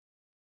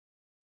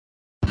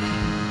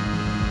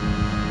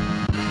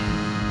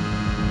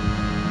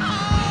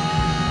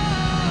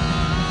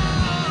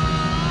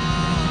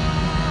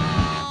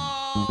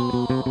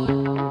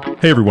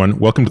Hey everyone,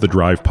 welcome to the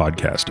Drive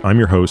Podcast. I'm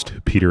your host,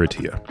 Peter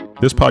Attia.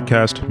 This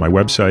podcast, my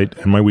website,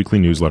 and my weekly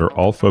newsletter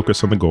all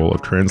focus on the goal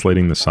of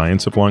translating the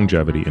science of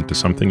longevity into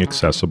something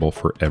accessible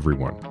for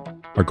everyone.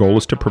 Our goal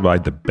is to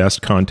provide the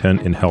best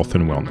content in health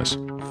and wellness,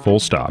 full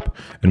stop,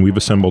 and we've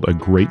assembled a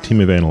great team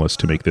of analysts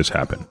to make this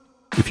happen.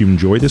 If you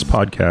enjoy this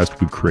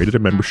podcast, we've created a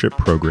membership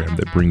program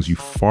that brings you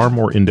far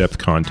more in-depth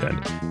content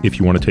if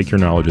you want to take your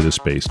knowledge of this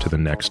space to the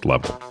next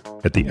level.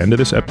 At the end of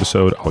this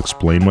episode, I'll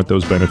explain what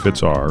those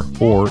benefits are,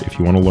 or if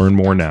you want to learn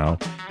more now,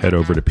 head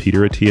over to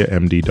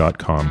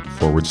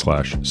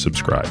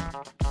peterattiamd.com/subscribe.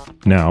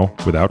 Now,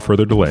 without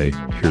further delay,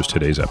 here's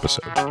today's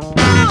episode.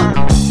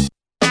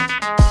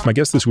 My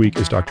guest this week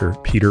is Dr.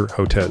 Peter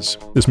Hotez.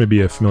 This may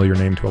be a familiar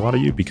name to a lot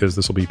of you because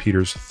this will be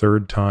Peter's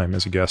third time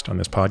as a guest on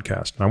this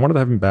podcast. And I wanted to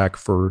have him back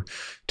for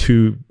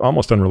two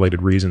almost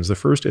unrelated reasons. The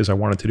first is I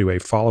wanted to do a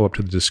follow-up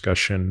to the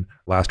discussion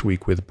last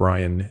week with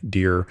Brian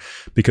Deere,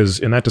 because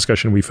in that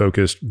discussion, we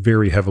focused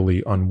very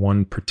heavily on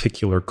one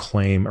particular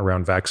claim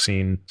around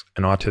vaccine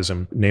and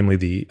autism, namely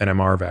the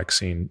NMR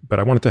vaccine.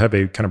 But I wanted to have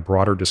a kind of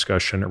broader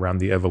discussion around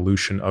the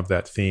evolution of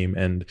that theme.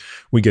 And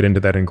we get into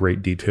that in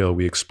great detail.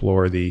 We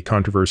explore the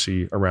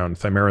controversy around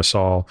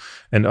thimerosal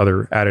and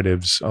other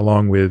additives,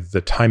 along with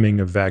the timing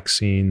of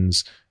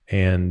vaccines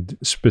and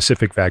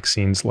specific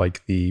vaccines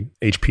like the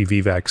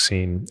HPV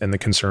vaccine and the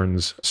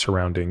concerns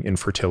surrounding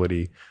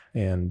infertility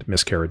and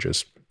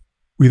miscarriages.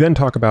 We then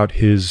talk about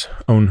his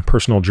own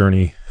personal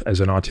journey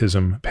as an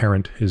autism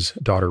parent. His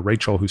daughter,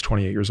 Rachel, who's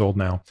 28 years old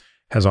now,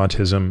 has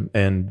autism,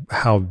 and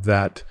how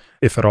that,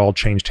 if at all,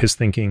 changed his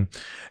thinking.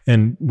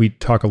 And we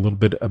talk a little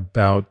bit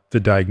about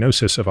the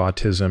diagnosis of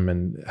autism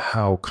and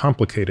how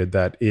complicated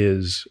that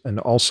is, and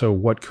also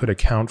what could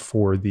account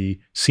for the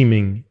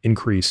seeming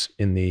increase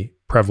in the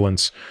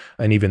prevalence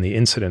and even the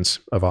incidence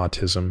of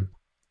autism.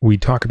 We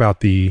talk about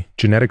the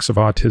genetics of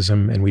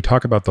autism, and we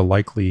talk about the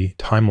likely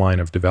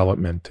timeline of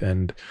development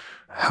and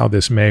how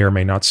this may or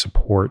may not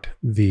support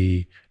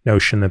the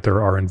notion that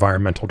there are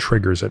environmental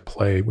triggers at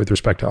play with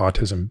respect to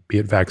autism, be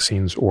it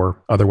vaccines or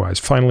otherwise.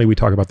 Finally, we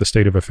talk about the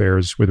state of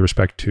affairs with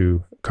respect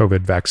to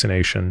COVID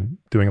vaccination,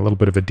 doing a little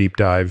bit of a deep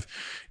dive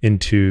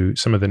into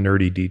some of the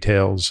nerdy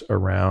details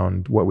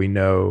around what we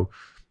know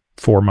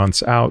 4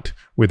 months out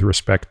with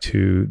respect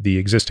to the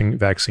existing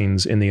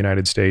vaccines in the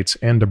United States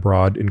and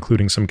abroad,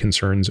 including some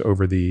concerns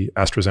over the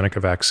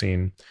AstraZeneca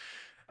vaccine,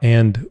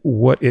 and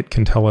what it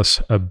can tell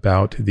us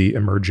about the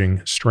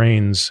emerging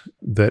strains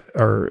that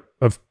are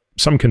of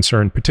some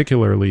concern,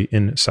 particularly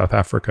in South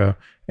Africa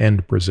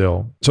and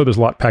Brazil. So there's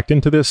a lot packed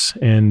into this,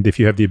 and if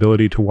you have the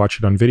ability to watch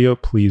it on video,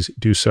 please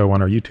do so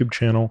on our YouTube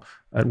channel.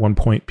 At one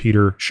point,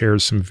 Peter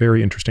shares some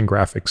very interesting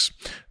graphics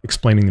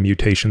explaining the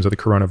mutations of the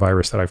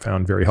coronavirus that I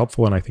found very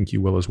helpful, and I think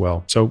you will as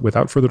well. So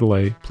without further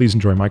delay, please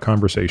enjoy my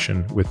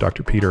conversation with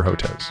Dr. Peter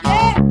Hotez.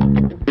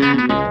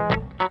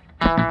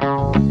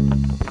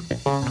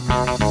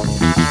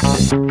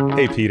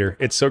 Hey, Peter,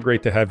 it's so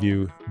great to have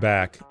you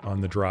back on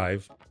the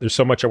drive. There's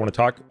so much I want to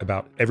talk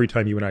about every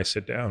time you and I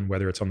sit down,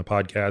 whether it's on the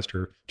podcast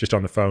or just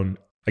on the phone.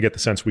 I get the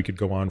sense we could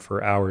go on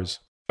for hours.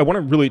 I want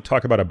to really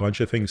talk about a bunch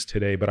of things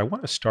today, but I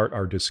want to start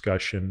our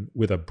discussion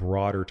with a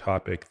broader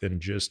topic than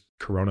just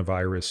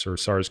coronavirus or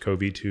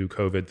SARS-CoV-2,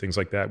 COVID, things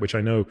like that, which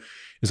I know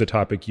is a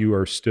topic you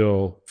are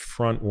still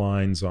front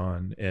lines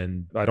on.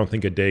 And I don't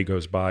think a day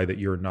goes by that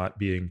you're not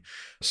being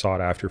sought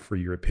after for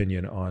your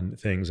opinion on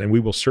things. And we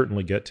will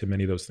certainly get to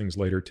many of those things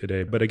later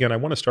today. But again, I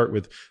want to start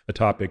with a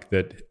topic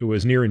that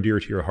was near and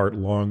dear to your heart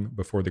long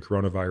before the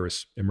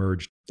coronavirus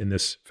emerged in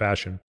this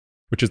fashion,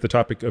 which is the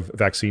topic of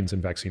vaccines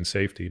and vaccine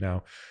safety.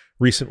 Now,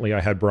 recently, I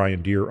had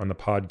Brian Deere on the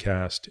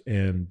podcast,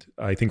 and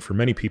I think for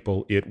many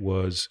people, it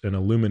was an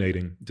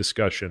illuminating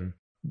discussion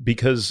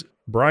because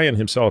Brian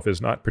himself is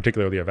not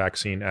particularly a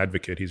vaccine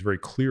advocate. He's very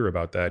clear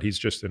about that. He's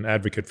just an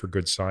advocate for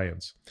good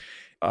science.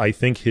 I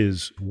think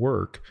his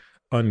work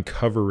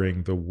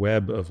uncovering the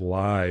web of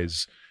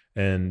lies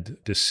and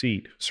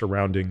deceit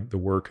surrounding the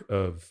work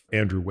of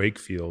Andrew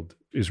Wakefield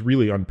is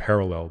really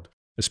unparalleled,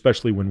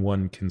 especially when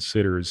one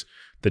considers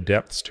the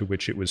depths to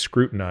which it was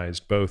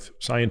scrutinized, both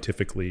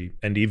scientifically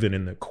and even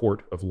in the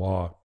court of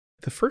law.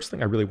 The first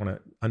thing I really want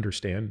to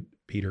understand,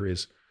 Peter,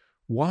 is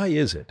why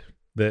is it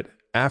that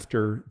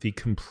after the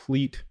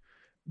complete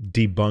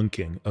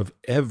debunking of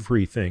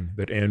everything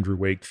that Andrew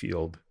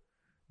Wakefield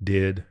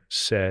did,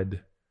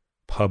 said,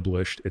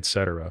 published,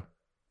 etc.,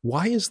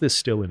 why is this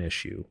still an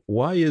issue?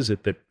 Why is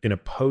it that in a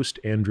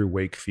post-Andrew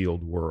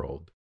Wakefield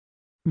world,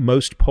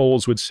 most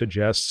polls would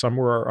suggest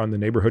somewhere on the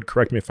neighborhood,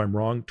 correct me if I'm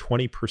wrong,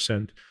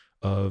 20%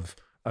 of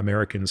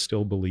Americans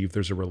still believe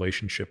there's a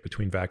relationship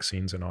between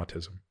vaccines and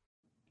autism?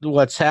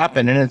 What's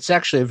happened, and it's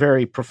actually a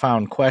very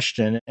profound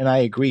question, and I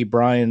agree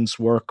Brian's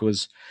work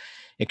was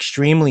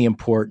extremely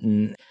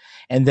important,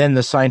 and then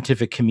the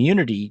scientific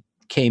community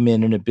came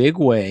in a big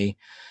way,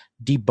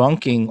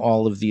 debunking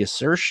all of the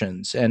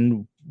assertions.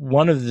 And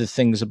one of the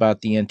things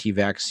about the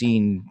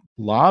anti-vaccine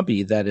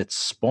lobby that it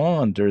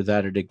spawned, or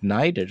that it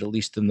ignited, at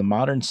least in the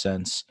modern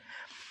sense,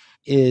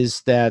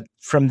 is that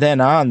from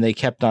then on, they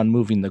kept on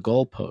moving the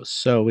goalposts.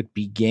 So it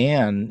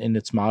began in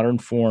its modern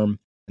form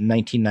in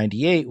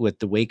 1998 with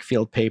the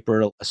Wakefield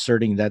paper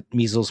asserting that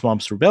measles,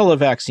 mumps, rubella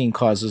vaccine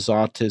causes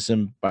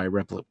autism by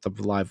the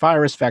live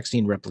virus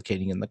vaccine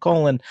replicating in the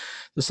colon.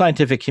 The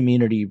scientific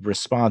community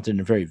responded in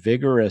a very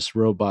vigorous,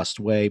 robust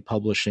way,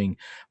 publishing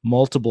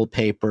multiple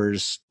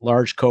papers,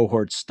 large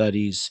cohort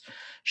studies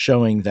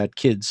showing that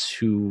kids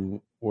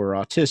who were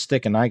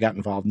autistic, and I got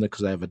involved in it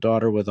because I have a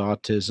daughter with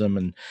autism,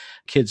 and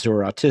kids who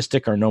are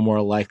autistic are no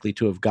more likely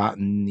to have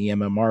gotten the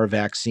MMR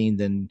vaccine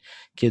than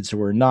kids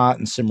who are not.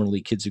 And similarly,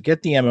 kids who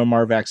get the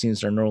MMR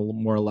vaccines are no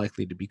more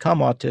likely to become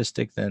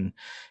autistic than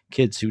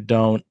kids who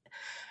don't.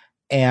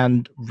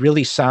 And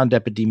really sound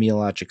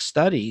epidemiologic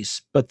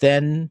studies. But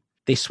then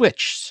they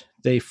switched.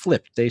 They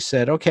flipped. They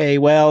said, okay,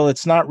 well,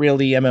 it's not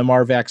really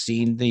MMR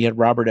vaccine. They had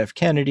Robert F.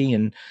 Kennedy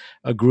and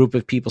a group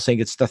of people saying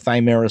it's the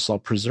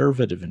thimerosal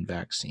preservative in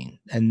vaccine.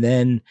 And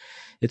then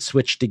it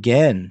switched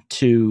again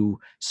to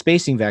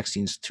spacing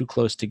vaccines too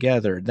close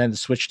together. Then it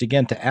switched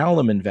again to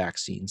alumin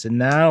vaccines. And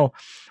now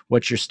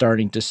what you're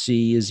starting to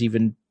see is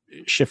even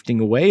shifting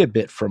away a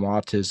bit from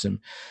autism,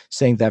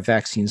 saying that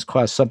vaccines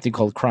cause something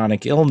called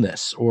chronic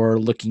illness, or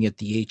looking at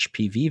the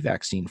HPV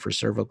vaccine for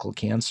cervical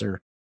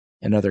cancer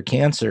and other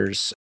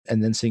cancers,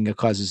 and then saying it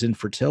causes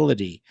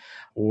infertility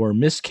or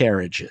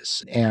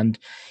miscarriages. And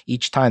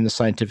each time the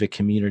scientific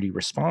community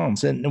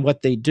responds, and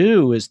what they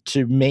do is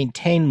to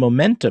maintain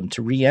momentum,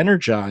 to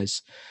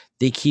re-energize,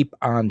 they keep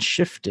on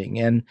shifting.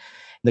 And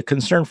the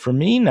concern for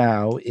me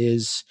now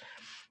is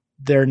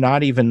they're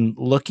not even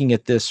looking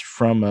at this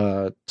from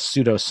a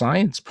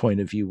pseudoscience point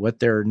of view. What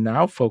they're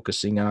now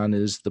focusing on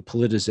is the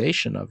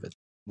politicization of it.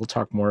 We'll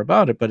talk more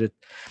about it, but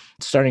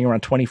starting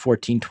around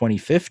 2014,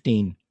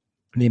 2015,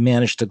 they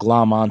managed to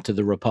glom onto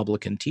the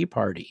Republican Tea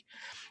Party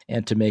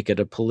and to make it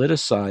a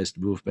politicized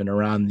movement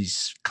around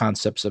these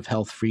concepts of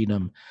health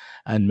freedom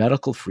and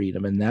medical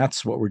freedom. And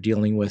that's what we're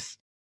dealing with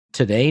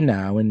today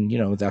now. And,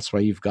 that's why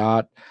you've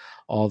got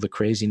all the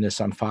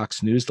craziness on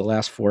Fox News the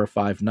last 4 or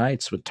 5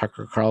 nights with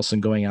Tucker Carlson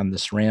going on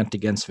this rant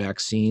against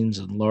vaccines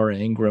and Laura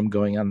Ingraham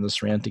going on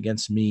this rant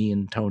against me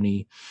and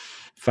Tony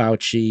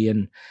Fauci.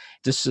 And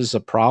this is a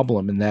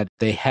problem in that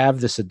they have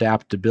this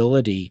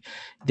adaptability.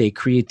 They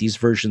create these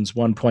versions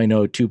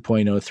 1.0, 2.0,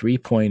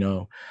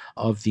 3.0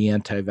 of the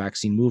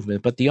anti-vaccine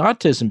movement. But the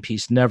autism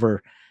piece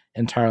never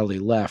entirely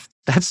left.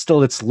 That's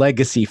still its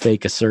legacy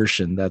fake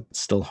assertion that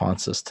still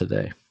haunts us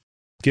today.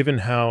 Given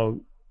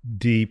how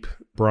deep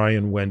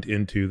Brian went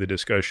into the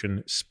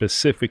discussion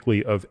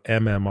specifically of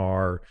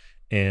MMR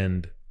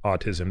and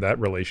autism, that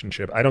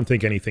relationship, I don't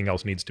think anything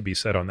else needs to be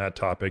said on that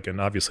topic. And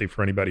obviously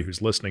for anybody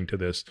who's listening to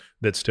this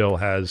that still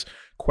has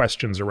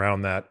questions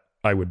around that,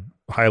 I would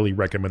highly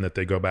recommend that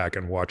they go back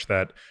and watch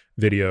that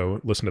video,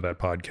 listen to that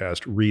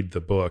podcast, read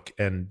the book.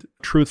 And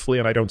truthfully,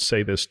 and I don't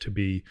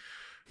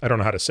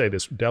know how to say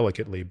this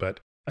delicately, but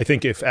I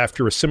think if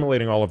after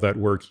assimilating all of that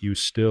work, you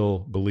still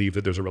believe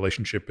that there's a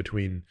relationship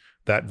between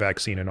that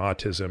vaccine and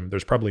autism,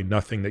 there's probably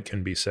nothing that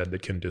can be said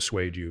that can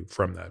dissuade you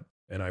from that.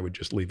 And I would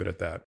just leave it at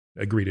that.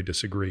 Agree to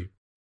disagree.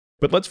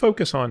 But let's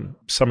focus on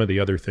some of the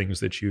other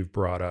things that you've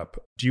brought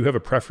up. Do you have a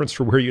preference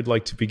for where you'd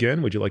like to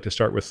begin? Would you like to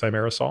start with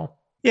thimerosal?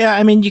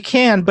 Yeah, you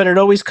can, but it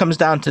always comes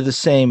down to the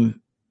same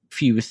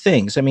few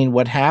things.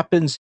 What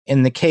happens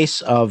in the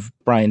case of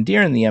Brian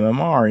Deere and the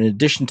MMR, in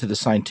addition to the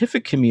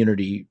scientific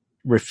community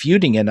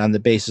refuting it on the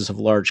basis of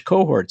large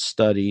cohort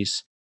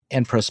studies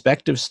and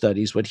prospective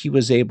studies, what he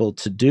was able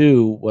to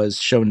do was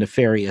show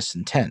nefarious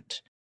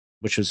intent,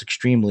 which was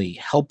extremely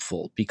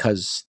helpful,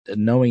 because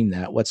knowing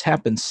that, what's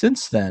happened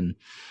since then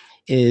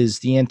is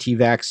the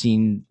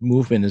anti-vaccine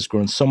movement has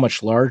grown so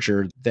much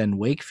larger than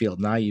Wakefield.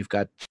 Now you've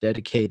got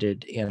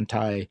dedicated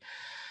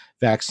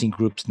anti-vaccine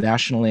groups,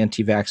 national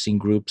anti-vaccine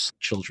groups,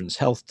 Children's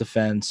Health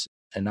Defense,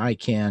 and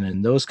ICANN,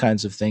 and those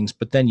kinds of things.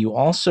 But then you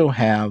also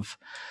have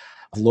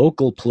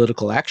local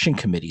political action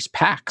committees,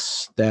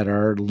 PACs, that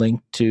are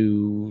linked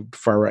to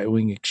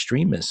far-right-wing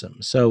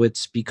extremism. So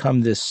it's become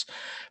this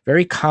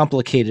very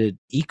complicated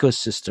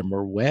ecosystem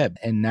or web,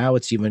 and now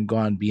it's even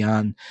gone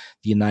beyond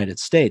the United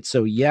States.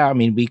 So yeah,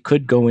 we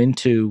could go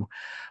into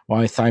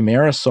why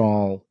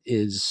thimerosal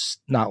is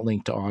not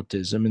linked to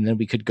autism, and then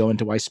we could go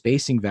into why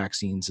spacing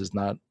vaccines is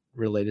not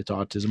related to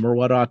autism, or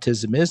what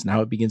autism is and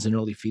how it begins in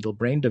early fetal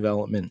brain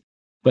development.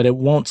 But it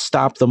won't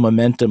stop the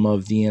momentum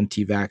of the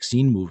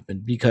anti-vaccine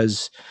movement,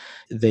 because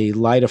they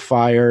light a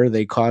fire,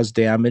 they cause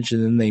damage,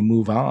 and then they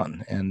move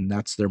on. And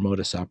that's their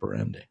modus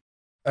operandi.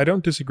 I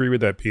don't disagree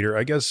with that, Peter.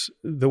 I guess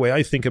the way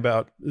I think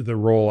about the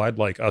role I'd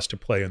like us to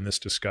play in this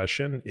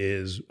discussion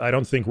is I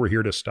don't think we're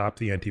here to stop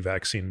the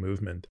anti-vaccine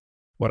movement.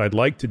 What I'd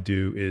like to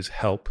do is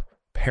help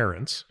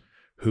parents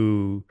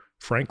who,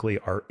 frankly,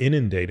 are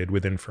inundated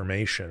with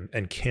information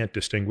and can't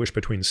distinguish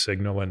between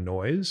signal and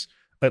noise,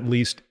 at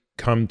least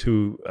come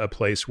to a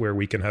place where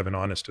we can have an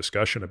honest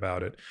discussion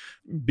about it,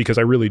 because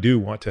I really do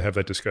want to have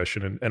that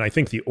discussion. And I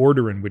think the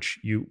order in which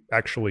you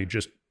actually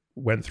just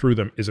went through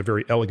them is a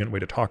very elegant way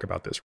to talk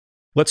about this.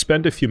 Let's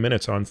spend a few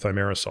minutes on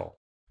thimerosal.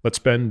 Let's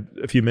spend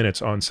a few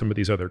minutes on some of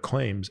these other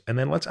claims, and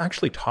then let's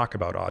actually talk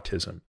about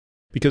autism.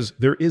 Because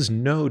there is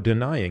no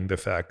denying the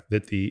fact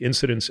that the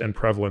incidence and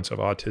prevalence of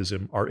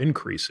autism are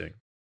increasing.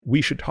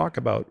 We should talk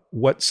about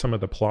what some of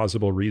the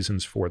plausible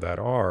reasons for that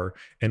are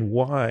and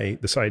why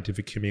the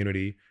scientific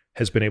community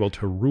has been able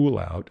to rule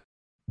out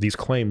these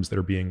claims that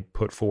are being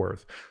put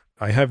forth.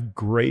 I have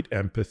great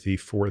empathy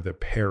for the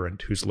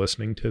parent who's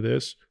listening to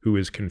this, who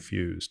is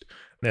confused.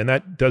 And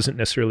that doesn't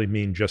necessarily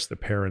mean just the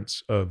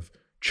parents of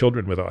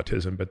children with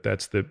autism, but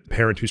that's the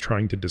parent who's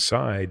trying to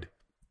decide,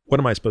 what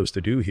am I supposed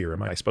to do here?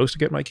 Am I supposed to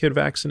get my kid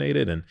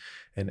vaccinated? And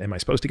am I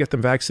supposed to get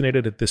them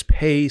vaccinated at this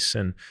pace?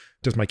 And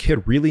does my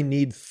kid really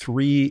need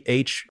 3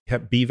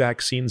 Hep B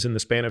vaccines in the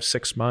span of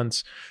 6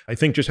 months? I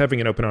think just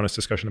having an open, honest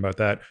discussion about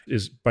that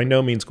is by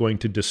no means going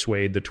to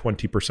dissuade the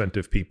 20%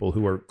 of people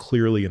who are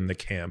clearly in the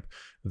camp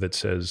that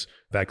says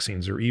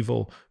vaccines are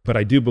evil. But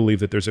I do believe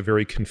that there's a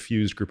very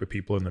confused group of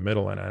people in the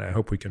middle, and I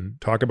hope we can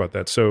talk about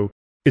that. So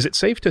is it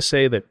safe to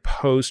say that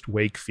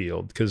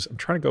post-Wakefield, because I'm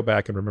trying to go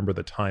back and remember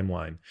the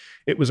timeline,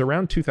 it was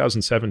around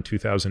 2007,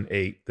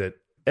 2008 that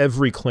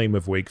every claim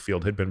of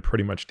Wakefield had been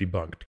pretty much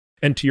debunked.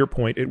 And to your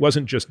point, it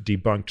wasn't just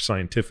debunked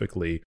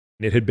scientifically.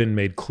 It had been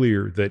made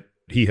clear that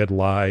he had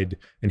lied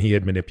and he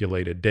had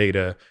manipulated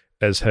data,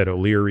 as had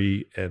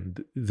O'Leary,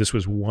 and this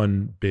was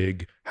one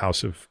big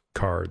house of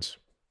cards.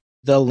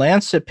 The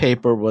Lancet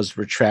paper was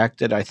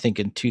retracted, I think,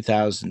 in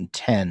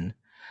 2010,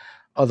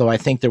 although I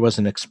think there was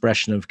an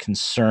expression of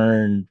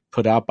concern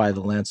put out by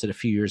the Lancet a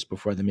few years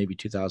before that, maybe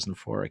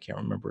 2004. I can't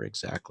remember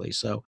exactly.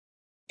 So,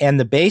 and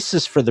the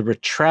basis for the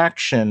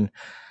retraction,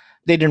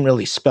 they didn't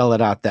really spell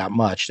it out that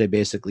much. They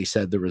basically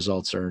said the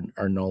results are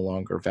no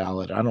longer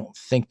valid. I don't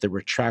think the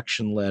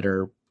retraction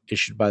letter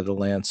issued by the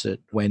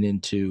Lancet went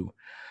into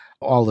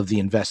all of the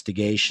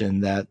investigation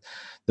that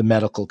the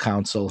medical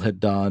council had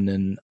done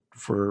and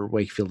for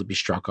Wakefield to be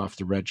struck off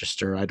the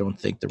register. I don't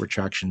think the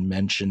retraction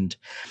mentioned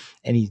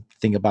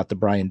anything about the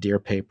Brian Deere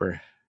paper.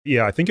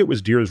 Yeah, I think it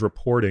was Deere's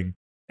reporting.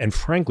 And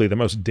frankly, the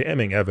most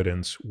damning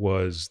evidence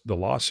was the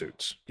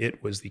lawsuits.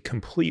 It was the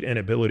complete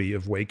inability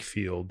of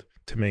Wakefield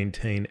to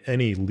maintain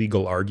any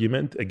legal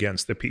argument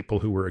against the people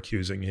who were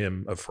accusing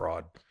him of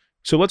fraud.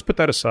 So let's put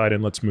that aside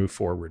and let's move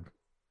forward.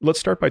 Let's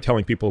start by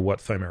telling people what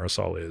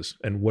thimerosal is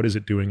and what is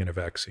it doing in a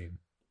vaccine.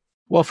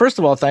 Well, first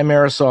of all,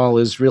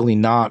 thimerosal is really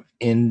not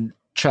in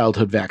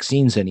childhood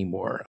vaccines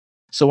anymore.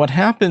 So what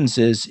happens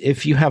is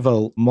if you have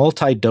a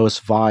multi-dose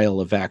vial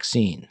of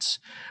vaccines,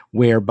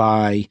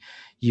 whereby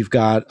you've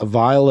got a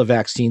vial of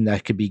vaccine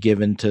that could be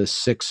given to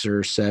 6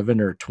 or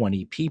 7 or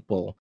 20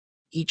 people,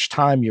 each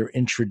time you're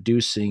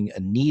introducing a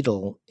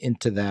needle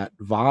into that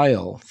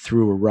vial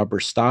through a rubber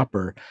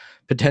stopper,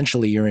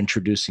 potentially you're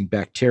introducing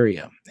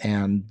bacteria.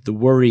 And the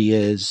worry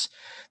is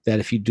that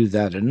if you do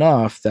that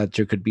enough, that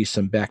there could be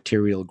some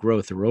bacterial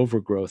growth or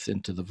overgrowth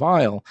into the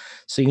vial.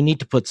 So you need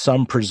to put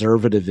some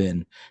preservative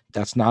in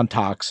that's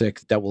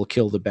non-toxic, that will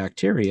kill the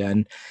bacteria.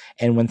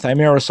 And when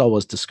thimerosal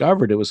was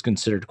discovered, it was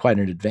considered quite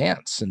an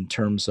advance in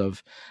terms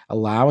of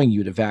allowing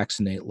you to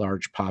vaccinate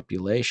large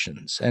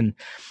populations. And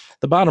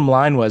the bottom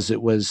line was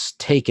it was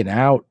taken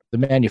out. The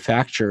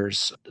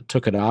manufacturers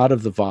took it out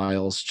of the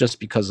vials just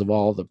because of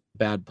all the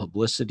bad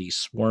publicity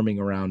swarming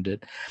around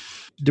it.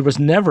 There was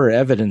never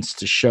evidence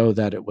to show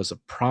that it was a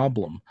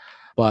problem.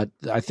 But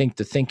I think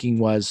the thinking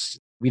was,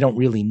 we don't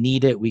really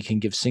need it. We can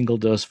give single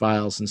dose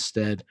vials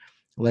instead.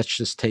 Let's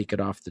just take it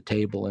off the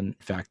table. And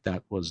in fact,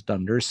 that was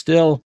done. There's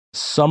still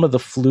some of the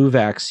flu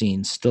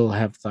vaccines still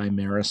have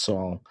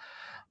thimerosal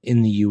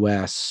in the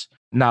US.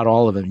 Not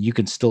all of them. You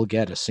can still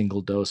get a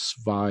single dose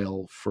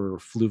vial for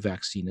flu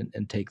vaccine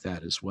and take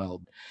that as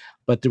well.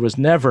 But there was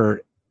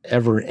never,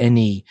 ever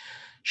any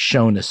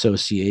shown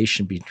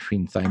association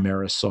between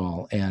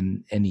thimerosal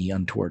and any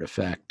untoward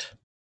effect,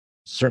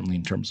 certainly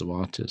in terms of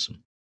autism.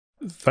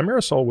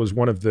 Thimerosal was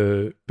one of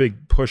the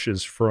big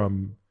pushes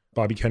from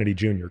Bobby Kennedy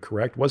Jr.,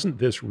 correct? Wasn't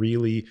this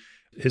really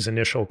his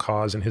initial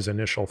cause and his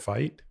initial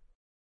fight?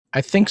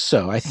 I think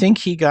so. I think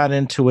he got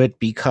into it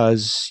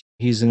because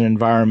he's an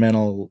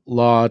environmental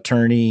law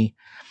attorney,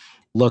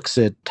 looks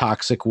at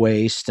toxic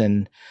waste.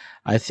 And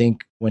I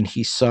think when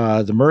he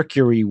saw the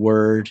mercury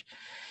word,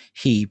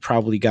 he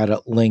probably got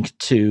it linked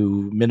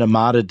to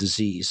Minamata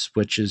disease,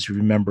 which is,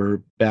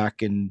 remember,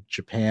 back in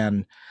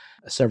Japan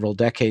several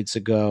decades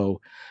ago,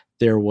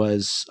 there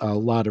was a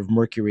lot of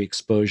mercury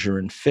exposure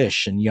in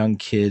fish, and young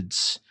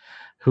kids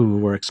who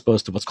were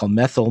exposed to what's called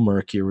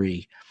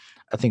methylmercury,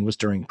 I think it was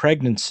during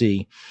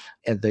pregnancy,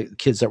 and the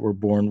kids that were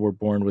born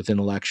with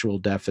intellectual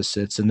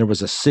deficits, and there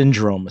was a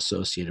syndrome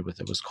associated with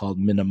it. It was called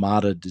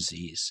Minamata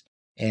disease.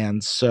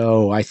 And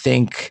so I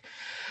think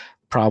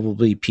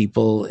probably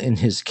people in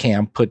his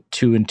camp put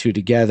 2 and 2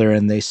 together,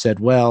 and they said,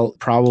 well,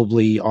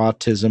 probably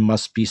autism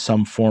must be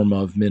some form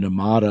of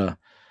Minamata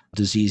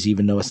disease,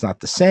 even though it's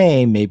not the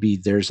same. Maybe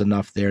there's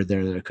enough there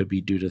that it could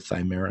be due to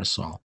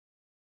thimerosal.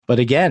 But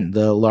again,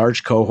 the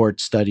large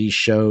cohort studies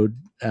showed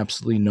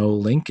absolutely no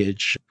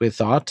linkage with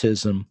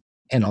autism.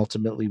 And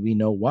ultimately, we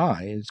know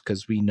why. It's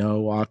because we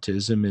know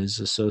autism is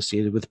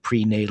associated with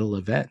prenatal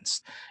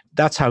events.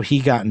 That's how he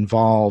got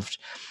involved.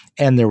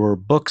 And there were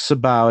books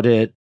about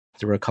it.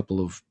 There were a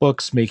couple of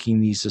books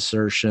making these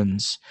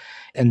assertions.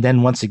 And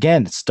then once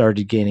again, it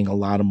started gaining a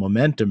lot of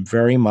momentum,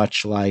 very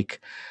much like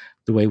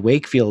the way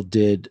Wakefield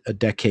did a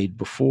decade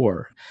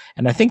before.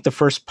 And I think the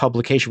first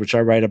publication, which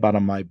I write about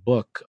in my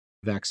book,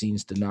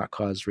 Vaccines Did Not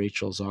Cause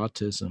Rachel's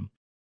Autism.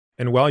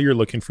 And while you're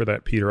looking for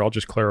that, Peter, I'll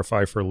just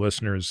clarify for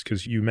listeners,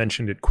 because you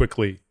mentioned it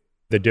quickly,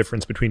 the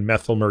difference between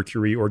methyl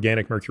mercury,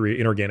 organic mercury,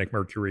 inorganic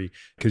mercury,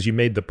 because you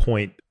made the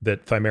point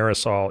that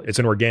thimerosal is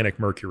an organic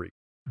mercury.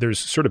 There's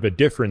sort of a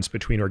difference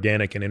between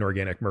organic and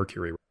inorganic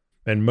mercury.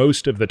 And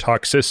most of the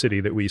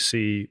toxicity that we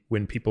see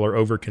when people are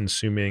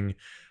over-consuming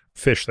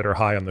fish that are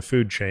high on the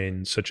food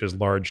chain, such as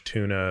large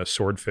tuna,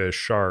 swordfish,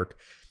 shark,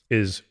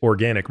 is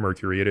organic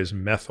mercury. It is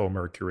methyl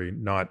mercury,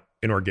 not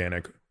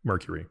inorganic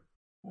mercury.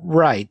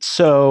 Right.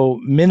 So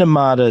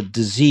Minamata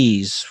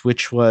disease,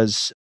 which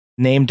was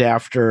named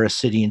after a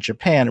city in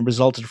Japan, it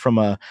resulted from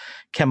a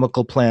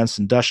chemical plant's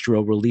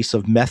industrial release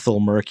of methyl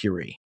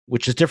mercury,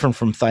 which is different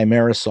from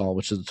thimerosal,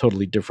 which is a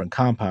totally different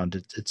compound.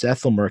 It's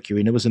ethyl mercury,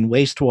 and it was in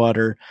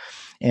wastewater,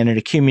 and it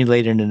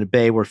accumulated in a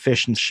bay where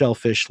fish and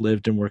shellfish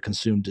lived and were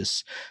consumed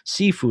as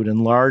seafood.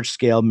 And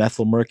large-scale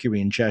methyl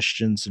mercury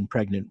ingestions in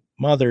pregnant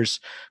mothers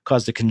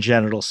caused a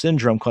congenital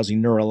syndrome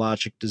causing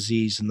neurologic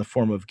disease in the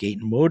form of gait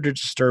and motor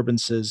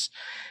disturbances,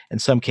 in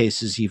some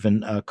cases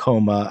even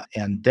coma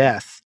and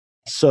death.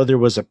 So there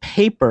was a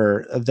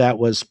paper that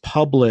was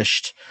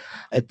published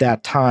at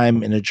that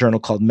time in a journal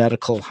called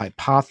Medical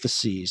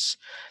Hypotheses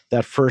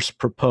that first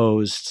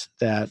proposed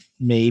that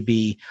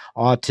maybe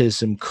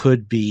autism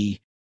could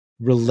be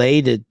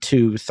related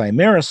to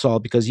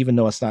thimerosal, because even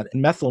though it's not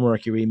methyl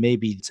mercury,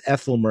 maybe it's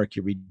ethyl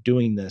mercury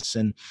doing this.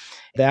 And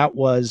that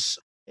was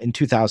in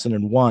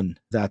 2001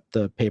 that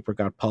the paper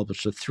got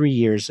published, so 3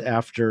 years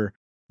after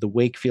the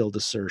Wakefield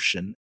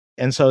assertion.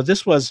 And so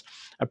this was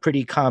a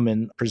pretty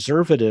common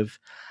preservative,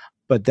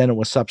 but then it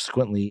was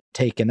subsequently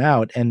taken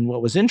out. And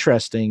what was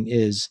interesting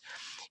is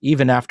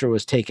even after it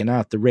was taken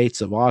out, the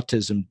rates of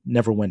autism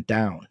never went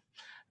down.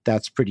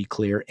 That's pretty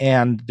clear.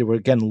 And there were,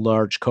 again,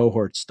 large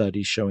cohort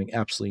studies showing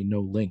absolutely no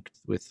link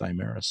with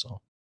thimerosal.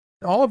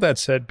 All of that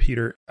said,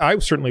 Peter, I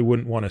certainly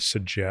wouldn't want to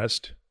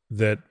suggest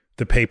that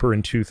the paper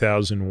in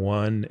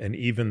 2001 and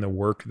even the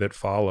work that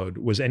followed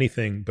was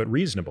anything but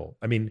reasonable.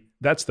 I mean,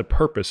 that's the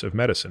purpose of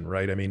medicine,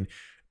 right? I mean,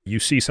 you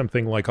see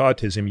something like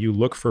autism, you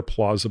look for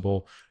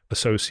plausible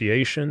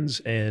associations,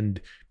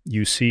 and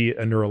you see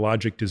a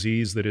neurologic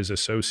disease that is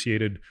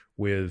associated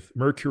with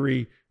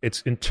mercury.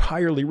 It's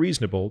entirely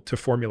reasonable to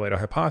formulate a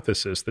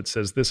hypothesis that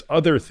says this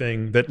other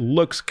thing that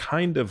looks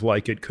kind of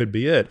like it could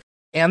be it.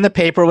 And the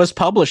paper was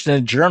published in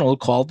a journal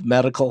called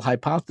Medical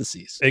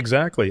Hypotheses.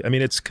 Exactly. I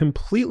mean, it's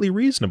completely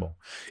reasonable.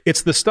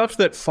 It's the stuff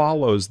that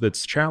follows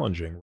that's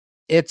challenging.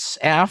 It's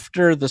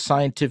after the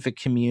scientific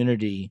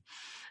community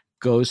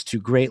goes to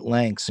great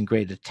lengths and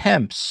great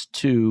attempts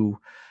to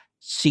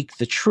seek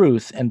the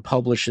truth and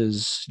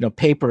publishes,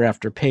 paper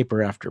after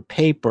paper after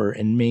paper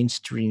in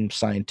mainstream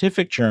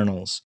scientific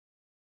journals,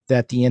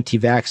 that the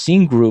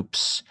anti-vaccine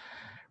groups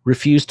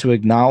refuse to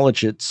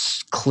acknowledge it,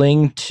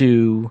 cling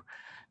to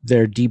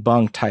their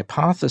debunked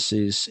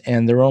hypotheses,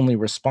 and their only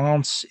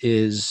response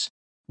is,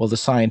 well, the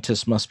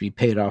scientists must be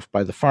paid off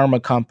by the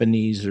pharma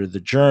companies, or the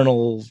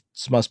journals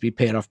must be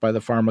paid off by the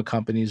pharma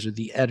companies, or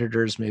the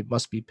editors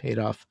must be paid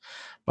off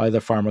by the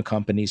pharma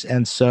companies.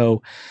 And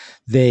so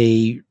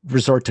they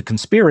resort to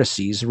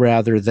conspiracies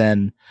rather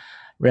than,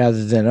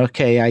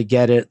 okay, I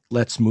get it,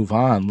 let's move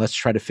on. Let's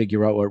try to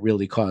figure out what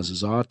really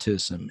causes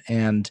autism.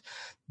 And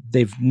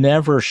they've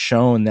never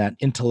shown that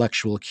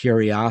intellectual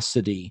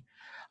curiosity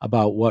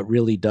about what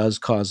really does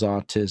cause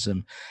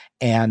autism.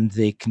 And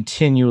they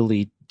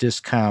continually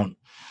discount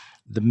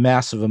the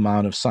massive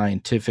amount of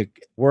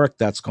scientific work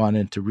that's gone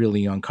into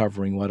really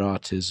uncovering what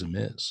autism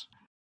is.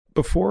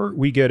 Before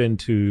we get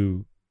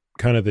into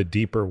kind of the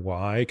deeper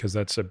why, because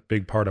that's a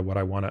big part of what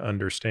I want to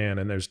understand,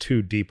 and there's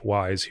two deep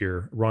whys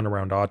here, one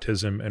around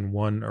autism and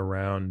one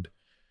around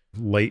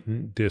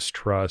latent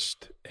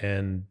distrust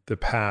and the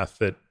path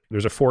that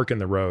there's a fork in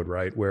the road,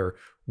 right? Where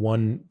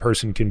one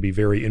person can be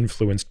very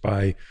influenced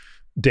by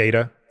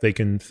data. They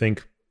can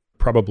think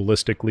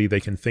probabilistically. They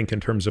can think in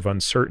terms of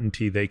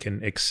uncertainty. They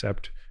can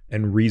accept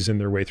and reason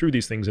their way through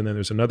these things. And then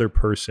there's another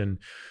person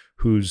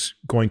who's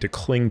going to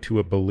cling to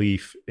a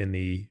belief in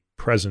the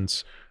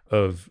presence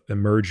of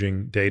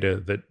emerging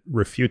data that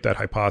refute that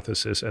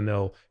hypothesis, and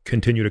they'll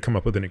continue to come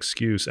up with an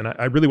excuse. And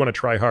I really want to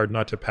try hard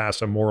not to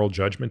pass a moral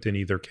judgment in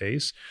either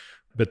case,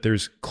 but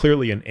there's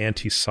clearly an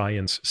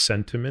anti-science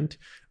sentiment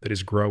that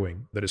is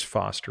growing, that is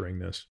fostering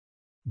this.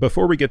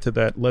 Before we get to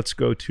that, let's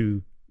go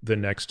to the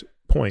next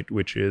point,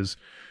 which is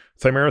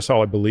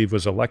thimerosal, I believe,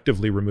 was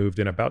electively removed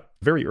in about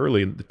very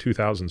early in the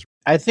 2000s.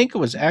 I think it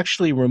was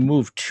actually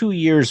removed 2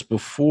 years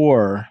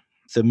before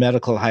the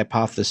medical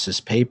hypothesis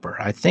paper.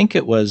 I think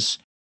it was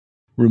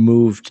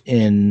removed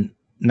in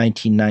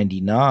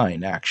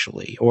 1999,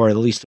 actually, or at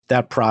least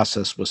that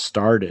process was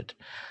started.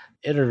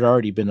 It had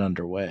already been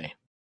underway.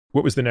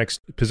 What was the next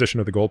position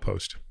of the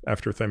goalpost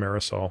after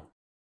thimerosal?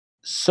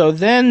 So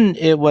then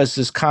it was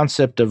this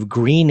concept of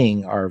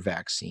greening our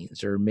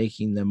vaccines or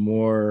making them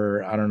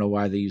more, I don't know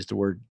why they use the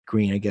word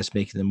green, I guess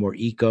making them more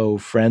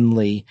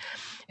eco-friendly.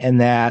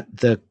 And that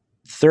the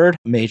third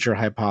major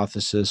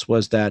hypothesis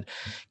was that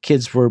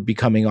kids were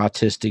becoming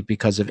autistic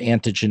because of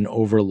antigen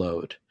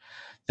overload,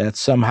 that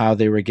somehow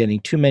they were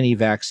getting too many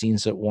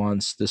vaccines at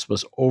once. This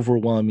was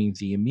overwhelming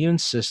the immune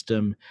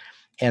system,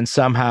 and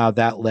somehow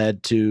that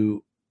led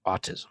to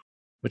autism,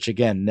 which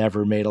again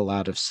never made a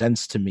lot of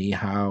sense to me,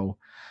 how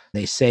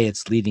they say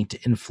it's leading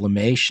to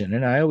inflammation.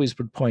 And I always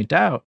would point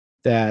out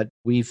that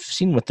we've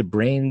seen what the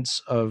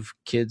brains of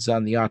kids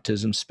on the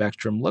autism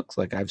spectrum look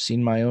like. I've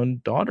seen my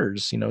own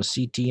daughter's, CT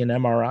and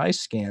MRI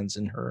scans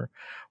in her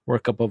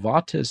workup of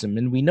autism,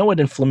 and we know what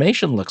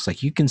inflammation looks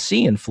like. You can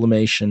see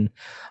inflammation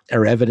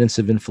or evidence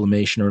of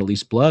inflammation, or at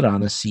least blood,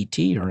 on a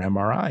CT or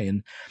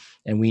MRI.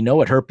 And we know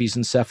what herpes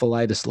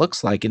encephalitis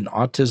looks like, and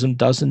autism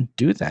doesn't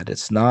do that.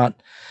 It's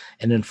not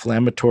an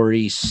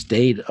inflammatory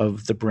state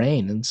of the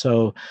brain. And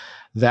so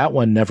that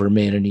one never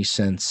made any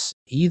sense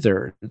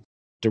either.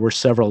 There were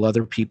several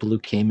other people who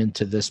came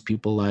into this.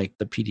 People like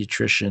the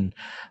pediatrician,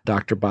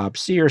 Dr. Bob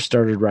Sear,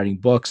 started writing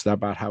books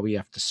about how we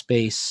have to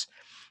space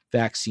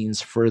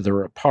vaccines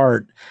further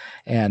apart,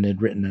 and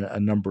had written a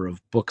number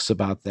of books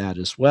about that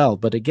as well.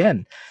 But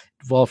again,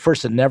 well,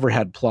 first, it never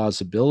had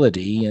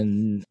plausibility,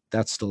 and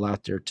that's still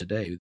out there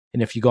today.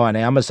 And if you go on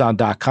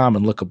Amazon.com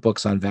and look at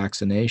books on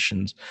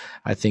vaccinations,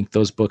 I think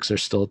those books are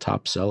still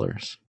top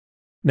sellers.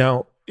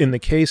 Now, in the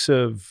case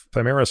of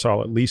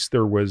thimerosal, at least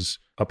there was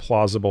a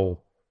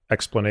plausible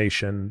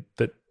explanation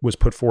that was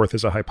put forth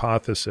as a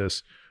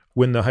hypothesis.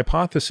 When the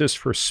hypothesis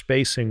for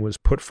spacing was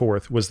put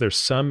forth, was there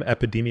some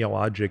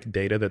epidemiologic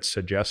data that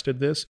suggested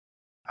this?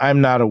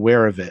 I'm not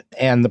aware of it.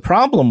 And the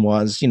problem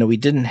was, we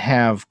didn't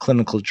have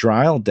clinical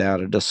trial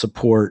data to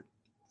support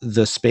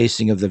the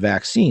spacing of the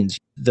vaccines.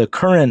 The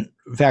current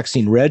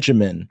vaccine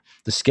regimen,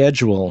 the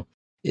schedule,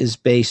 is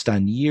based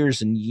on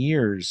years and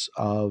years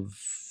of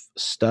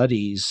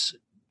studies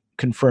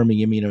confirming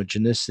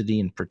immunogenicity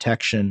and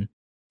protection.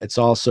 It's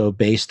also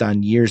based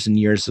on years and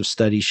years of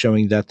studies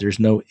showing that there's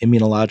no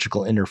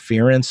immunological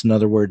interference. In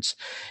other words,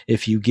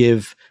 if you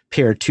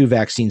pair two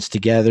vaccines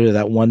together,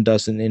 that one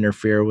doesn't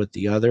interfere with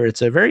the other.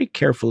 It's a very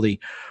carefully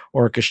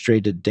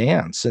orchestrated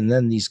dance. And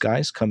then these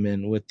guys come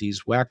in with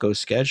these wacko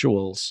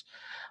schedules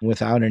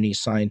without any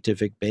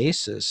scientific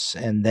basis.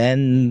 And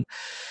then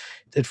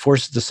it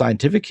forces the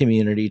scientific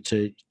community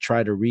to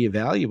try to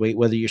reevaluate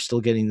whether you're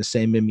still getting the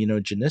same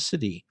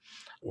immunogenicity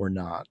or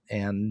not,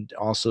 and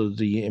also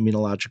the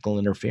immunological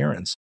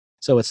interference.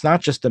 So it's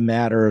not just a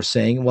matter of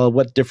saying, well,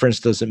 what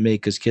difference does it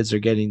make because kids are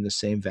getting the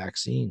same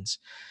vaccines?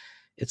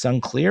 It's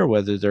unclear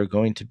whether they're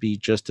going to be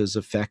just as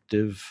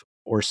effective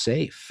or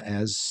safe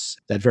as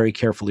that very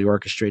carefully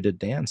orchestrated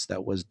dance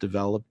that was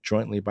developed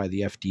jointly by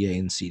the FDA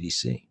and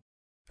CDC.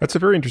 That's a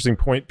very interesting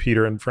point,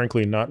 Peter, and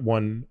frankly, not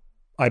one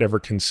I'd ever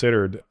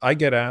considered. I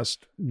get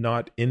asked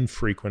not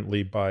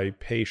infrequently by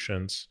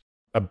patients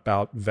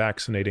about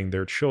vaccinating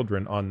their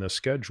children on the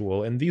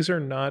schedule. And these are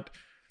not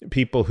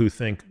people who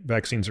think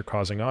vaccines are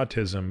causing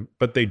autism,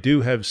 but they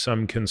do have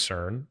some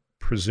concern,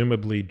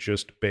 presumably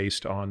just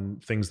based on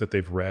things that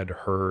they've read,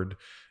 heard,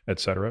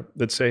 etc.,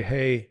 that say,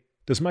 hey,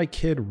 does my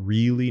kid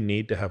really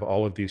need to have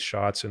all of these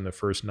shots in the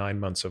first 9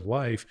 months of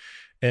life?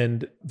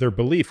 And their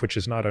belief, which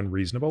is not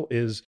unreasonable,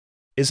 is,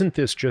 isn't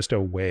this just a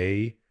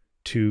way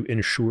to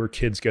ensure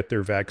kids get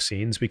their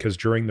vaccines? Because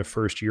during the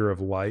first year of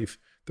life,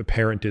 the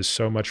parent is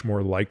so much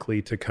more likely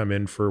to come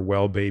in for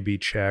well baby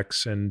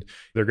checks, and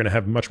they're going to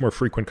have much more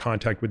frequent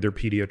contact with their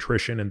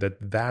pediatrician, and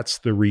that's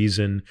the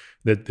reason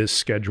that this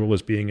schedule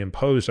is being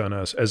imposed on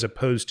us, as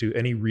opposed to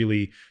any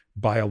really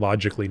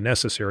biologically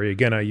necessary.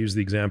 Again, I use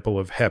the example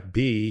of Hep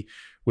B,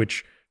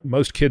 which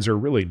most kids are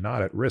really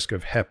not at risk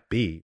of Hep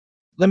B.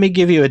 Let me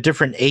give you a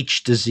different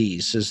H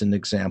disease as an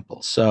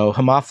example. So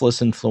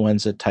Haemophilus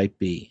influenza type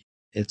B.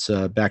 It's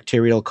a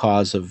bacterial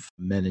cause of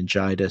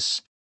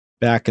meningitis.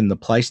 Back in the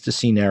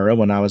Pleistocene era,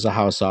 when I was a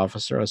house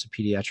officer, I was a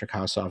pediatric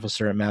house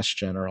officer at Mass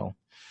General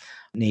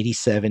in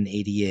 87,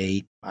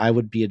 88, I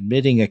would be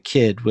admitting a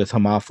kid with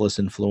Haemophilus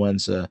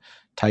influenza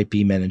type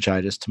B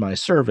meningitis to my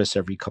service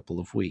every couple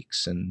of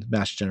weeks. And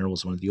Mass General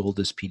was one of the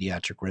oldest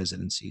pediatric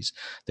residencies.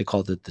 They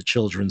called it the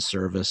Children's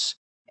Service.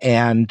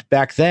 And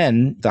back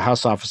then, the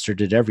house officer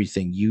did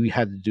everything. You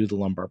had to do the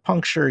lumbar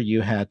puncture.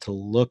 You had to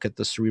look at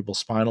the cerebral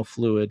spinal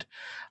fluid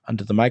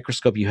under the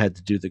microscope. You had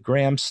to do the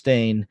gram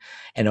stain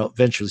and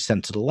eventually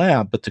send to the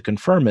lab, but to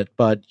confirm it.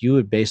 But you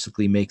would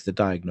basically make the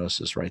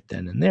diagnosis right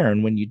then and there.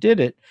 And when you did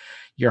it,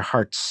 your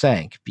heart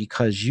sank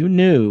because you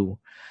knew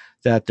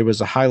that there was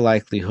a high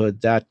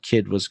likelihood that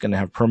kid was going to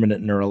have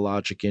permanent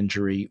neurologic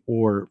injury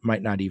or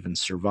might not even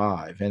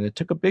survive. And it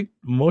took a big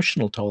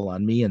emotional toll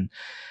on me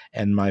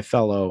and my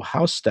fellow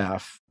house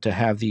staff to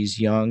have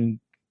these young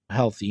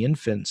healthy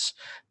infants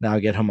now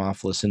get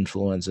Haemophilus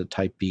influenza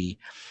type B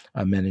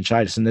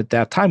meningitis. And at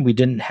that time, we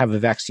didn't have a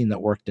vaccine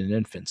that worked in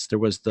infants. There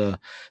was the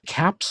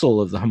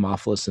capsule of the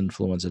Haemophilus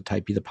influenza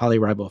type B, the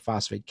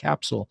polyribophosphate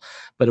capsule,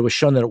 but it was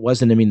shown that it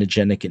wasn't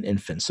immunogenic in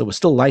infants. So it was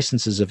still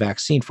licensed as a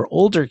vaccine for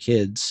older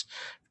kids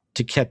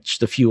to catch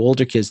the few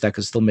older kids that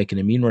could still make an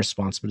immune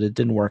response, but it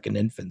didn't work in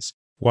infants.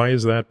 Why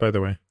is that, by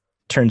the way?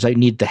 Turns out you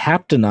need to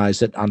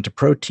haptenize it onto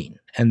protein.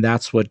 And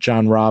that's what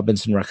John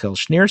Robbins and Rachel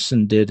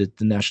Schneerson did at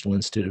the National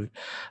Institute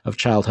of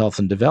Child Health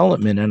and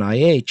Development,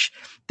 NIH.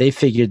 They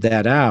figured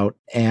that out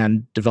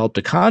and developed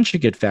a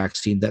conjugate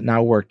vaccine that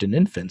now worked in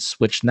infants,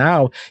 which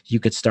now you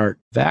could start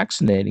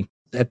vaccinating.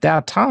 At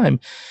that time,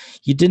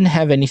 you didn't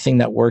have anything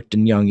that worked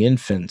in young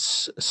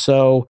infants.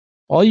 So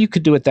all you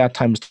could do at that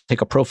time was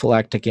take a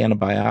prophylactic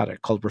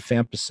antibiotic called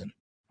rifampicin,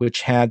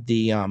 which had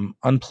the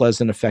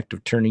unpleasant effect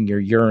of turning your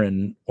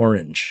urine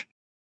orange,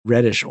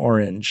 reddish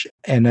orange.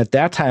 And at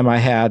that time, I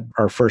had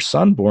our first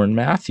son born,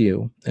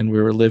 Matthew, and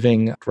we were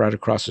living right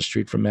across the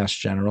street from Mass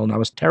General. And I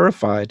was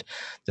terrified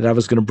that I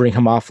was going to bring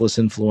Haemophilus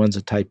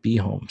influenza type B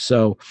home.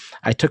 So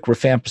I took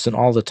rifampicin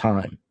all the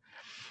time.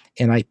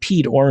 And I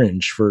peed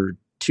orange for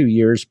 2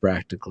 years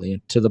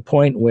practically, to the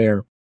point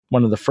where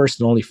one of the first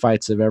and only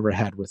fights I've ever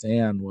had with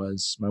Anne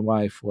was my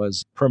wife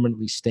was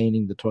permanently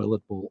staining the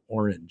toilet bowl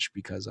orange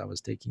because I was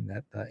taking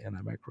that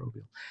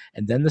antimicrobial.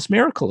 And then this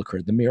miracle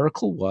occurred. The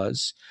miracle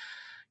was,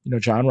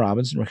 John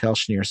Robbins and Rachel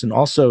Schneerson,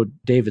 also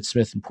David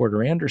Smith and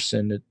Porter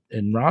Anderson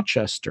in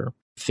Rochester,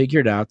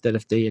 figured out that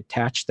if they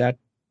attach that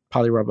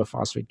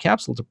polyribophosphate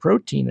capsule to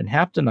protein and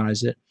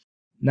haptenize it,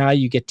 now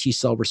you get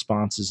T-cell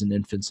responses in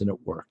infants and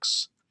it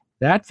works.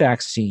 That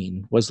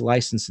vaccine was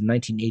licensed in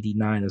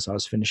 1989 as I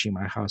was finishing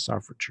my house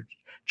officer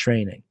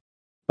training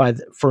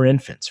for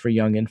infants, for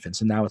young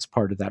infants, and now it's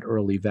part of that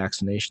early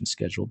vaccination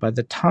schedule. By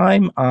the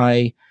time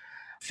I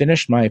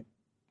finished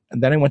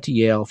and then I went to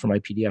Yale for my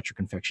pediatric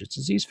infectious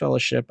disease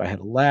fellowship. I had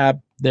a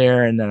lab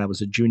there, and then I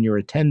was a junior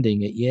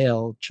attending at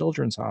Yale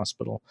Children's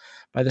Hospital.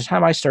 By the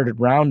time I started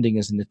rounding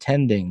as an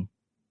attending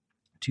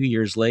 2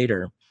 years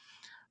later,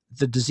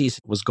 the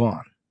disease was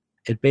gone.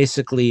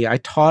 I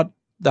taught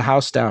the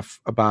house staff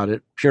about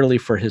it purely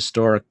for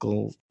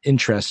historical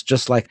interest,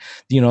 just like,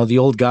 the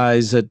old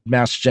guys at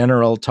Mass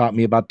General taught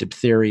me about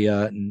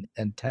diphtheria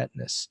and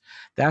tetanus.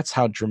 That's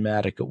how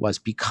dramatic it was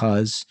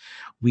because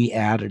we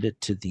added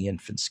it to the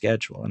infant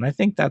schedule. And I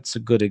think that's a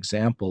good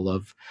example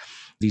of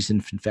these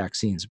infant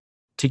vaccines.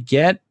 To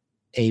get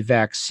a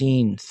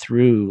vaccine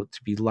through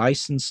to be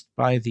licensed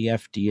by the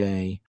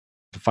FDA,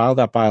 to file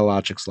that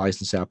biologics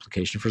license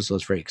application, first of all,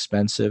 it's very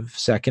expensive.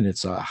 Second,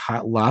 it's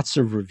lots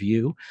of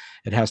review.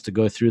 It has to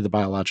go through the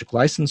biologic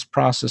license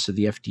process of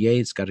the FDA.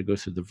 It's got to go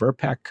through the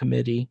VRBPAC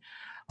committee,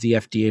 the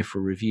FDA for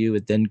review.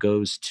 It then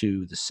goes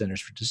to the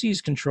Centers for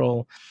Disease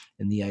Control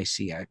and the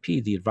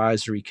ICIP, the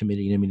Advisory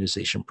Committee on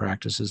Immunization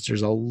Practices.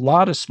 There's a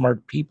lot of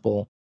smart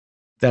people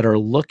that are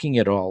looking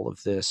at all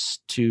of this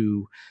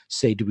to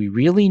say, do we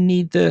really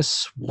need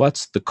this?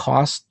 What's the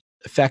cost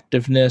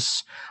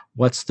effectiveness?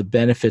 What's the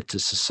benefit to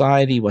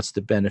society? What's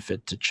the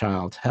benefit to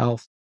child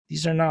health?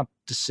 These are not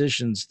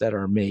decisions that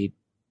are made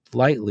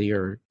lightly,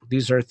 or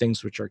these are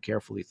things which are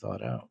carefully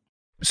thought out.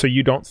 So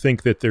you don't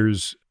think that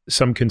there's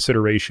some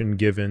consideration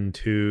given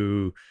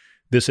to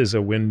this is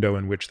a window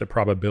in which the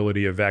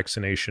probability of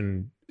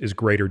vaccination is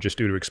greater just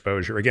due to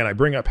exposure? Again, I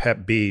bring up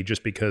Hep B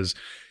just because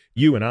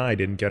you and I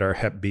didn't get our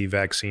Hep B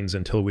vaccines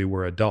until we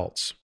were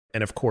adults.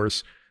 And of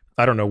course,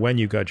 I don't know when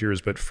you got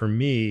yours, but for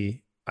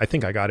me, I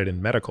think I got it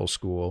in medical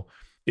school.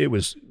 It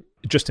was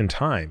just in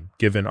time,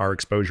 given our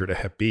exposure to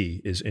Hep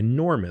B is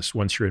enormous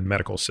once you're in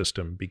medical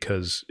system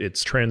because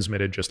it's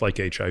transmitted just like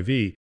HIV.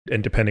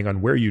 And depending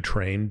on where you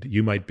trained,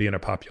 you might be in a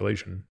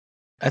population.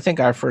 I think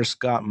I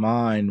first got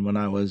mine when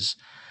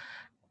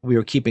we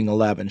were keeping a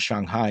lab in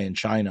Shanghai in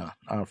China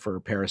for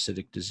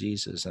parasitic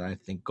diseases. And I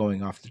think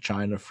going off to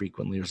China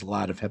frequently, there's a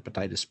lot of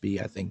hepatitis B.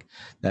 I think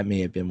that may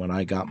have been when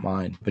I got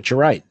mine. But you're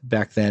right.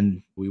 Back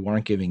then, we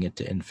weren't giving it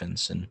to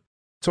infants.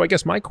 So I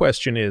guess my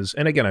question is,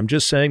 and again, I'm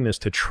just saying this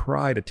to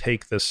try to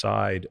take the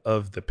side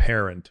of the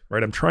parent,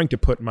 right? I'm trying to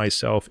put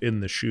myself in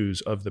the shoes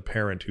of the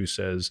parent who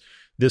says,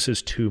 this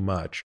is too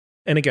much.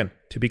 And again,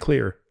 to be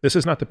clear, this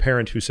is not the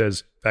parent who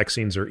says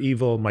vaccines are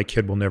evil, my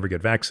kid will never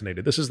get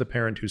vaccinated. This is the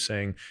parent who's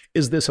saying,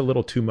 is this a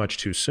little too much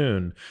too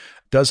soon?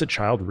 Does a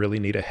child really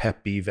need a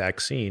Hep B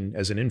vaccine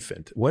as an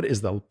infant? What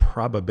is the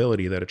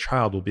probability that a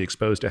child will be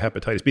exposed to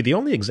hepatitis B? The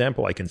only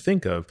example I can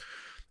think of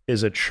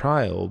is a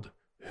child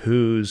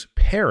whose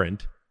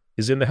parent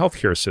is in the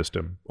healthcare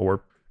system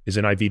or is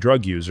an IV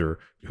drug user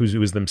who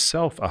is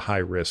themselves a high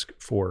risk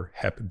for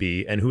Hep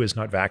B and who is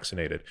not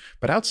vaccinated.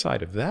 But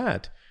outside of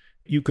that,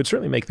 you could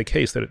certainly make the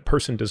case that a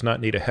person does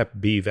not need a Hep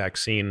B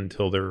vaccine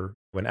until they're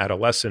an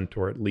adolescent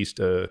or at least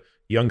a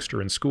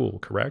youngster in school,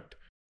 correct?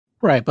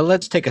 Right, but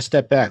let's take a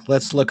step back.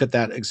 Let's look at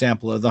that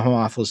example of the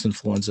Haemophilus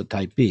influenza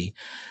type B.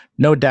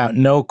 No doubt,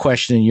 no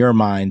question in your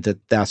mind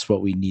that that's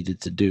what we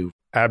needed to do.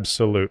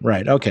 Absolutely.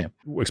 Right, okay.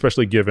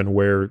 Especially given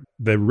where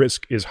the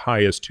risk is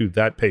highest to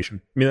that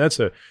patient. I mean, that's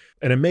an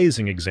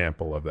amazing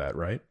example of that,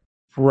 right?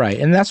 Right.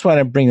 And that's why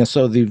I bring this.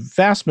 So the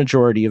vast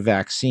majority of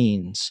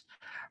vaccines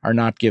are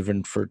not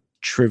given for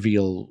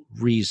trivial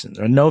reasons,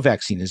 or no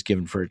vaccine is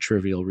given for a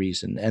trivial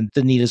reason. And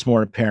the need is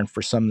more apparent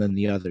for some than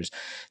the others.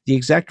 The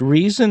exact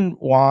reason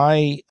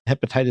why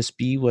hepatitis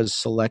B was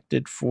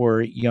selected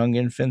for young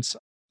infants,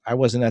 I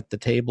wasn't at the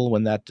table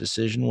when that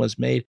decision was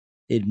made.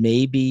 It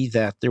may be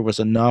that there was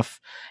enough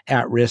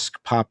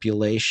at-risk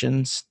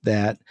populations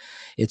that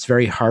it's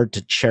very hard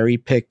to cherry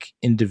pick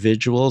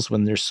individuals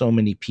when there's so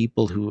many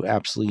people who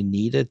absolutely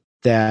need it,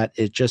 that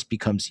it just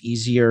becomes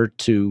easier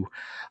to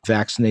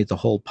vaccinate the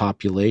whole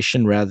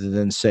population rather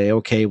than say,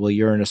 okay, well,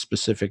 you're in a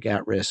specific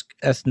at-risk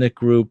ethnic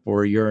group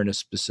or you're in a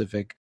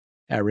specific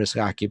at-risk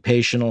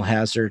occupational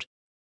hazard.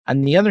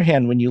 On the other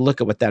hand, when you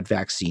look at what that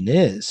vaccine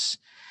is,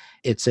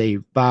 it's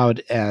about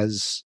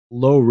as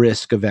low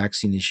risk a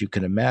vaccine as you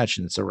can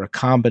imagine. It's a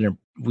recombinant.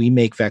 We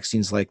make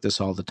vaccines like this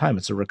all the time.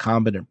 It's a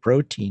recombinant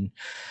protein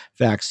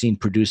vaccine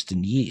produced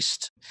in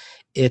yeast.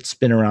 It's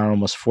been around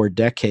almost 4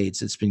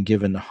 decades. It's been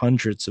given to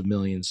hundreds of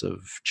millions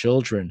of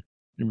children,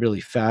 a really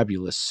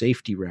fabulous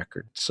safety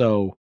record.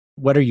 So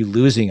what are you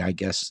losing, I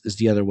guess, is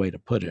the other way to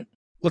put it.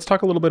 Let's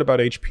talk a little bit about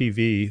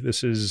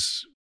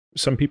HPV.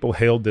 Some people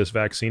hailed this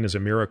vaccine as a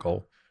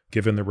miracle,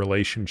 given the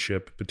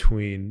relationship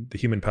between the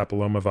human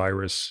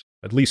papillomavirus,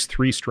 at least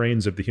 3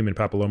 strains of the human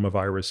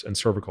papillomavirus, and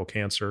cervical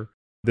cancer.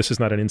 This is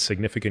not an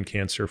insignificant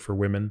cancer for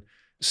women.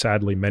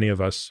 Sadly, many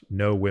of us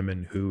know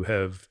women who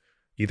have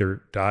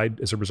either died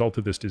as a result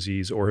of this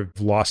disease or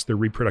have lost their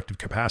reproductive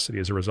capacity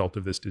as a result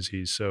of this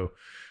disease. So,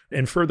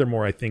 and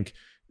furthermore, I think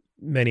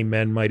many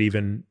men might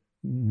even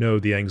know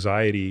the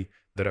anxiety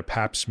that a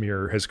pap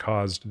smear has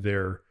caused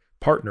their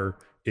partner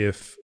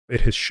if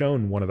it has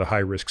shown one of the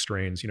high-risk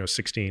strains,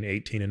 16,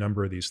 18, a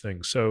number of these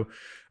things. So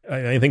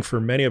I think for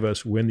many of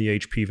us, when the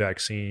HP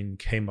vaccine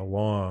came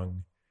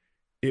along,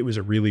 it was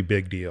a really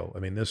big deal. I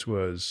mean, this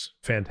was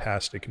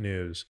fantastic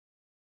news.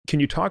 Can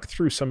you talk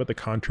through some of the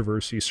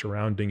controversy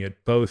surrounding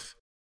it, both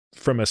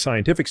from a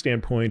scientific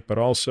standpoint, but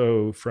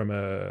also from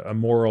a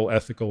moral,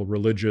 ethical,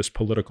 religious,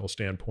 political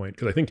standpoint?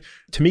 Because I think,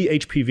 to me,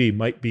 HPV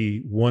might be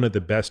one of the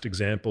best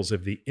examples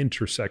of the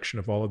intersection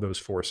of all of those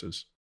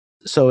forces.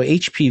 So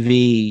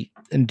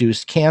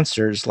HPV-induced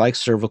cancers like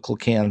cervical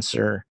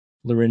cancer,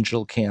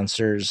 laryngeal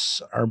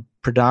cancers are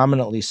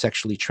predominantly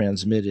sexually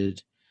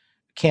transmitted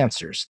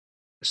cancers.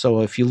 So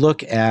if you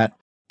look at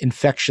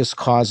infectious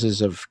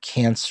causes of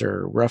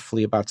cancer,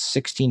 roughly about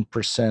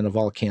 16% of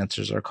all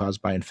cancers are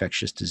caused by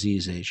infectious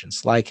disease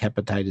agents like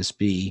hepatitis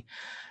B,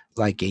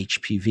 like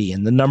HPV.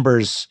 And the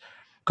numbers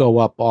go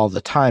up all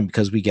the time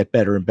because we get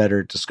better and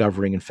better at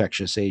discovering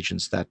infectious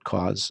agents that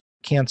cause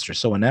cancer.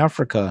 So in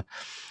Africa,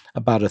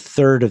 about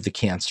 1/3 of the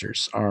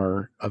cancers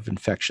are of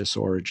infectious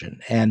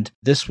origin. And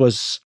this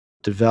was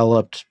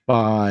developed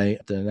by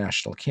the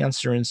National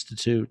Cancer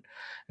Institute,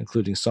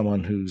 including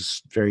someone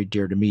who's very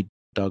dear to me,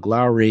 Doug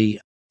Lowry.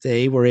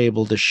 They were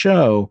able to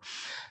show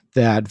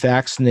that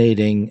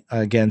vaccinating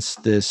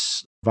against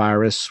this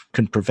virus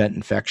can prevent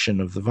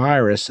infection of the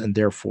virus and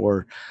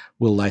therefore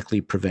will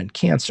likely prevent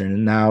cancer.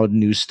 And now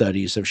new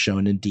studies have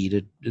shown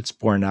indeed it's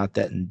borne out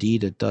that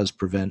indeed it does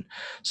prevent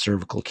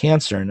cervical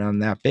cancer. And on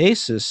that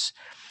basis,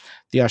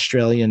 the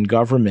Australian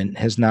government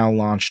has now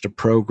launched a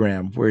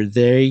program where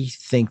they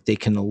think they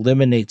can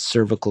eliminate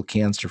cervical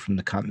cancer from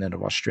the continent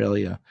of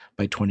Australia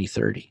by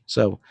 2030.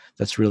 So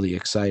that's really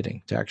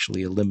exciting to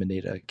actually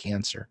eliminate a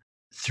cancer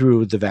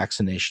through the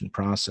vaccination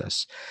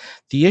process.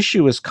 The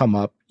issue has come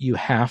up. You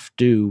have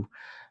to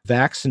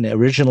vaccinate.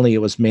 Originally,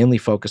 it was mainly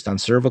focused on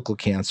cervical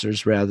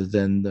cancers rather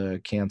than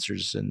the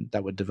cancers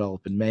that would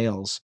develop in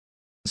males.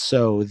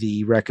 So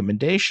the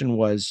recommendation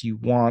was you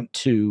want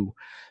to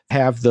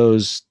have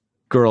those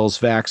girls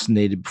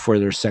vaccinated before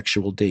their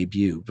sexual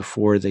debut,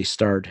 before they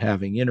start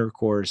having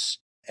intercourse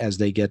as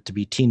they get to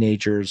be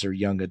teenagers or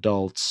young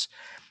adults.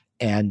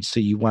 And so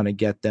you want to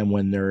get them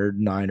when they're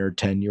 9 or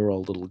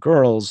 10-year-old little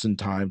girls in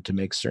time to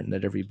make certain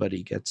that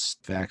everybody gets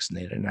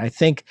vaccinated. And I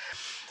think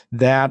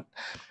that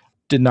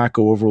did not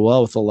go over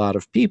well with a lot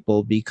of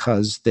people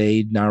because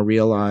they now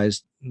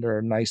realized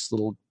their nice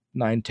little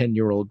 9,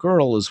 10-year-old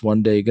girl is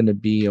one day going to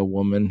be a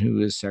woman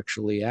who is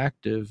sexually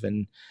active.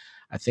 And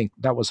I think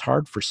that was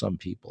hard for some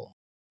people.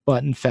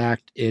 But in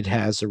fact, it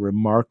has a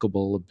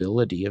remarkable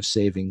ability of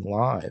saving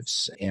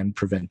lives and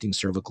preventing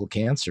cervical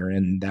cancer.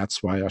 And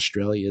that's why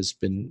Australia has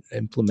been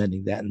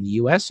implementing that. In the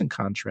US, in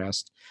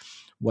contrast,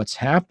 what's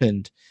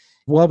happened,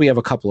 well, we have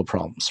a couple of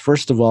problems.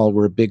 First of all,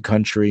 we're a big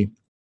country.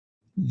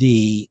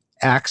 The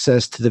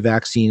access to the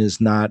vaccine is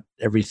not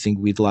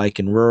everything we'd like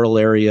in rural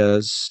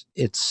areas.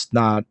 It's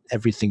not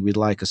everything we'd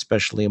like,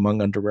 especially among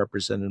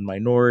underrepresented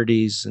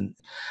minorities. And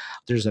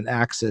there's an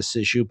access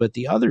issue. But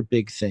the other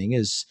big thing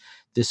is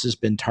this has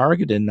been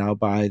targeted now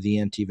by the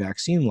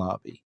anti-vaccine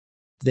lobby.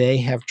 They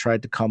have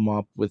tried to come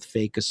up with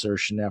fake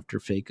assertion after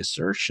fake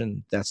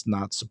assertion that's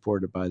not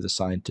supported by the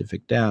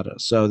scientific data.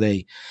 So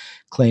they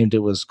claimed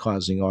it was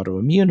causing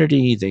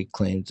autoimmunity. They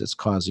claimed it's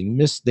causing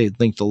they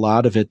linked a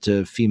lot of it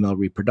to female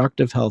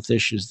reproductive health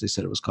issues. They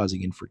said it was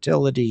causing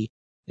infertility.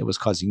 It was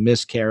causing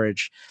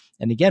miscarriage.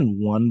 And again,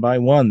 one by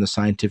one, the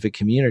scientific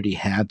community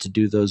had to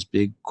do those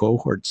big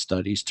cohort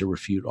studies to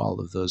refute all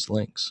of those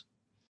links.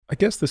 I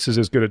guess this is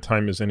as good a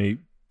time as any,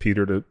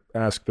 Peter, to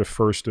ask the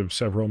first of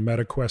several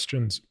meta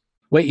questions.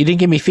 Wait, you didn't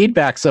give me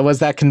feedback. So was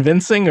that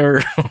convincing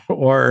or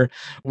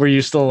were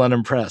you still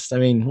unimpressed? I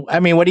mean,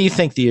 what do you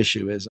think the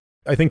issue is?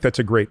 I think that's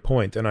a great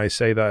point. And I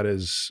say that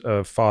as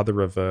a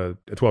father of a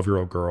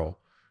 12-year-old girl,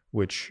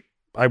 which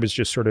I was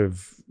just sort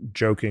of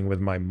joking with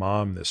my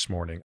mom this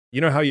morning.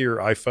 You know how your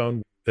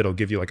iPhone, it'll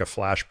give you like a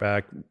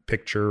flashback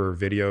picture or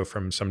video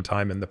from some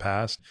time in the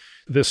past?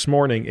 This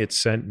morning, it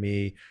sent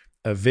me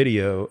a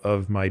video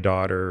of my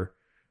daughter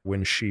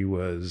when she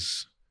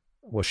was,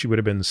 she would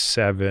have been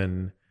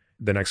 7.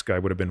 The next guy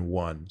would have been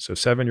 1. So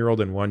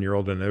 7-year-old and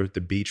 1-year-old, and they're at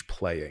the beach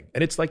playing.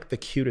 And it's like the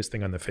cutest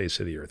thing on the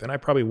face of the earth. And I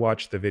probably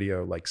watched the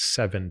video like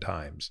 7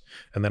 times.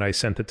 And then I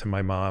sent it to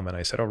my mom and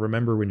I said, oh,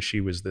 remember when she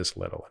was this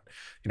little?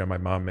 And, my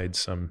mom made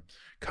some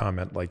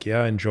comment like,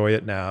 yeah, enjoy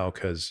it now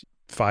because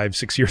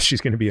 5-6 years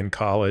she's going to be in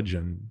college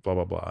and blah,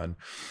 blah, blah. And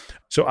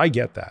so I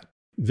get that.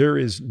 There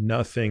is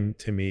nothing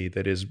to me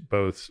that is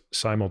both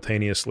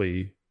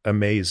simultaneously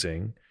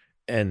amazing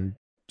and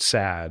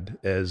sad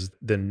as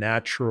the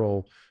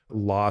natural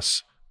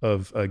loss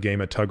of a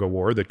game of tug of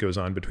war that goes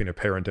on between a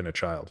parent and a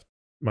child.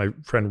 My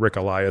friend Rick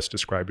Elias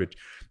described it.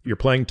 You're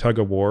playing tug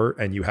of war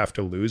and you have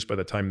to lose by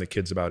the time the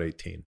kid's about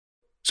 18.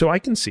 So I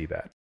can see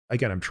that.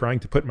 Again, I'm trying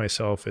to put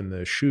myself in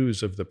the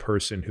shoes of the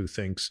person who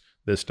thinks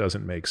this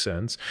doesn't make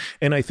sense.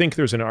 And I think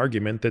there's an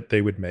argument that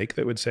they would make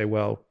that would say,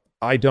 well,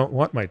 I don't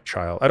want my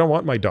child. I don't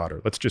want my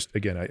daughter. Let's just,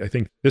 again, I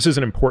think this is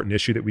an important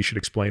issue that we should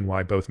explain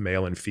why both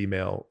male and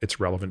female, it's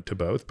relevant to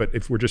both. But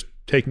if we're just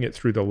taking it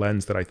through the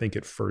lens that I think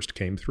it first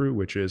came through,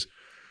 which is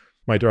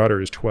my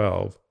daughter is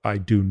 12. I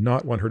do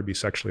not want her to be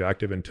sexually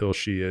active until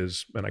she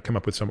is, and I come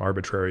up with some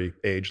arbitrary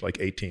age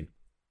like 18.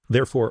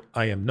 Therefore,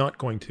 I am not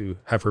going to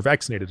have her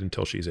vaccinated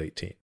until she's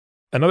 18.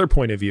 Another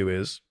point of view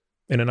is,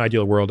 in an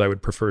ideal world, I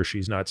would prefer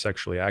she's not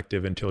sexually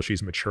active until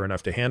she's mature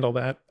enough to handle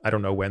that. I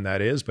don't know when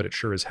that is, but it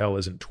sure as hell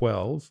isn't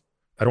 12.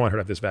 I don't want her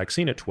to have this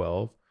vaccine at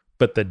 12.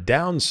 But the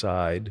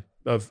downside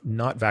of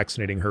not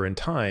vaccinating her in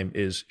time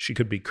is she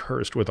could be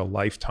cursed with a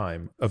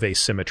lifetime of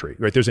asymmetry,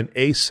 right? There's an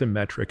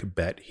asymmetric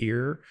bet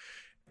here.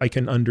 I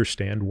can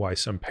understand why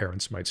some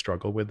parents might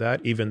struggle with that,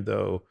 even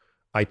though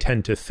I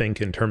tend to think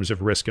in terms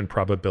of risk and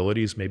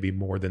probabilities, maybe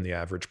more than the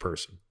average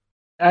person.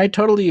 I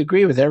totally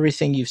agree with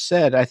everything you've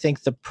said. I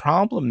think the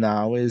problem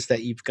now is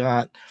that you've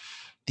got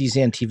these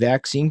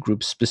anti-vaccine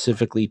groups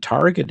specifically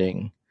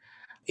targeting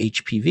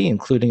HPV,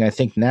 including, I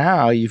think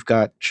now you've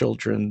got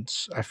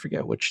children's, I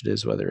forget which it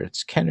is, whether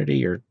it's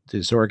Kennedy or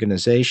this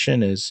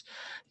organization is,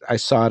 I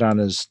saw it on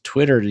his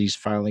Twitter, he's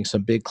filing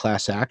some big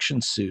class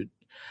action suit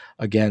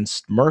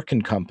against Merck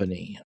and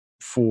Company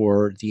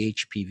for the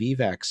HPV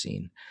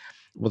vaccine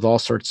with all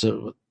sorts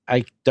of,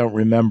 I don't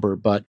remember,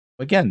 but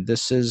again,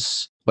 this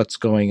is what's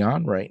going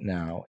on right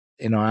now.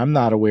 I'm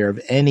not aware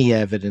of any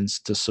evidence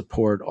to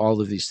support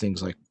all of these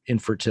things like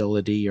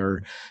infertility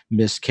or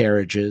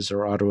miscarriages or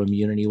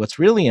autoimmunity. What's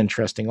really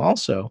interesting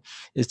also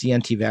is the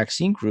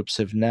anti-vaccine groups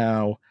have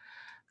now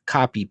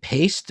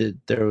copy-pasted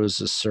those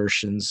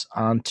assertions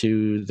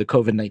onto the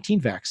COVID-19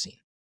 vaccine.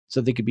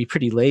 So they could be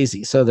pretty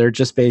lazy. So they're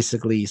just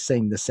basically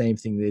saying the same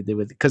thing they did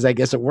with, because I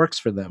guess it works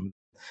for them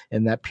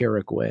in that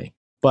Pyrrhic way.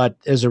 But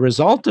as a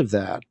result of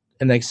that,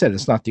 and like I said,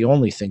 it's not the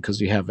only thing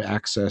because we have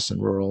access in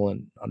rural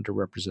and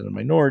underrepresented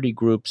minority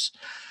groups,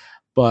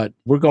 but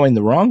we're going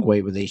the wrong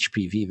way with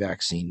HPV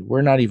vaccine.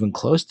 We're not even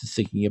close to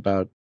thinking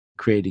about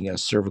creating a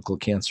cervical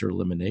cancer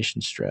elimination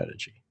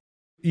strategy.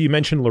 You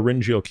mentioned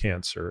laryngeal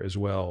cancer as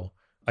well.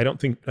 I don't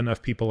think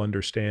enough people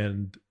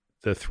understand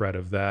the threat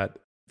of that.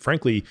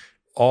 Frankly,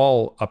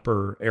 all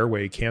upper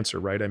airway cancer,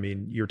 right? I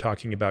mean, you're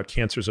talking about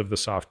cancers of the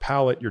soft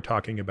palate. You're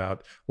talking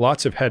about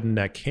lots of head and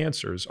neck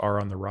cancers are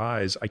on the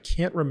rise. I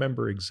can't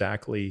remember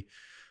exactly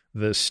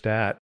the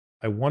stat.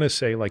 I want to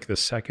say like the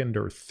second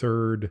or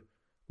third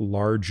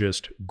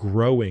largest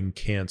growing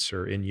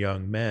cancer in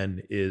young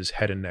men is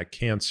head and neck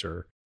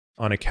cancer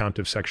on account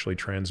of sexually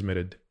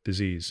transmitted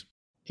disease.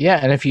 Yeah,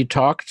 and if you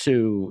talk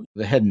to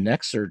the head and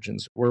neck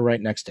surgeons, we're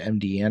right next to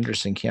MD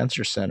Anderson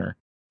Cancer Center.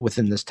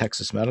 Within this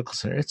Texas Medical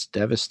Center, it's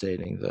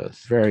devastating, the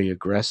very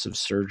aggressive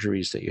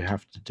surgeries that you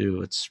have to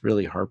do. It's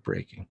really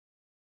heartbreaking.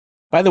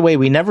 By the way,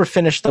 we never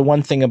finished the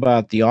one thing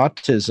about the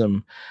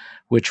autism,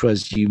 which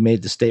was you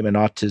made the statement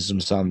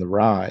autism's on the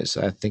rise.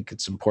 I think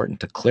it's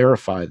important to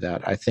clarify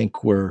that. I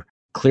think we're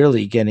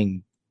clearly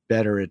getting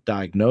better at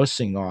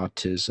diagnosing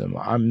autism.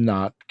 I'm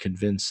not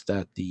convinced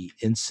that the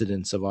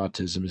incidence of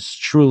autism is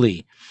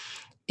truly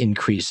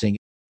increasing.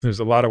 There's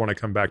a lot I want to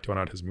come back to on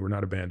autism. We're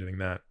not abandoning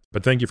that.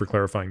 But thank you for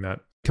clarifying that.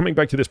 Coming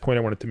back to this point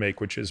I wanted to make,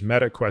 which is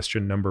meta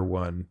question number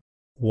 1.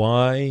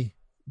 Why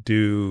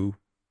do,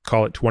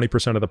 call it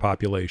 20% of the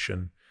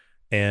population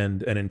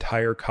and an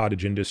entire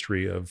cottage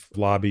industry of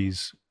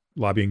lobbies,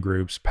 lobbying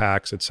groups,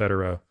 PACs, et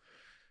cetera,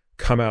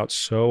 come out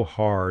so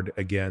hard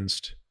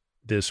against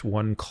this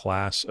one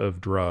class of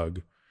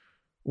drug,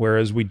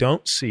 whereas we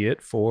don't see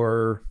it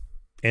for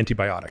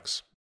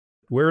antibiotics?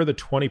 Where are the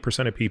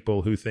 20% of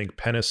people who think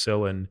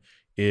penicillin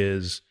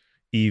is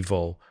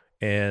evil,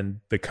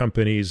 and the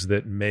companies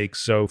that make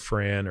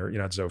Zofran, or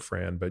not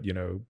Zofran, but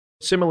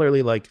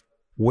similarly, like,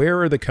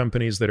 where are the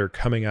companies that are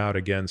coming out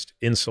against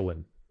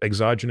insulin,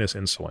 exogenous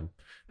insulin,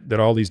 that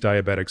all these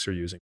diabetics are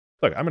using?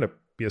 Look, I'm going to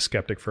be a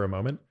skeptic for a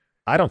moment.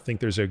 I don't think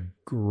there's a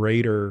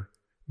greater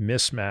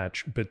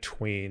mismatch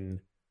between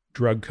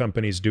drug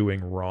companies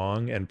doing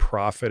wrong and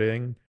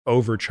profiting,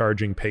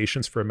 overcharging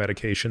patients for a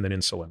medication than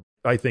insulin.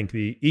 I think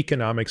the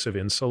economics of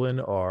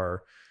insulin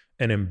are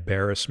an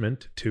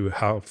embarrassment to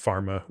how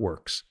pharma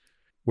works.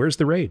 Where's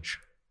the rage?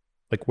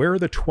 Like, where are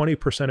the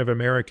 20% of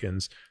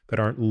Americans that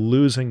aren't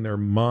losing their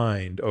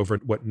mind over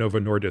what Novo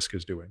Nordisk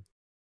is doing?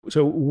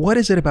 So what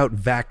is it about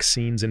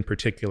vaccines in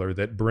particular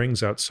that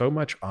brings out so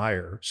much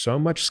ire, so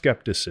much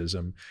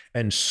skepticism,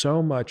 and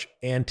so much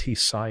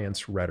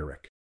anti-science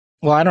rhetoric?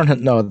 Well, I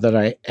don't know that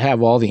I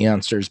have all the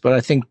answers, but I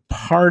think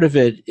part of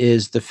it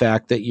is the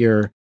fact that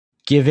you're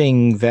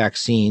giving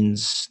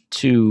vaccines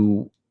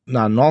to,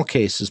 not in all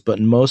cases, but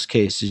in most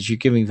cases, you're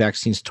giving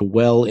vaccines to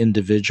well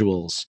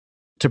individuals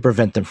to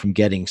prevent them from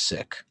getting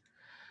sick.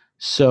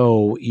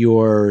 So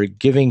you're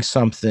giving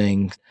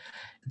something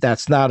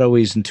that's not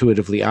always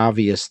intuitively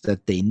obvious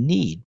that they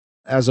need.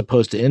 As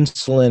opposed to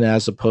insulin,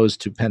 as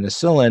opposed to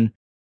penicillin,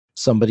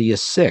 somebody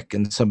is sick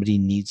and somebody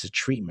needs a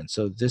treatment.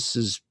 So this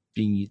is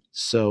being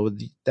so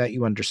that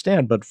you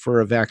understand. But for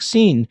a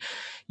vaccine,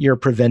 you're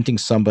preventing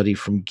somebody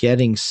from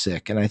getting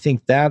sick. And I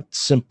think that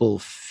simple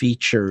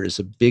feature is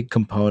a big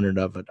component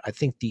of it. I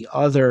think the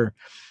other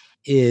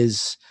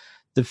is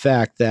the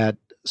fact that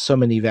so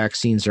many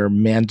vaccines are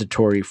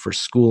mandatory for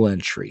school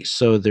entry.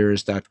 So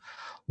there's that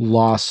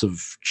loss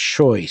of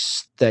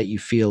choice that you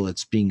feel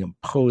it's being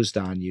imposed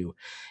on you.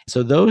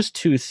 So those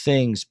two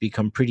things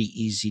become pretty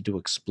easy to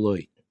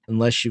exploit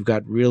unless you've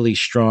got really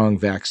strong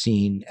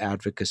vaccine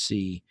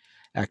advocacy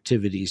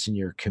activities in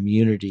your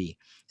community.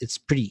 It's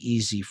pretty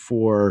easy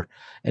for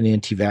an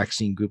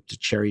anti-vaccine group to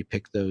cherry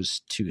pick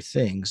those two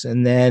things.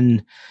 And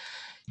then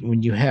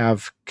when you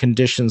have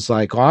conditions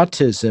like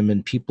autism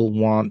and people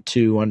want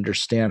to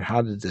understand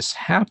how did this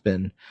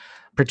happen,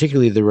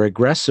 particularly the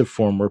regressive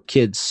form where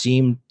kids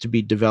seem to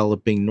be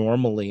developing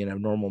normally and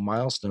have normal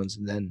milestones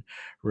and then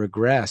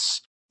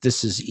regress,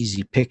 this is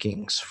easy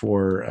pickings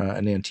for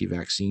an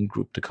anti-vaccine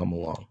group to come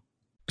along.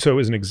 So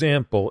as an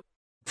example,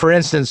 for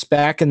instance,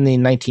 back in the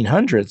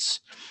 1900s,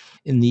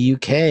 in the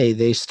UK,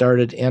 they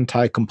started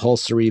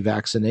anti-compulsory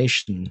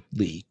vaccination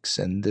leagues,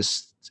 and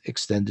this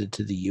extended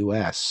to the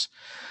US.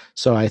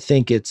 So I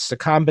think it's a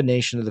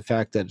combination of the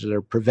fact that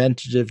they're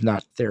preventative,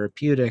 not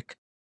therapeutic,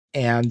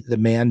 and the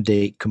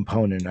mandate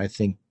component. I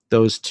think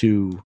those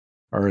two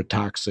are a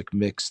toxic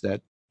mix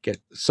that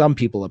get some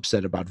people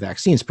upset about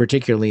vaccines,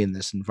 particularly in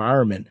this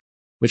environment,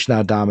 which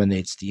now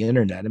dominates the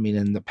internet. I mean,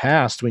 in the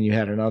past, when you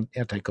had an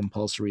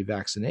anti-compulsory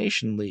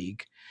vaccination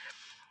league,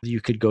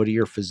 you could go to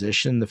your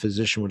physician. The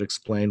physician would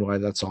explain why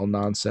that's all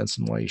nonsense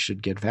and why you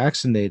should get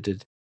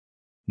vaccinated.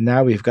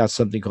 Now we've got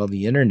something called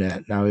the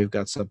internet. Now we've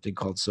got something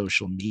called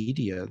social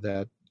media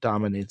that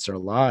dominates our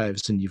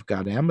lives. And you've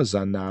got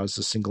Amazon now as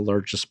the single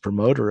largest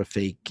promoter of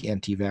fake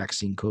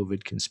anti-vaccine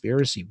COVID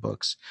conspiracy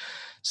books.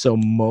 So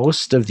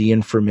most of the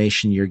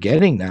information you're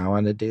getting now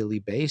on a daily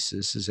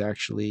basis is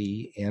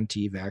actually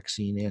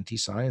anti-vaccine,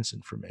 anti-science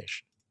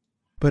information.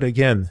 But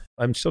again,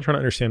 I'm still trying to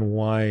understand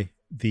why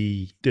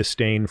the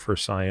disdain for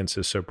science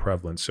is so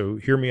prevalent. So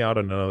hear me out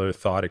on another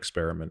thought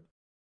experiment.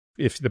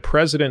 If the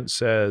president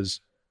says,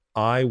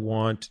 I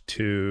want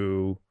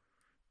to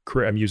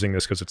create, I'm using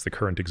this because it's the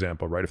current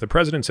example, right? If the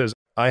president says,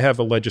 I have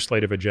a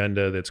legislative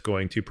agenda that's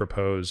going to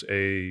propose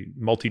a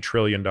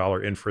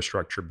multi-trillion-dollar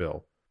infrastructure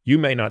bill, you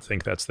may not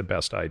think that's the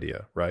best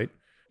idea, right?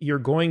 You're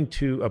going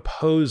to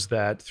oppose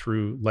that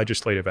through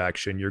legislative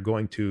action. You're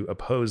going to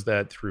oppose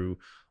that through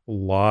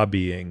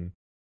lobbying.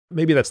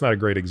 Maybe that's not a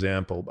great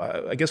example.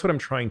 I guess what I'm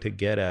trying to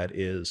get at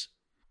is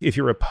if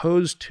you're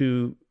opposed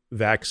to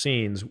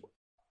vaccines,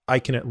 I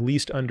can at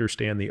least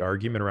understand the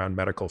argument around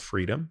medical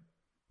freedom,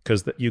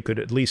 because you could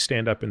at least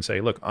stand up and say,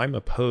 look, I'm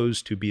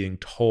opposed to being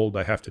told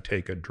I have to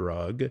take a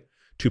drug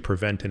to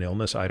prevent an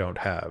illness I don't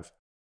have.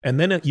 And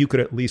then you could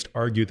at least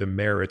argue the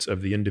merits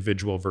of the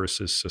individual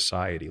versus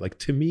society. Like,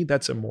 to me,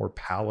 that's a more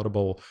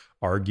palatable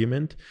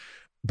argument.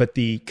 But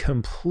the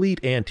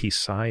complete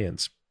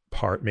anti-science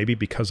part, maybe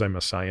because I'm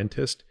a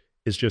scientist,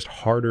 is just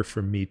harder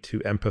for me to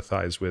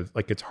empathize with.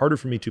 Like, it's harder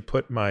for me to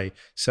put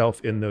myself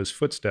in those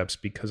footsteps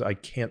because I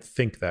can't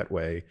think that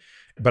way.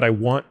 But I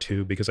want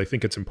to, because I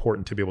think it's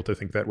important to be able to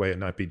think that way and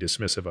not be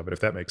dismissive of it,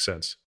 if that makes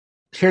sense.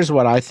 Here's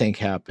what I think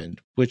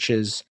happened, which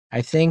is,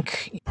 I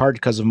think part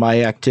because of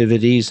my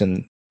activities,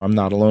 and I'm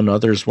not alone,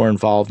 others were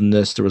involved in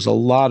this, there was a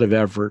lot of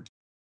effort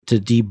to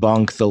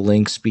debunk the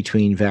links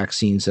between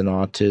vaccines and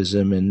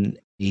autism and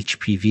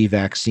HPV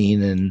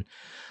vaccine and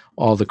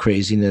all the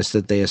craziness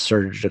that they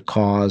asserted to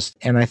cause.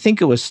 And I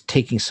think it was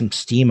taking some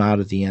steam out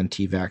of the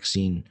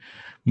anti-vaccine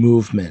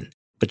movement.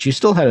 But you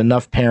still had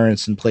enough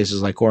parents in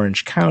places like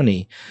Orange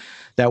County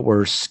that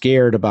were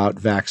scared about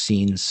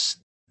vaccines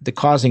the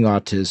causing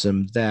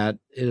autism, that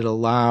it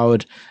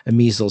allowed a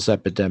measles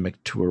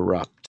epidemic to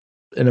erupt.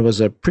 And it was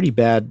a pretty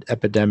bad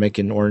epidemic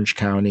in Orange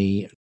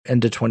County.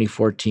 End of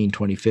 2014,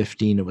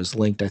 2015, it was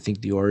linked. I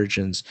think the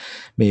origins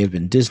may have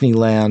been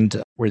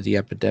Disneyland, where the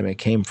epidemic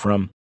came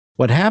from.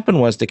 What happened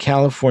was the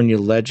California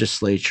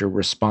legislature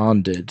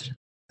responded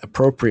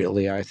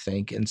appropriately, I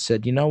think, and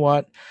said, you know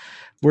what?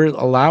 We're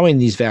allowing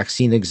these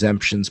vaccine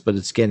exemptions, but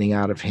it's getting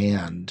out of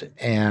hand.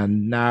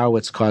 And now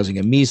it's causing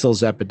a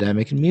measles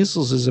epidemic. And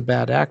measles is a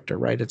bad actor,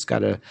 right? It's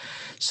got a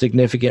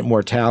significant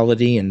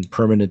mortality and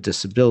permanent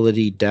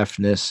disability,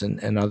 deafness,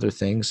 and other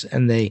things.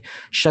 And they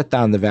shut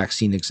down the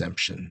vaccine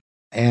exemption.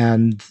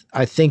 And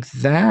I think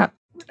that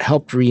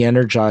helped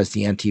re-energize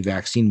the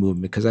anti-vaccine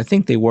movement, because I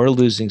think they were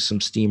losing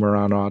some steam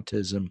around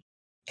autism.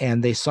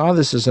 And they saw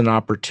this as an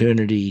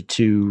opportunity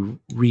to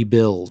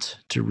rebuild,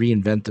 to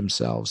reinvent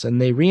themselves.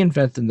 And they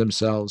reinvented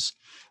themselves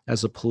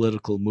as a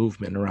political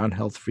movement around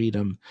health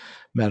freedom,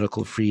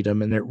 medical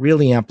freedom. And it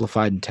really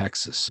amplified in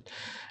Texas,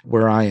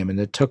 where I am. And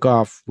it took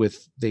off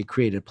they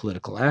created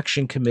political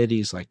action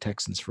committees like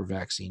Texans for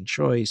Vaccine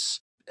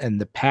Choice. And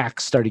the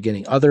PACs started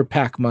getting other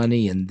PAC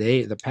money, and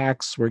the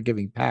PACs were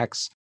giving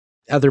PACs,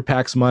 other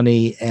PACs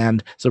money.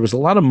 And so there was a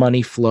lot of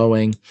money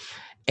flowing.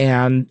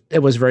 And it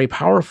was very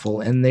powerful.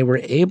 And they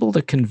were able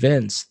to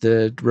convince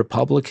the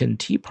Republican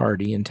Tea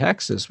Party in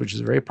Texas, which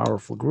is a very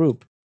powerful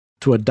group,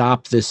 to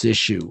adopt this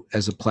issue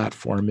as a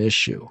platform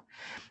issue.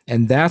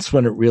 And that's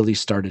when it really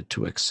started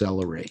to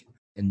accelerate.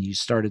 And you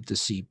started to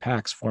see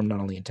PACs form not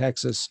only in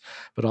Texas,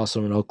 but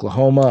also in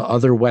Oklahoma,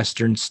 other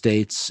Western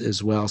states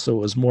as well. So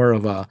it was more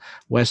of a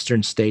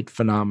Western state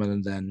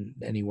phenomenon than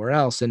anywhere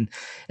else. And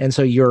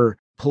so your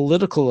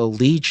political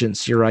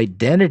allegiance, your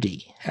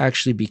identity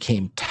actually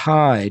became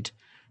tied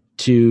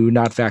to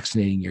not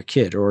vaccinating your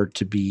kid or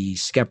to be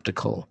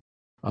skeptical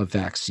of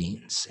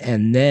vaccines.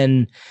 And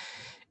then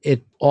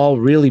it all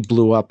really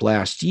blew up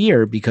last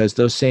year, because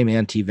those same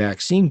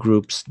anti-vaccine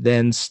groups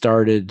then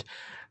started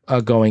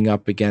going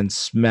up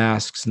against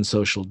masks and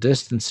social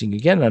distancing,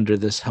 again, under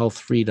this health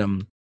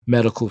freedom,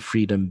 medical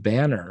freedom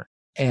banner.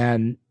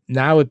 And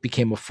now it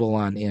became a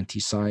full-on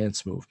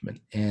anti-science movement.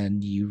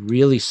 And you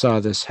really saw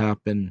this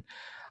happen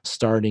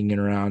starting in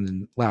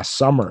around last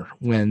summer,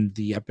 when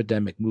the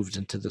epidemic moved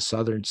into the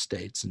southern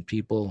states and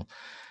people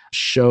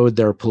showed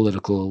their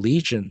political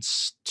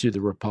allegiance to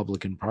the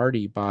Republican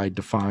Party by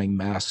defying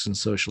masks and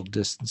social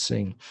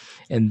distancing.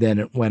 And then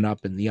it went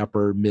up in the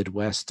upper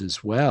Midwest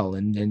as well.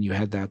 And then you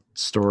had that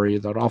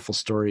awful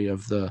story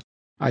of the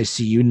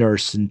ICU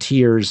nurse in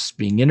tears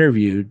being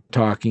interviewed,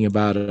 talking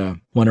about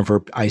one of her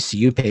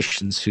ICU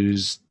patients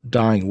whose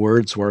dying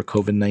words were,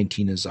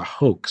 "COVID-19 is a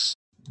hoax."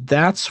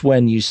 That's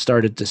when you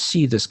started to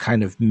see this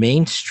kind of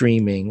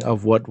mainstreaming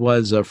of what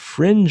was a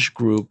fringe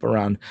group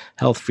around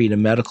health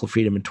freedom, medical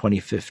freedom in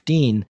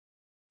 2015,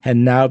 had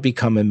now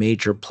become a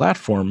major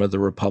platform of the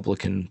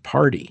Republican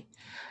Party,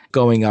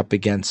 going up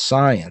against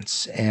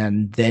science.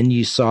 And then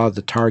you saw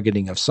the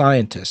targeting of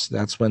scientists.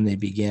 That's when they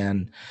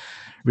began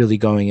really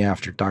going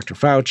after Dr.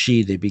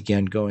 Fauci. They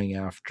began going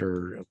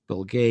after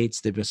Bill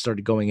Gates. They've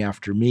started going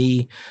after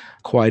me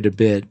quite a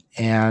bit.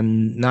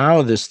 And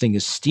now this thing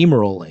is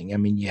steamrolling. I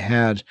mean, you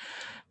had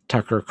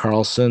Tucker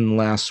Carlson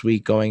last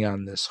week going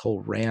on this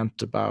whole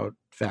rant about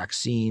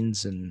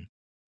vaccines and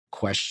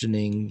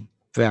questioning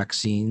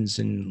vaccines.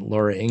 And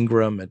Laura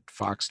Ingraham at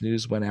Fox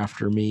News went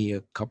after me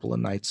a couple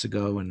of nights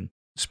ago. And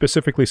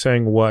specifically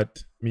saying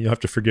what? I mean, you'll have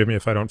to forgive me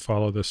if I don't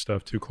follow this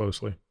stuff too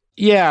closely.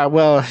 Yeah,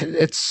 well,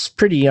 it's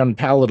pretty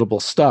unpalatable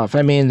stuff.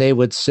 I mean, they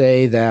would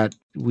say that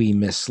we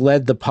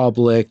misled the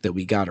public, that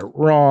we got it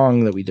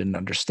wrong, that we didn't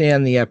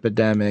understand the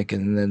epidemic,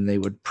 and then they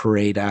would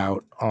parade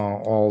out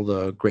all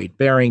the Great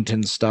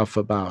Barrington stuff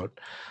about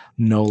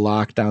no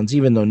lockdowns,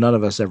 even though none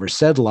of us ever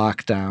said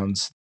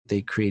lockdowns.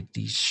 They create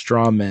these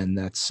straw men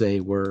that say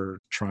we're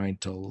trying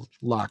to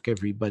lock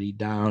everybody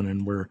down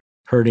and we're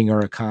hurting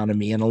our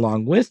economy. And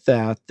along with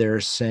that,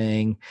 they're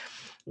saying,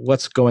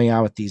 what's going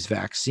on with these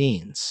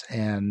vaccines?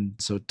 And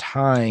so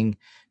tying,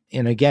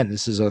 and again,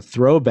 this is a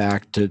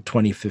throwback to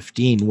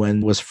 2015 when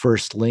it was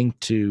first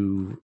linked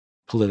to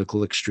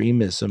political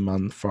extremism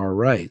on the far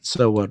right.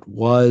 So what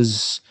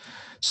was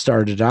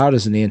started out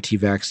as an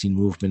anti-vaccine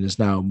movement is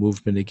now a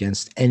movement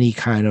against any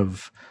kind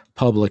of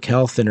public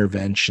health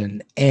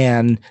intervention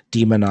and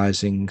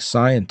demonizing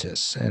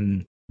scientists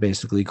and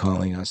basically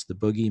calling us the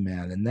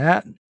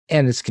boogeyman.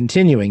 And it's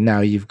continuing.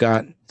 Now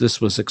this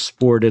was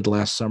exported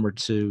last summer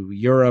to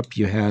Europe.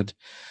 You had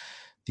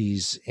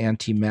these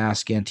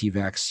anti-mask,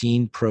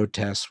 anti-vaccine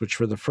protests, which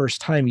for the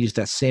first time used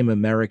that same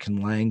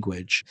American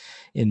language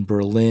in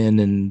Berlin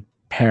and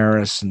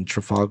Paris and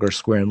Trafalgar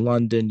Square in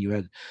London. You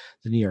had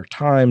the New York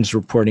Times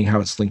reporting how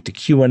it's linked to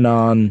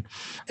QAnon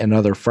and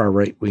other far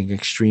right-wing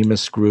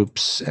extremist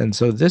groups. And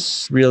so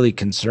this really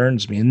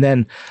concerns me. And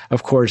then,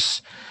 of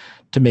course,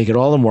 to make it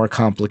all the more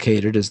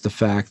complicated is the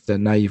fact that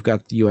now you've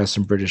got the U.S.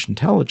 and British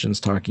intelligence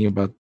talking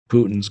about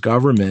Putin's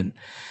government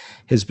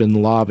has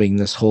been lobbying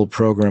this whole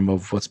program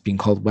of what's being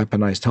called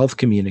weaponized health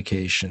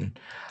communication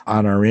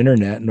on our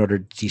internet in order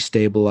to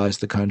destabilize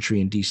the country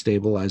and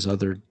destabilize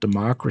other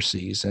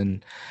democracies.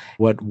 And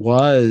what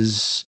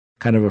was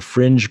kind of a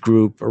fringe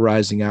group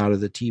arising out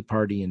of the Tea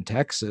Party in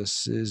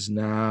Texas is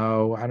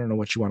now, I don't know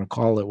what you want to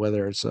call it,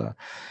 whether it's a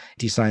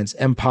anti-science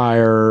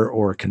empire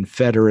or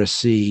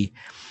confederacy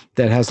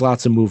that has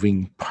lots of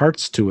moving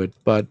parts to it.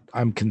 But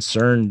I'm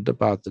concerned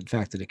about the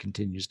fact that it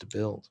continues to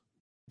build.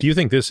 Do you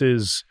think this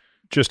is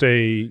just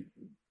a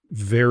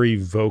very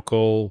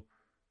vocal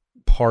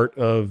part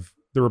of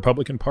the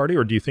Republican Party,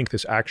 or do you think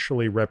this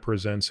actually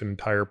represents an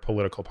entire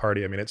political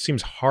party? I mean, it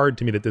seems hard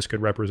to me that this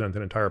could represent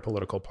an entire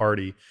political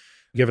party,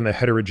 given the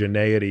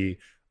heterogeneity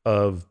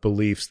of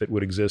beliefs that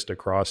would exist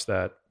across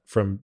that,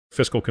 from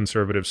fiscal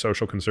conservatives,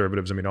 social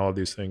conservatives, I mean, all of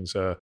these things.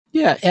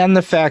 Yeah, and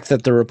the fact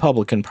that the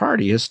Republican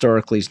Party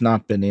historically has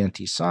not been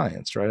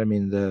anti-science, right? I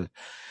mean, the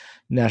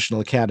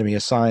National Academy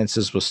of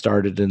Sciences was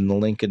started in the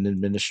Lincoln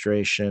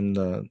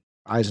administration.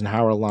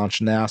 Eisenhower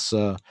launched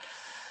NASA.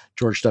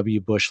 George W.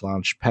 Bush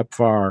launched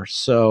PEPFAR.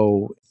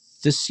 So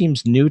this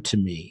seems new to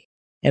me.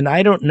 And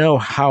I don't know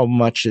how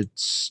much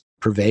it's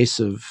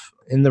pervasive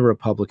in the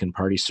Republican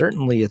Party.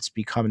 Certainly, it's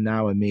become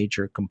now a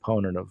major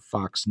component of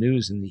Fox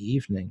News in the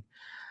evening.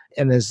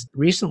 And as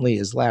recently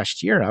as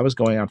last year, I was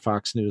going on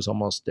Fox News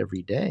almost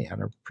every day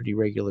on a pretty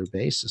regular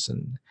basis.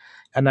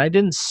 And I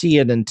didn't see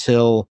it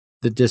until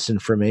the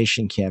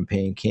disinformation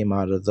campaign came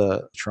out of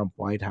the Trump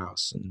White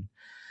House. And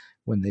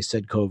when they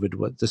said COVID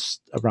was this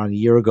around a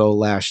year ago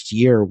last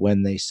year,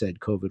 when they said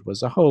COVID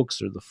was a hoax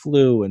or the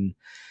flu, and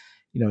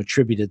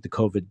attributed the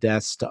COVID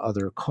deaths to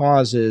other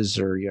causes,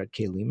 or you had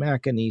Kayleigh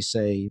McEnany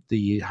say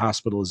the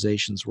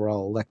hospitalizations were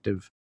all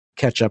elective,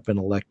 catch up in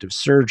elective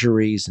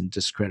surgeries and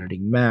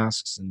discrediting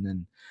masks. And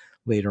then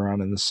later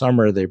on in the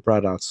summer, they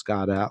brought out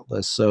Scott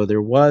Atlas. So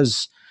there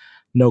was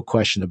no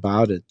question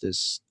about it,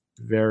 this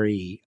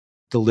very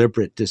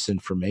deliberate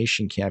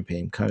disinformation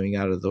campaign coming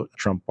out of the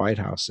Trump White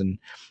House. And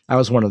I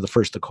was one of the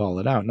first to call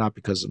it out, not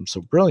because I'm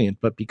so brilliant,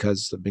 but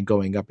because I've been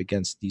going up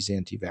against these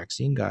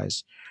anti-vaccine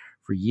guys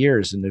for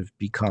years and have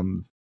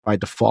become, by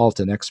default,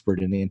 an expert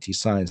in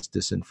anti-science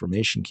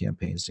disinformation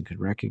campaigns and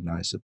could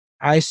recognize it.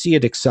 I see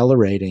it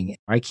accelerating.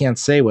 I can't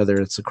say whether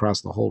it's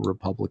across the whole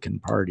Republican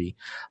Party,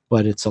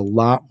 but it's a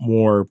lot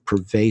more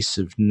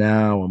pervasive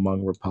now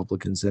among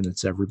Republicans than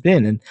it's ever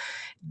been. And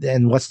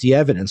then what's the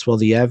evidence? Well,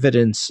 the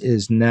evidence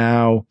is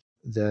now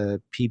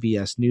the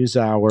PBS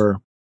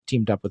NewsHour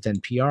teamed up with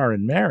NPR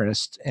and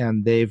Marist,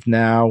 and they've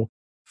now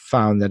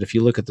found that if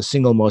you look at the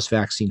single most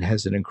vaccine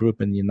hesitant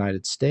group in the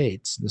United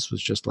States, this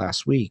was just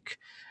last week,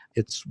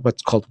 it's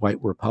what's called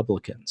white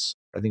Republicans.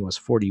 I think it was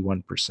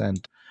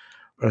 41%.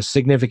 A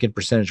significant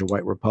percentage of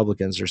white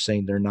Republicans are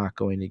saying they're not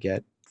going to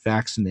get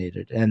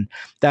vaccinated. And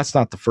that's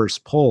not the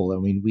first poll. I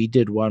mean, we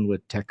did one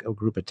with a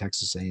group at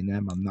Texas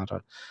A&M. I'm not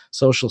a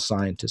social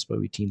scientist, but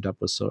we teamed up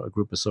with a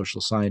group of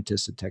social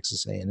scientists at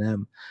Texas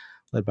A&M,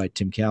 led by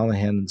Tim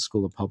Callahan in the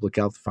School of Public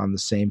Health, found the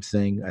same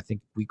thing. I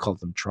think we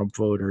called them Trump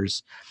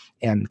voters.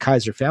 And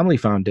Kaiser Family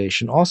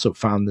Foundation also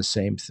found the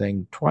same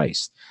thing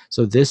twice.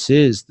 So this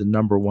is the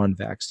number one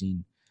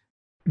vaccine.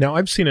 Now,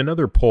 I've seen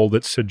another poll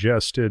that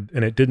suggested,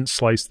 and it didn't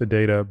slice the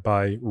data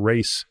by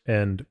race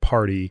and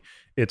party,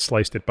 it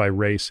sliced it by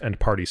race and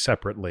party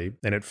separately,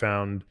 and it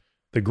found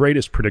the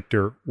greatest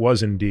predictor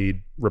was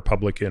indeed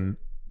Republican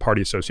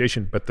Party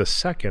association, but the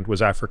second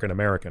was African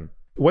American.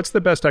 What's the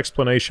best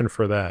explanation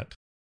for that?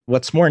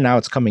 What's more, now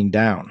it's coming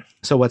down.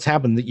 So what's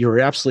happened,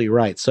 you're absolutely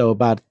right. So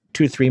about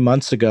 2-3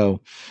 months ago,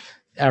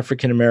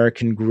 African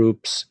American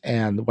groups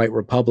and the white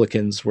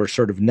Republicans were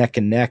sort of neck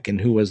and neck in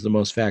who was the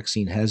most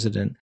vaccine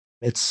hesitant.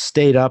 It's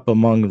stayed up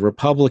among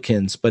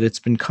Republicans, but it's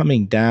been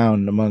coming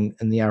down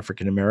in the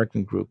African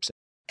American groups.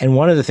 And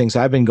one of the things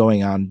I've been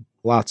going on,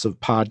 lots of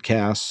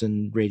podcasts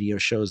and radio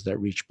shows that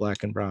reach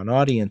Black and brown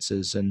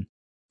audiences. And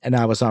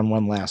I was on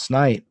one last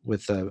night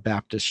with a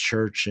Baptist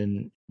church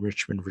in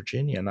Richmond,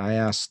 Virginia. And I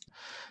asked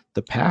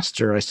the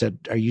pastor, I said,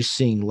 are you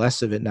seeing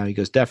less of it now? He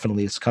goes,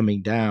 definitely, it's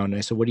coming down. And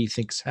I said, what do you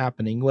think is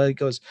happening? Well, he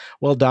goes,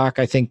 well, Doc,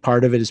 I think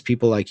part of it is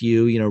people like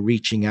you,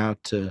 reaching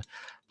out to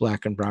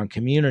Black and brown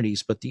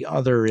communities. But the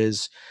other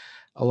is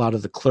a lot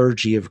of the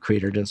clergy have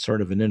created a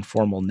sort of an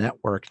informal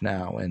network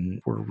now,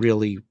 and we're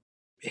really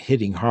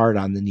hitting hard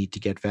on the need to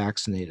get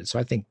vaccinated. So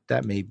I think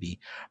that may be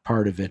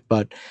part of it.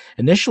 But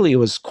initially it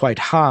was quite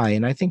high.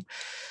 And I think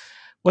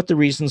what the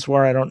reasons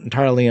were, I don't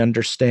entirely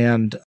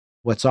understand.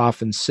 What's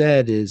often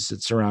said is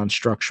it's around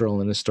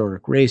structural and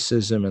historic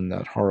racism and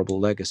that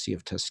horrible legacy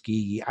of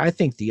Tuskegee. I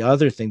think the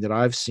other thing that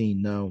I've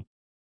seen, though,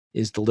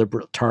 is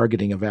deliberate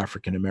targeting of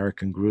African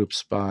American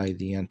groups by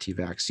the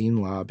anti-vaccine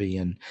lobby.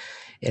 And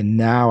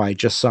now I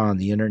just saw on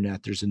the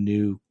internet, there's a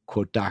new,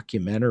 quote,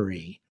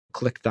 documentary,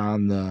 clicked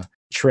on the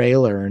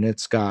trailer, and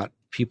it's got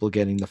people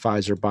getting the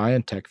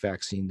Pfizer-BioNTech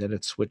vaccine, then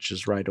it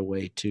switches right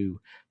away to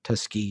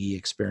Tuskegee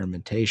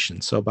experimentation.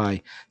 So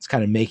it's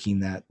kind of making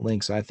that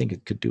link. So I think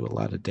it could do a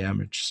lot of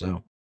damage.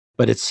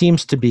 But it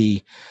seems to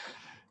be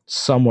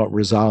somewhat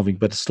resolving,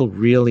 but it's still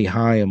really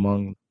high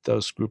among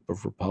those group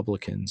of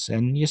Republicans.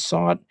 And you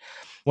saw it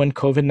when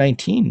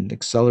COVID-19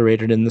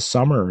 accelerated in the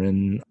summer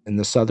in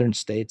the southern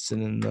states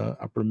and in the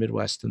upper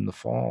Midwest in the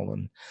fall.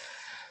 And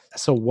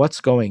so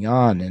what's going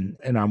on?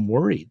 And I'm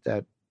worried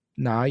that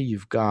now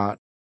you've got,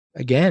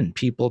 again,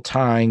 people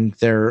tying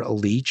their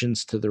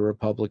allegiance to the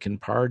Republican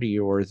Party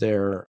or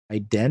their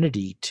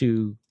identity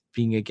to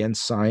being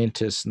against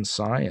scientists and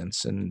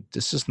science. And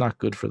this is not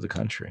good for the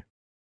country.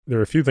 There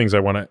are a few things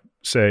I want to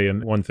say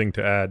and one thing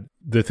to add.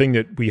 The thing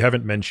that we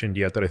haven't mentioned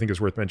yet that I think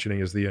is worth mentioning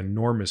is the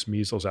enormous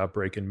measles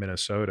outbreak in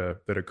Minnesota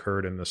that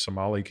occurred in the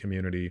Somali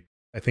community.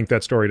 I think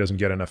that story doesn't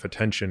get enough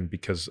attention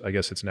because I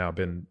guess it's now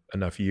been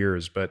enough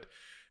years, but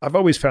I've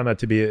always found that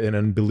to be an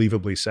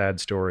unbelievably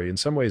sad story, in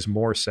some ways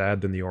more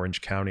sad than the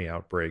Orange County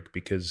outbreak,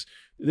 because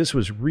this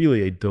was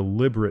really a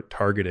deliberate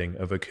targeting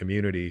of a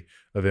community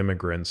of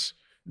immigrants,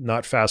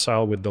 not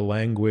facile with the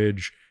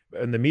language.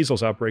 And the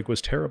measles outbreak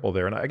was terrible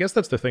there. And I guess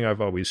that's the thing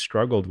I've always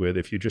struggled with.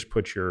 If you just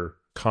put your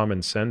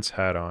common sense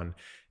hat on,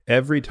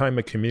 every time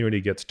a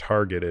community gets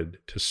targeted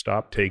to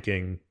stop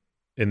taking,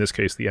 in this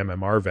case, the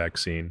MMR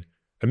vaccine,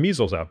 a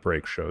measles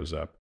outbreak shows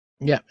up.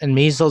 Yeah. And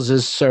measles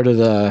is sort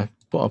of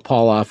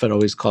Paul Offit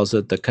always calls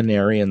it the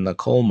canary in the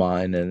coal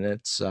mine. And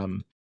it's,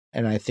 and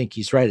I think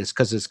he's right. It's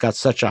because it's got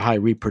such a high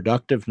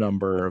reproductive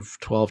number of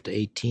 12 to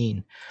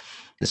 18.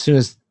 As soon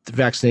as the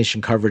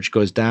vaccination coverage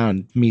goes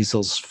down,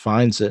 measles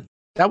finds it.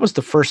 That was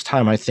the first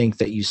time, I think,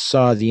 that you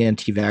saw the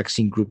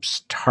anti-vaccine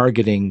groups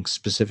targeting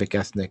specific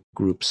ethnic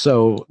groups.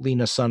 So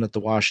Lena Sun at the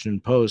Washington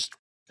Post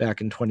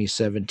back in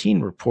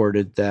 2017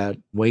 reported that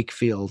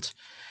Wakefield,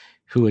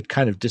 who had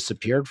kind of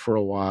disappeared for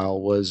a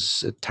while,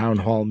 was at town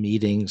hall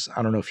meetings.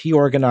 I don't know if he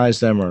organized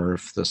them or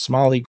if the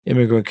Somali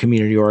immigrant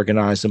community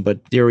organized them,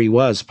 but there he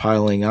was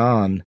piling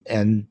on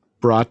and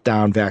brought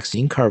down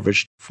vaccine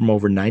coverage from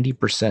over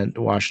 90%,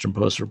 the Washington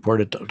Post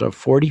reported, to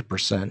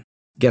 40%.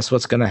 Guess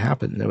what's going to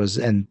happen?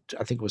 And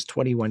I think it was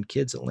 21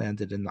 kids that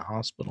landed in the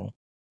hospital.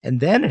 And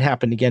then it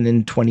happened again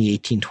in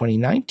 2018,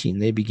 2019.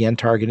 They began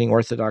targeting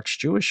Orthodox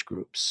Jewish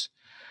groups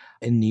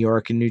in New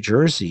York and New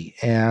Jersey.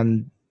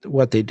 And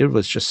what they did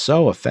was just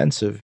so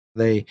offensive.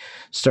 They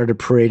started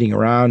parading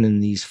around in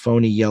these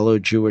phony yellow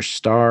Jewish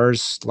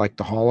stars, like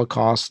the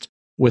Holocaust,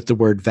 with the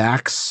word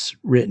vax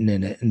written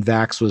in it. And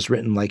vax was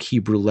written like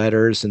Hebrew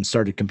letters, and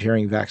started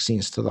comparing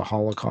vaccines to the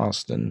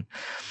Holocaust. And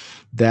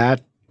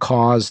that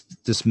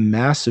caused this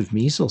massive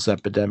measles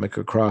epidemic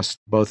across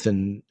both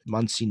in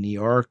Muncie, New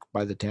York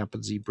by the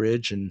Tappan Zee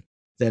Bridge, and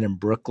then in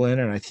Brooklyn.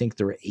 And I think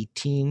there were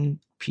 18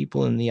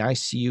 people in the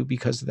ICU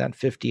because of that,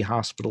 50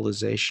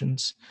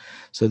 hospitalizations.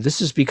 So this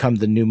has become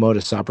the new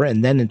modus operandi.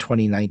 And then in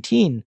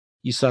 2019,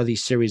 you saw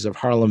these series of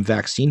Harlem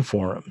vaccine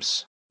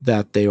forums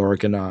that they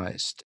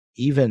organized,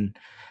 even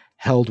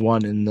held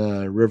one in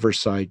the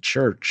Riverside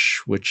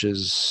Church, which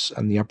is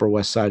on the Upper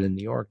West Side of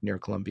New York near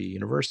Columbia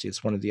University.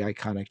 It's one of the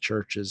iconic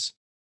churches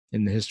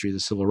in the history of the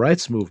civil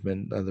rights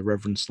movement, the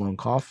Reverend Sloan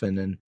Coffin,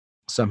 and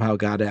somehow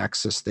got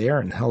access there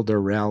and held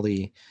their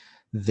rally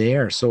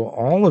there. So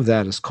all of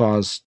that has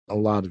caused a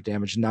lot of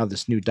damage. Now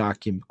this new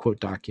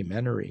quote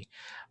documentary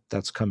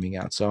that's coming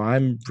out. So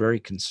I'm very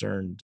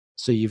concerned.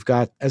 So you've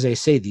got, as I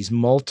say, these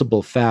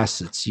multiple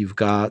facets. You've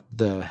got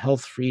the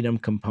health freedom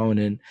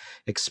component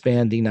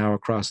expanding now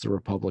across the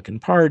Republican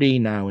Party,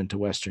 now into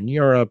Western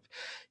Europe.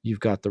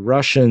 You've got the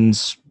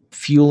Russians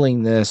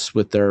fueling this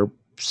with their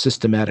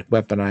systematic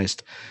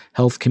weaponized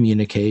health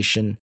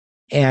communication.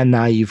 And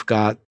now you've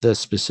got the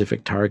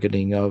specific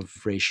targeting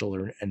of racial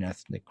and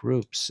ethnic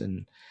groups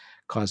and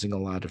causing a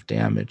lot of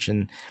damage.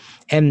 And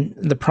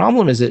the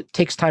problem is it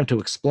takes time to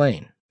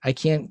explain. I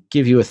can't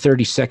give you a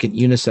 30-second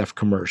UNICEF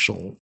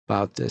commercial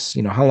about this.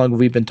 You know, how long have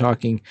we been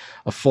talking?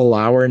 A full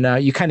hour now?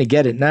 You kind of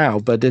get it now,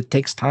 but it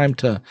takes time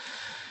to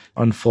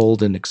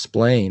unfold and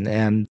explain.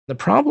 And the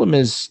problem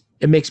is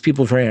it makes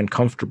people very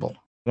uncomfortable.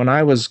 When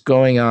I was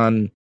going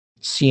on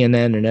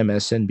CNN and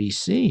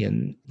MSNBC,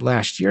 and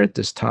last year at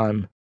this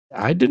time,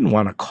 I didn't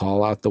want to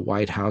call out the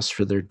White House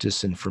for their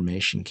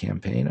disinformation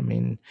campaign. I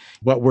mean,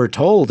 what we're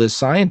told as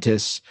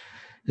scientists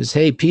is,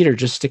 hey, Peter,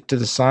 just stick to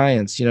the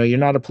science. You know, you're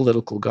not a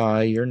political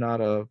guy. You're not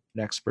an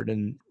expert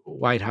in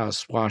White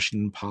House,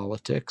 Washington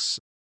politics.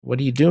 What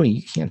are you doing?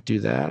 You can't do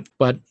that.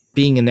 But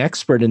being an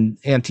expert in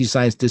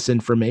anti-science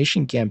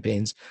disinformation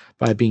campaigns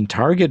by being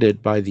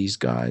targeted by these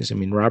guys. I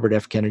mean, Robert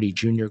F. Kennedy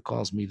Jr.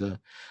 calls me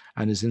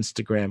on his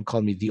Instagram,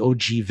 called me the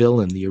OG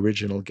villain, the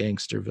original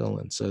gangster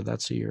villain. So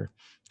that's who you're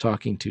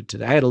talking to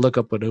today. I had to look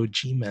up what OG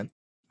meant.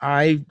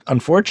 I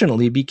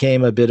unfortunately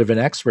became a bit of an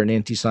expert in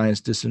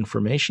anti-science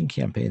disinformation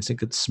campaigns. I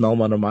could smell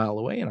one a mile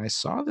away. And I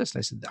saw this and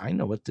I said, I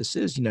know what this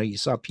is. You know, you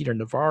saw Peter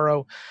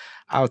Navarro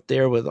out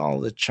there with all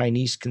the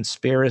Chinese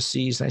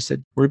conspiracies. And I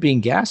said, we're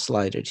being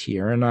gaslighted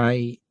here. And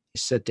I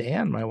said to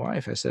Anne, my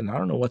wife, I said, I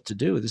don't know what to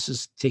do. This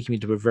is taking me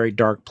to a very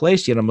dark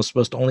place. Yet I'm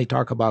supposed to only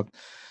talk about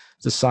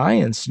the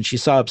science. And she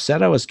saw how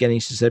upset I was getting.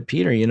 She said,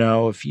 Peter, you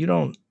know, if you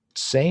don't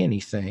say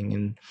anything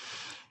and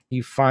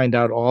you find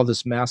out all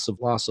this massive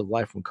loss of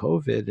life from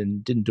COVID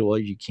and didn't do all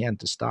you can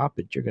to stop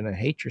it, you're going to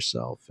hate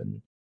yourself.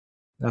 And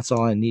that's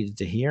all I needed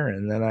to hear.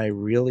 And then I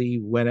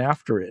really went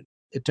after it.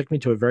 it took me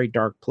to a very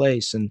dark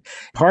place. And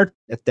part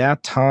at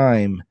that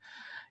time,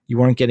 you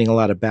weren't getting a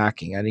lot of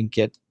backing. I didn't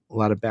get a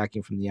lot of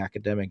backing from the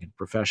academic and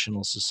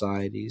professional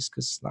societies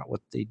because it's not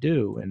what they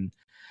do. And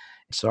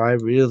so I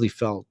really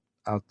felt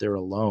out there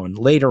alone.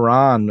 Later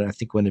on, I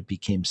think when it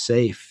became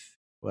safe,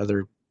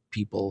 other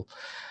people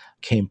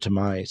came to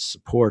my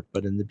support.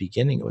 But in the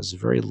beginning, it was a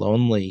very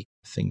lonely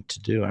thing to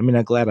do. I mean,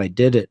 I'm glad I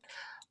did it,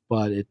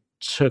 but it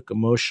took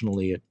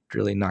emotionally, it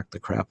really knocked the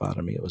crap out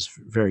of me. It was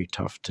very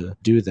tough to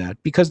do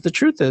that because the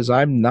truth is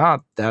I'm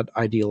not that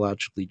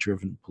ideologically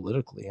driven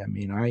politically. I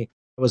mean, I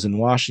was in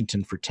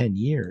Washington for 10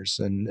 years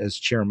and as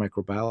chair of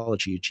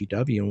microbiology at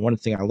GW. And one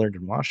thing I learned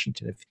in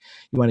Washington, if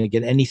you want to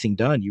get anything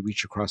done, you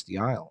reach across the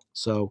aisle.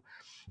 So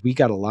we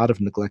got a lot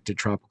of neglected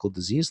tropical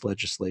disease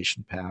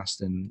legislation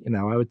passed. And,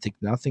 I would think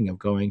nothing of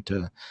going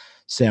to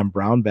Sam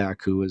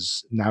Brownback, who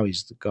is now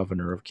he's the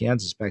governor of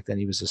Kansas. Back then,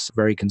 he was a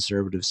very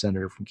conservative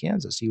senator from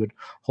Kansas. He would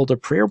hold a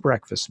prayer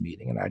breakfast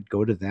meeting, and I'd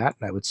go to that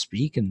and I would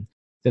speak. And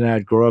then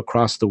I'd go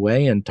across the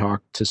way and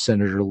talk to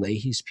Senator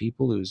Leahy's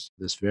people, who's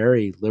this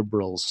very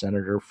liberal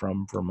senator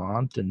from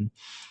Vermont. And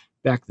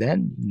back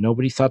then,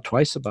 nobody thought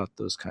twice about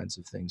those kinds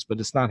of things, but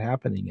it's not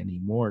happening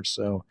anymore.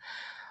 So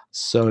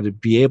to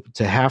be able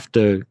to have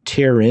to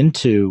tear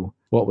into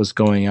what was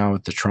going on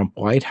with the Trump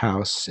White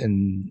House,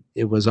 and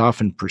it was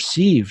often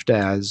perceived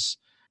as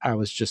I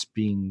was just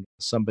being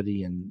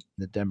somebody in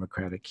the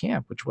Democratic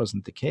camp, which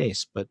wasn't the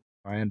case, but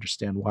I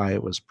understand why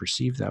it was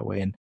perceived that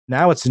way. And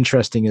now what's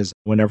interesting is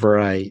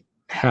whenever I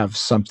have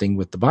something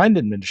with the Biden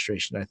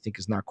administration I think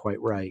is not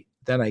quite right,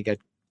 then I get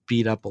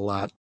beat up a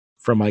lot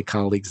from my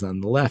colleagues on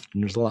the left.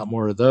 And there's a lot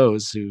more of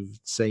those who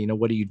say,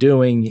 what are you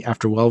doing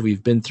after what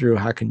we've been through?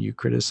 How can you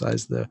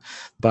criticize the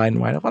Biden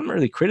White House? I'm not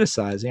really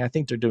criticizing. I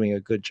think they're doing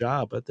a good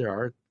job, but there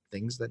are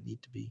things that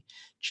need to be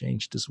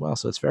changed as well.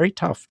 So it's very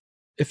tough.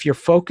 If your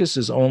focus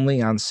is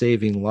only on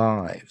saving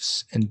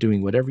lives and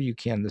doing whatever you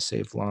can to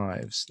save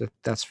lives,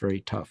 that's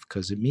very tough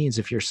because it means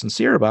if you're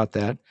sincere about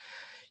that,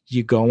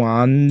 you go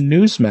on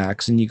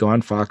Newsmax and you go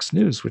on Fox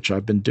News, which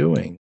I've been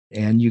doing,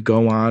 and you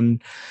go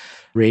on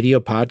radio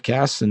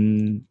podcasts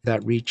and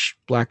that reach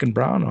Black and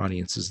brown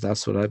audiences.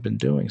 That's what I've been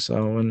doing.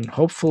 So, and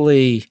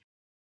hopefully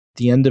at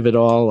the end of it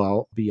all,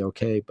 I'll be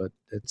okay, but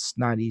it's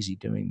not easy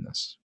doing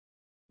this.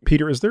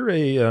 Peter, is there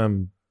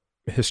a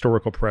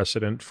historical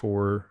precedent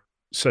for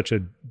such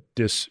a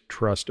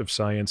distrust of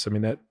science? I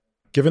mean, that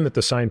given that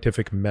the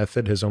scientific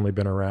method has only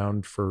been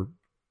around for,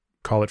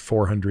 call it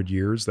 400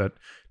 years, that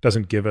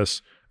doesn't give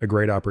us a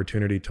great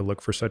opportunity to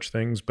look for such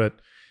things. But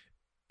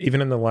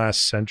even in the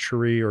last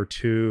century or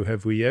two,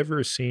 have we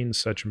ever seen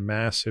such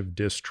massive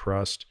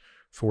distrust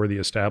for the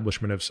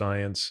establishment of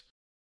science?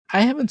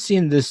 I haven't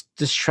seen this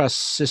distrust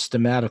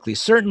systematically.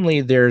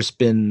 Certainly, there's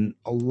been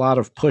a lot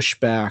of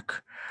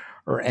pushback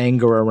or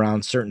anger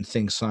around certain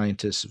things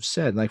scientists have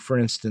said. Like, for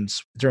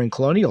instance, during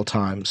colonial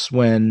times,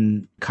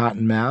 when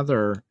Cotton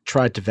Mather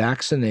tried to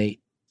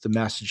vaccinate the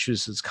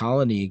Massachusetts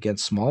colony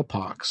against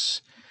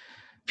smallpox,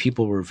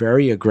 people were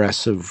very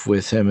aggressive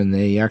with him, and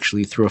they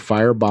actually threw a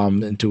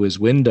firebomb into his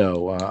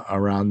window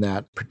around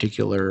that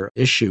particular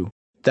issue.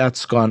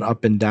 That's gone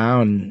up and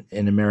down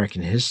in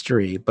American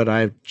history, but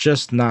I've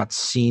just not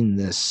seen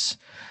this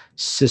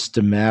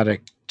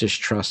systematic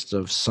distrust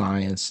of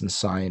science and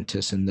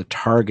scientists and the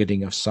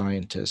targeting of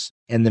scientists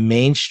and the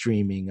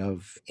mainstreaming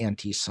of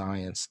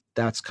anti-science.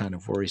 That's kind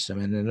of worrisome.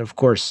 And then, of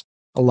course,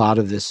 a lot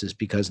of this is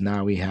because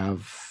now we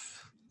have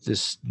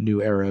this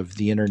new era of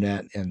the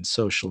internet and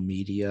social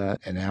media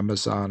and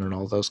Amazon and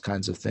all those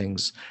kinds of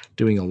things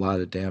doing a lot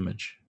of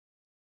damage.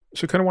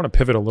 So I kind of want to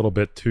pivot a little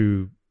bit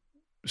to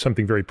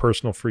something very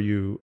personal for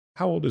you.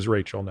 How old is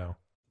Rachel now?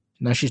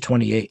 Now she's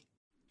 28.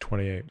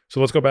 28.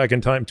 So let's go back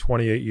in time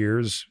 28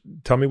 years.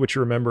 Tell me what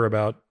you remember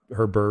about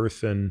her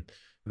birth and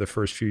the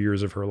first few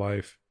years of her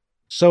life.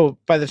 So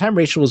by the time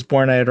Rachel was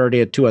born, I had already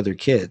had 2 other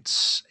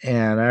kids.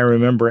 And I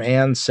remember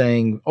Anne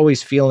saying,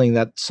 always feeling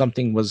that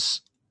something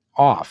was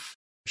off.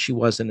 She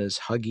wasn't as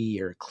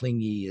huggy or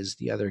clingy as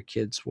the other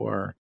kids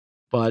were,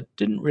 but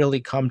didn't really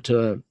come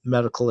to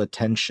medical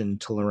attention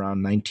till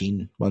around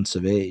 19 months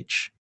of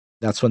age.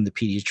 That's when the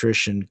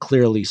pediatrician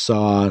clearly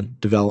saw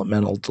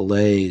developmental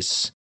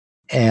delays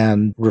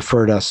and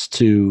referred us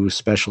to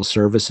special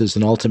services.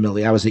 And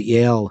ultimately, I was at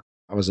Yale.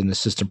 I was an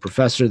assistant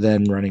professor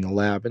then running a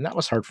lab. And that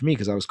was hard for me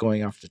because I was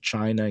going off to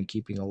China and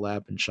keeping a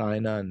lab in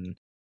China. And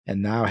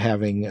now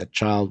having a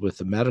child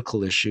with a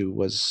medical issue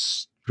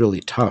was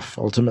really tough.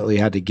 Ultimately,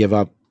 I had to give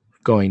up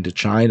going to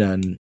China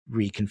and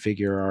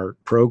reconfigure our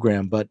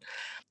program. But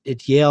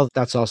at Yale,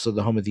 that's also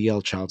the home of the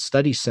Yale Child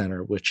Study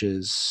Center, which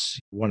is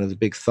one of the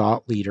big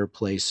thought leader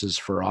places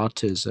for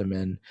autism.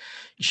 And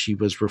she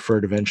was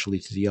referred eventually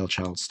to the Yale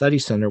Child Study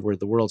Center, where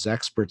the world's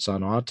experts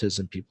on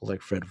autism, people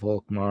like Fred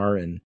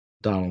Volkmar and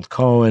Donald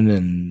Cohen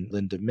and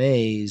Linda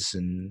Mays.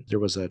 And there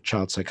was a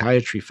child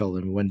psychiatry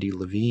fellow, Wendy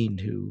Levine,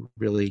 who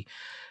really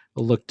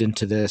looked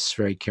into this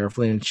very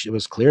carefully. And it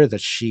was clear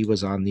that she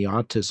was on the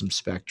autism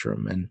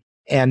spectrum.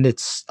 And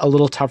it's a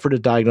little tougher to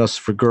diagnose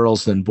for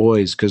girls than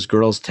boys because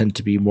girls tend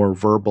to be more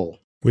verbal.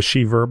 Was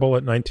she verbal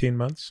at 19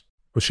 months?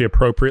 Was she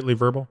appropriately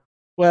verbal?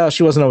 Well,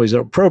 she wasn't always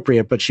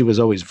appropriate, but she was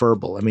always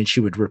verbal. I mean, she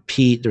would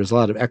repeat. There was a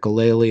lot of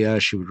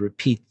echolalia. She would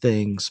repeat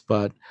things,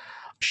 but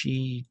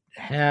she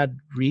had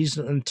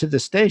reason, and to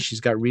this day, she's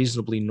got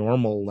reasonably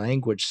normal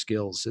language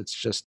skills. It's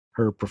just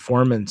her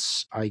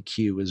performance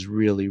IQ is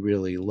really,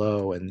 really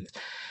low. And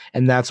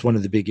that's one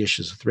of the big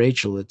issues with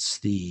Rachel. It's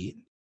the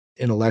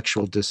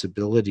intellectual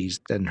disabilities,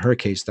 in her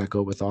case, that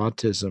go with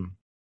autism.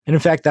 And in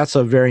fact, that's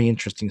a very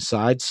interesting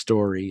side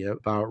story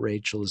about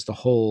Rachel, is the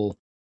whole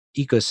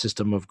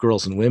ecosystem of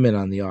girls and women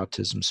on the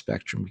autism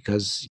spectrum,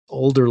 because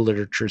older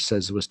literature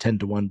says it was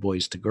 10-1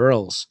 boys to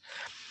girls.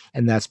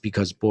 And that's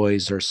because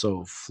boys are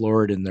so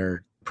florid in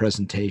their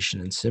presentation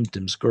and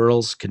symptoms.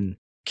 Girls can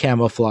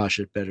camouflage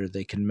it better.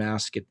 They can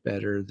mask it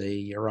better.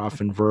 They are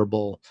often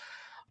verbal,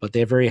 but they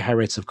have very high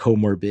rates of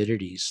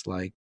comorbidities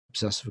like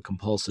obsessive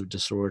compulsive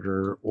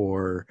disorder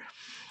or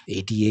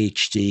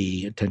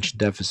ADHD, attention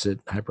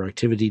deficit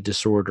hyperactivity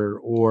disorder,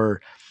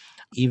 or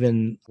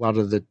even a lot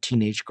of the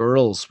teenage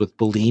girls with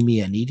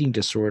bulimia and eating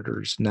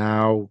disorders.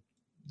 Now,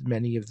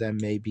 many of them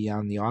may be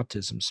on the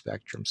autism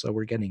spectrum. So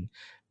we're getting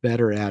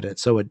better at it.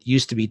 So it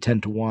used to be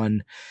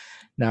 10-1.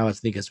 Now I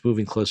think it's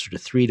moving closer to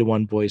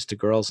 3-1 boys to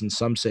girls. And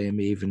some say it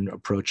may even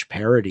approach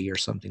parity or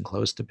something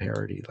close to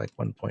parity, like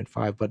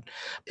 1.5. But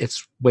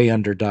it's way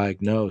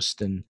underdiagnosed.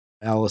 And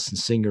Allison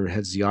Singer, who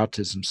heads the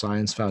Autism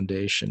Science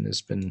Foundation,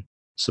 has been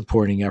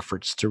supporting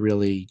efforts to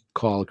really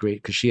call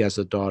great, because she has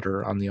a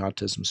daughter on the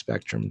autism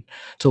spectrum,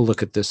 to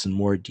look at this in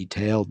more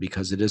detail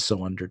because it is so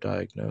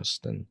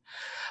underdiagnosed.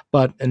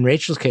 But in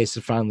Rachel's case,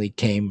 it finally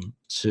came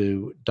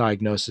to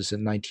diagnosis at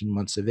 19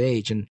 months of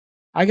age. And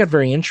I got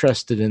very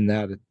interested in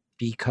that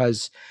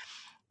because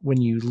when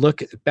you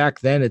look at, back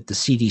then at the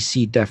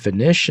CDC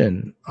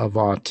definition of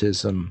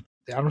autism,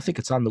 I don't think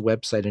it's on the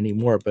website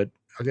anymore, but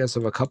I guess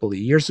of a couple of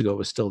years ago, it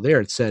was still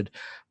there. It said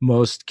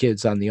most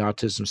kids on the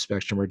autism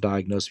spectrum are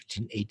diagnosed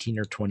between 18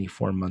 or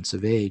 24 months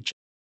of age.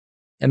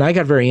 And I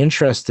got very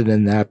interested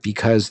in that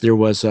because there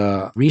was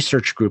a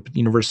research group at the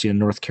University of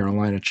North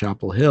Carolina,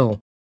 Chapel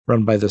Hill,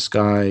 run by this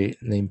guy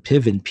named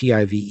Piven,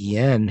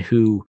 Piven,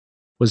 who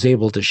was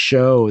able to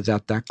show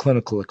that that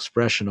clinical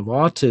expression of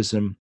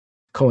autism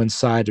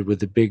coincided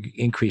with a big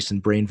increase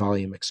in brain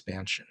volume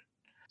expansion.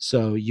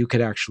 So you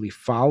could actually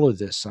follow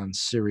this on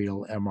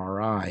serial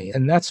MRI.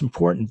 And that's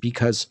important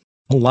because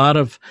a lot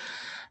of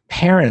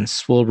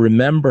parents will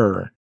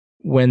remember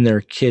when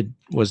their kid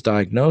was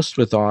diagnosed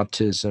with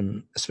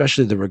autism,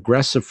 especially the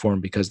regressive form,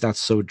 because that's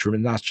so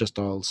driven, not just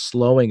all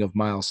slowing of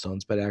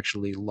milestones, but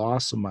actually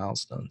loss of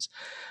milestones.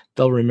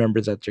 They'll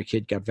remember that their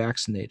kid got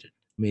vaccinated,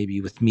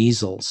 maybe with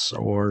measles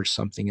or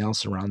something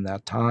else around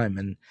that time,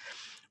 and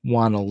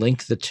want to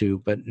link the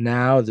two. But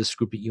now this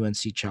group at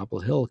UNC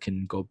Chapel Hill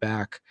can go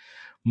back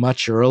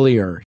much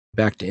earlier,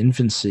 back to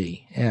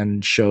infancy,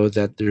 and show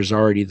that there's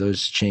already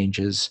those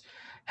changes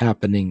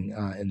happening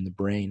in the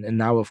brain. And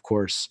now, of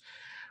course,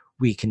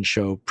 we can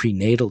show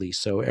prenatally.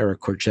 So Eric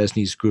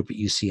Korchesny's group at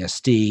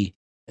UCSD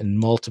and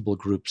multiple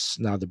groups,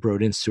 now the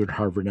Broad Institute at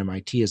Harvard and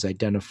MIT, has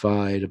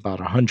identified about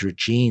 100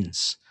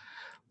 genes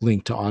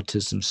linked to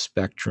autism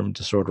spectrum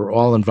disorder,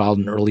 all involved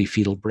in early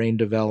fetal brain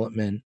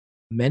development,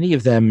 many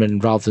of them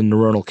involved in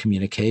neuronal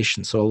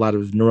communication. So a lot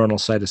of neuronal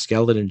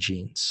cytoskeleton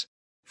genes,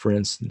 for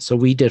instance. So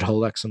we did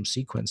whole exome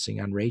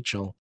sequencing on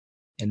Rachel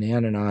and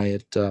Ann and I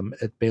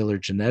at Baylor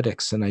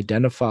Genetics and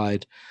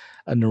identified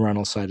a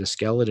neuronal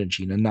cytoskeleton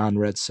gene, a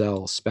non-red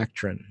cell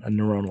spectrin, a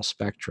neuronal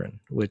spectrin,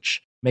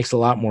 which makes a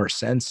lot more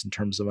sense in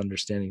terms of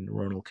understanding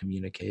neuronal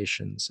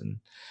communications and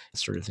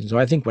sort of things. So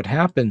I think what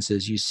happens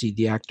is you see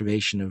the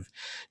activation of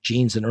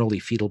genes in early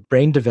fetal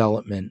brain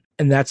development,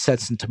 and that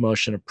sets into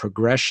motion a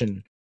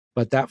progression.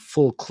 But that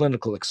full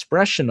clinical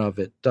expression of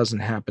it doesn't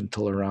happen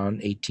till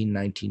around 18,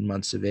 19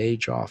 months of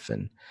age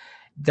often.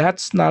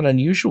 That's not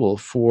unusual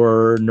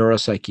for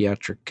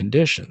neuropsychiatric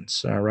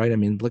conditions, right? I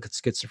mean, look at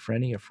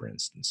schizophrenia, for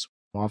instance.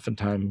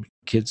 Oftentimes,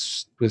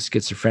 kids with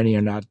schizophrenia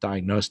are not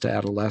diagnosed to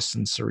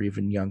adolescents or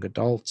even young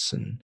adults.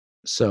 And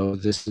so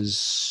this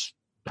is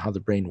how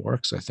the brain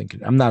works, I think.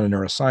 I'm not a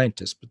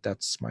neuroscientist, but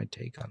that's my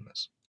take on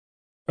this.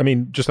 I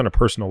mean, just on a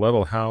personal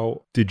level,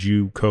 how did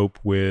you cope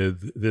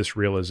with this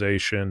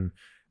realization?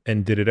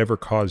 And did it ever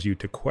cause you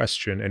to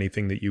question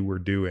anything that you were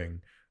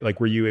doing? Like,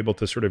 were you able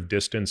to sort of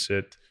distance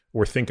it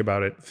or think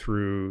about it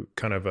through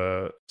kind of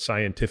a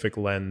scientific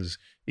lens,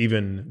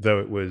 even though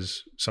it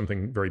was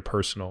something very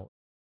personal?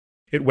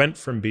 It went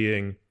from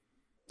being,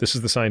 this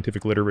is the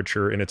scientific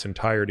literature in its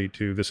entirety,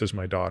 to this is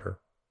my daughter.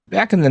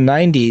 Back in the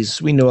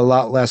 90s, we knew a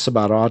lot less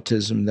about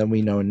autism than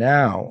we know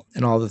now.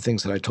 And all the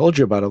things that I told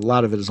you about, a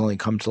lot of it has only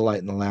come to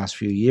light in the last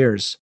few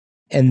years.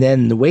 And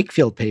then the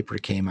Wakefield paper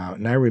came out.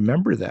 And I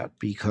remember that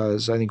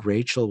because I think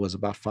Rachel was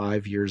about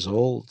 5 years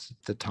old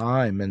at the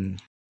time.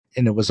 And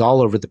it was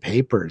all over the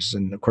papers.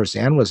 And of course,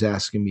 Anne was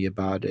asking me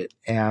about it.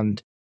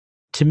 And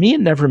to me,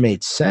 it never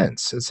made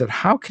sense. I said,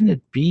 how can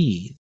it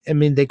be? I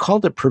mean, they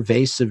called it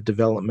pervasive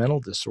developmental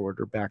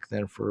disorder back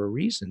then for a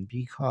reason,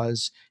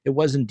 because it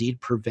was indeed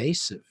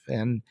pervasive.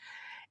 And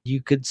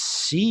you could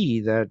see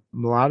that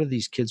a lot of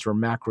these kids were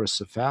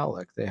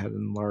macrocephalic. They had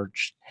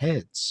enlarged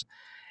heads.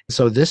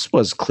 So this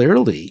was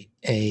clearly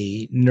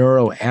a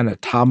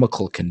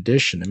neuroanatomical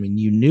condition. I mean,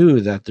 you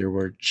knew that there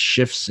were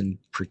shifts in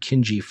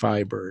Purkinje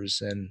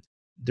fibers and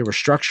there were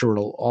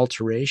structural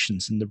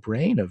alterations in the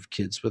brain of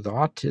kids with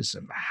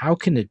autism. How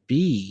can it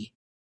be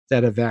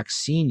that a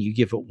vaccine you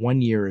give at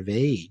 1 year of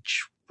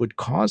age would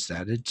cause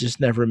that? It just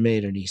never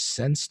made any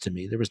sense to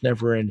me. There was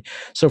never any.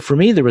 So for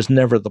me, there was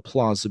never the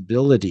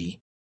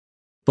plausibility,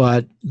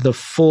 but the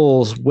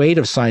full weight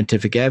of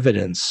scientific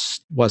evidence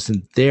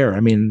wasn't there.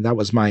 I mean, that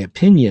was my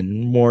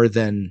opinion more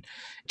than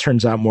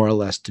turns out more or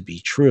less to be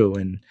true.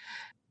 And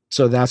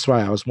so that's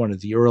why I was one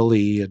of the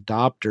early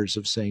adopters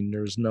of saying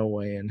there's no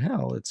way in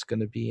hell it's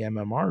going to be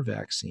MMR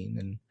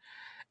vaccine.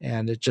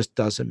 And it just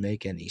doesn't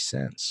make any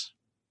sense.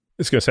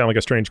 It's going to sound like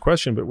a strange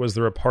question, but was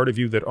there a part of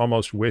you that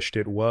almost wished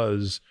it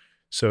was,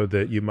 so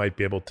that you might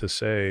be able to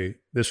say,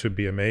 this would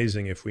be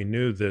amazing if we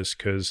knew this?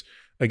 Because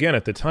again,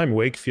 at the time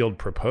Wakefield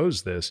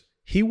proposed this,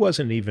 he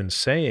wasn't even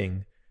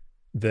saying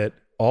that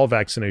all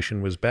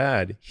vaccination was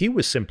bad. He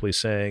was simply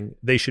saying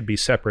they should be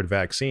separate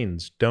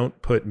vaccines.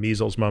 Don't put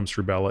measles, mumps,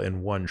 rubella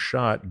in one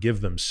shot. Give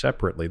them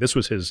separately. This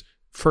was his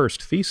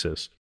first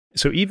thesis.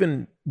 So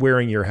even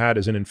wearing your hat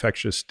as an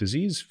infectious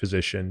disease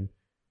physician,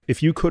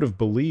 if you could have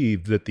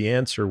believed that the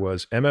answer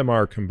was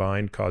MMR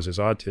combined causes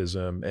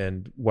autism,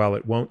 and while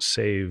it won't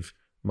save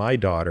my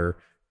daughter,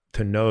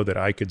 to know that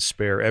I could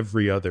spare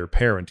every other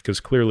parent, because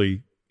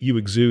clearly you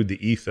exude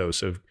the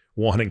ethos of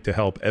wanting to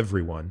help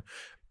everyone.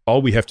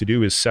 All we have to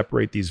do is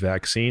separate these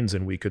vaccines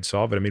and we could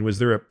solve it. I mean, was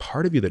there a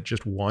part of you that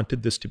just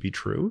wanted this to be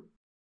true?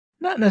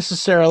 Not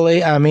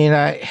necessarily. I mean,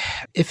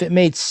 if it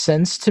made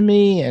sense to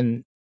me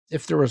and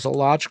if there was a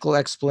logical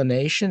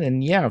explanation,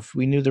 and yeah, if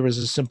we knew there was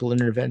a simple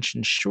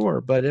intervention, sure,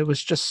 but it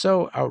was just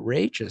so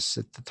outrageous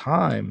at the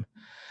time.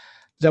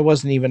 That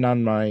wasn't even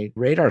on my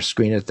radar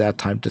screen at that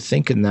time to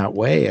think in that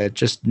way. I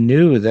just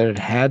knew that it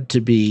had to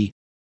be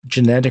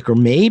genetic or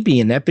maybe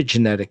an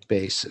epigenetic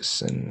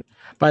basis. And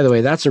by the way,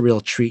 that's a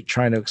real treat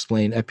trying to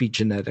explain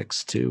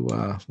epigenetics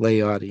to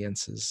lay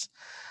audiences.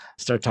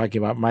 Start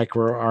talking about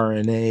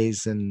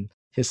microRNAs and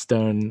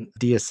histone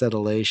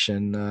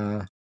deacetylation,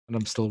 and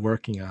I'm still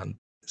working on.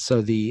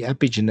 So the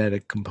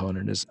epigenetic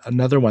component is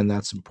another one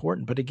that's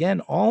important. But again,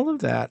 all of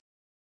that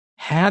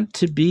had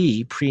to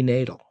be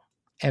prenatal.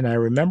 And I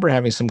remember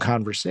having some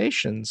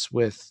conversations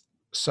with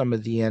some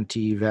of the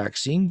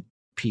anti-vaccine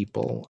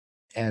people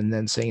and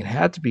then saying it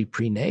had to be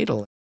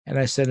prenatal. And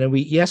I said, and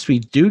yes, we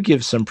do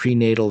give some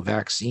prenatal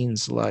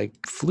vaccines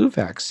like flu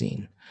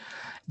vaccine.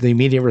 The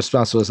immediate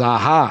response was,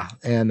 aha.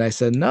 And I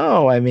said,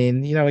 no, I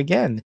mean,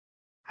 again,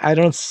 I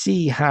don't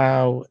see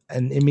how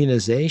an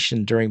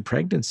immunization during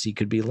pregnancy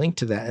could be linked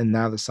to that. And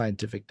now the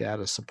scientific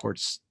data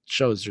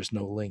shows there's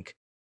no link.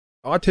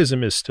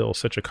 Autism is still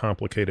such a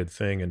complicated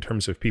thing in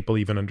terms of people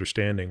even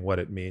understanding what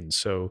it means.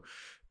 So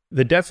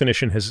the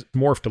definition has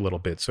morphed a little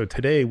bit. So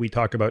today we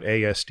talk about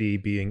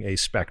ASD being a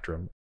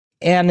spectrum.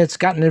 And it's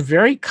gotten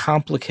very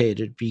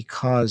complicated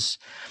because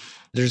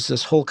there's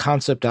this whole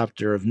concept out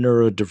there of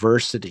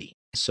neurodiversity.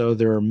 So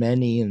there are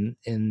many in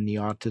the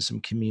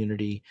autism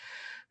community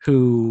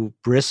who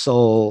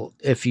bristle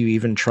if you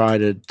even try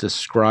to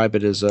describe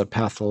it as a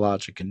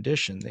pathologic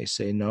condition. They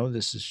say, no,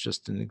 this is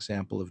just an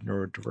example of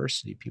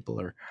neurodiversity.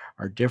 People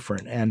are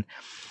different. And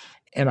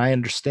I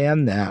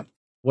understand that.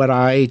 What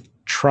I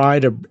try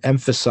to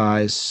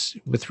emphasize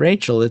with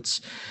Rachel, it's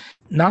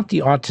not the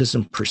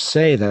autism per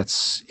se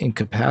that's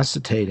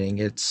incapacitating.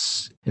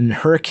 It's, in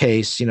her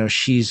case,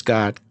 she's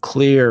got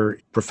clear,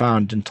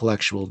 profound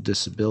intellectual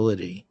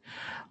disability.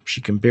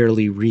 She can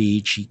barely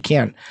read. She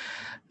can't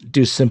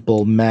do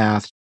simple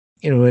math.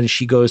 When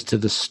she goes to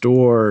the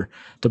store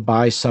to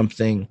buy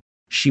something,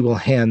 she will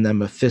hand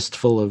them a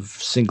fistful of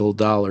single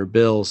dollar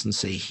bills and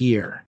say,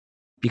 here,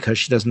 because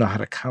she doesn't know how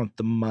to count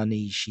the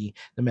money.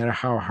 No matter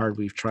how hard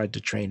we've tried to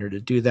train her to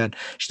do that,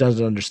 she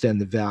doesn't understand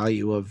the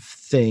value of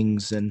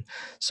things. And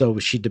so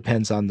she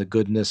depends on the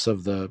goodness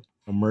of the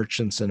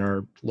merchants in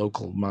our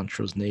local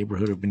Montrose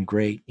neighborhood have been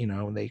great.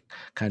 They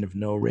kind of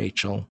know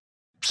Rachel.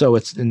 So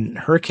it's, in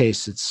her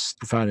case, it's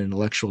profound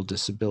intellectual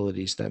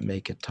disabilities that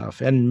make it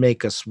tough and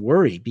make us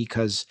worry,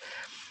 because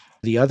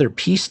the other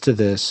piece to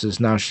this is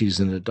now she's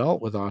an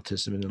adult with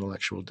autism and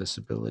intellectual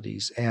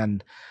disabilities,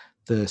 and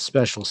the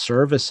special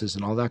services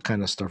and all that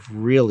kind of stuff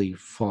really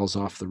falls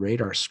off the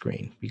radar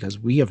screen because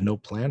we have no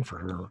plan for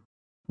her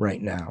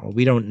right now.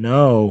 We don't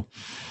know.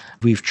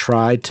 We've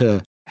tried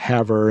to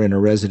have her in a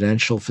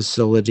residential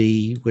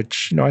facility,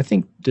 which, I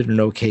think did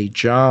an okay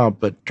job,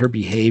 but her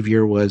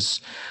behavior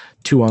was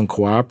too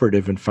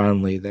uncooperative, and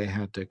finally they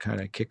had to kind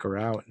of kick her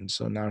out. And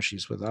so now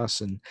she's with us.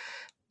 And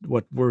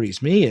what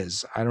worries me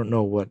is I don't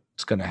know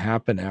what's going to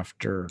happen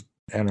after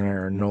Anna and I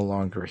are no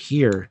longer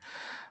here.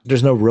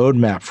 There's no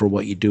roadmap for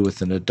what you do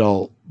with an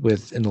adult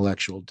with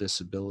intellectual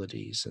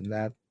disabilities. And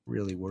that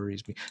really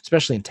worries me,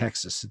 especially in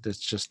Texas. It's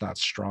just not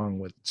strong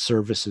with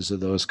services of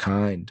those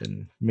kind.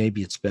 And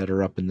maybe it's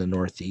better up in the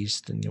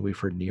Northeast. And we've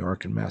heard New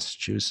York and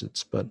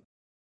Massachusetts, but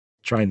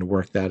trying to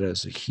work that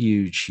as a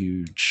huge,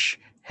 huge,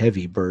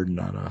 heavy burden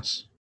on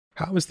us.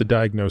 How is the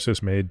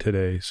diagnosis made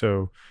today?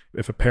 So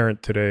if a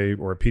parent today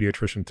or a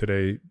pediatrician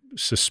today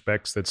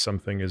suspects that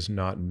something is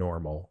not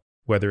normal,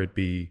 whether it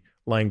be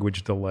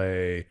language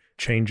delay,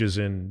 changes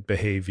in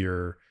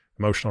behavior,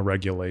 emotional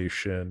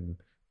regulation,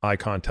 eye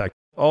contact,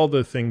 all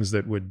the things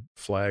that would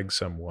flag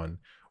someone,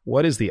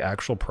 what is the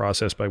actual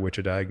process by which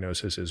a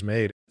diagnosis is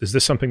made? Is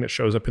this something that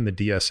shows up in the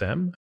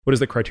DSM? What is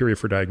the criteria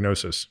for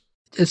diagnosis?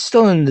 It's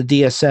still in the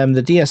DSM.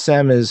 The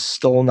DSM is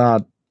still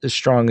not as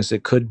strong as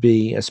it could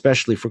be,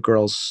 especially for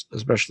girls,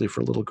 especially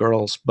for little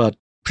girls. But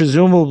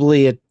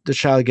presumably the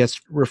child gets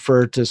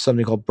referred to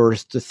something called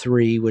Birth to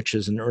 3, which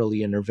is an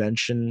early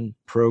intervention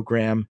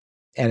program.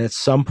 And at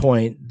some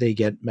point, they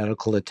get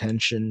medical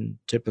attention,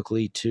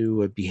 typically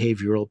to a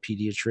behavioral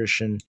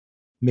pediatrician,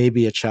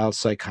 maybe a child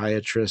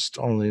psychiatrist.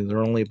 There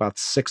are only about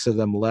 6 of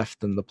them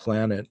left on the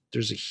planet.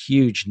 There's a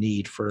huge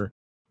need for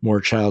more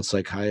child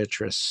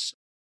psychiatrists.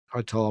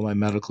 I tell all my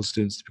medical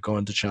students to go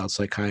into child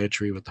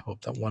psychiatry with the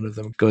hope that one of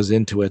them goes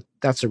into it.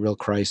 That's a real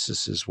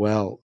crisis as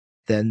well.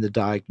 Then the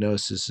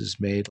diagnosis is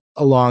made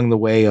along the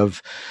way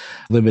of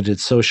limited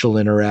social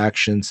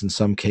interactions in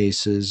some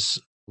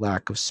cases,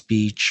 lack of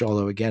speech,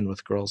 although again,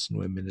 with girls and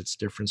women, it's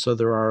different. So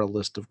there are a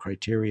list of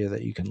criteria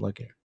that you can look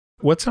at.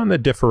 What's on the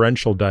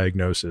differential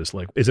diagnosis?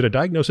 Like, is it a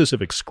diagnosis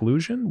of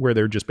exclusion where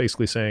they're just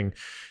basically saying,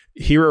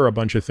 here are a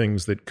bunch of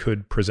things that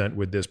could present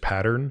with this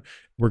pattern.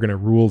 We're going to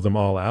rule them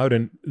all out.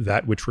 And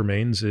that which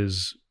remains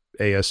is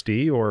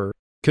ASD? Or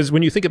because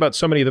when you think about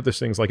so many of those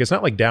things, like it's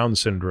not like Down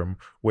syndrome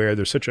where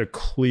there's such a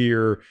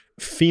clear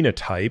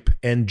phenotype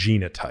and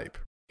genotype.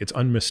 It's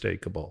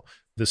unmistakable.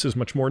 This is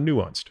much more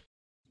nuanced.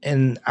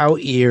 In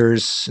out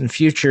years, in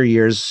future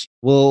years,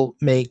 we'll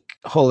make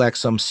whole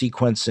exome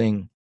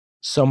sequencing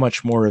so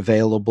much more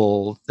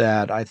available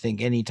that I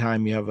think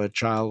anytime you have a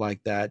child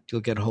like that, you'll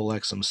get whole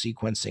exome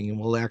sequencing and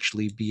we'll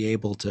actually be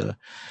able to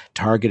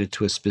target it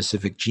to a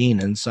specific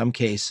gene. In some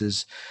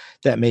cases,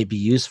 that may be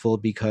useful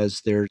because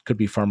there could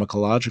be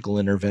pharmacological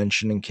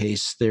intervention in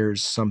case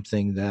there's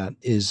something that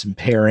is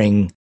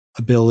impairing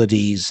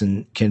abilities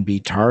and can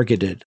be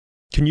targeted.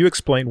 Can you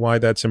explain why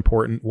that's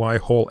important, why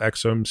whole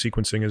exome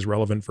sequencing is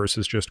relevant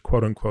versus just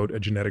quote unquote a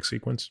genetic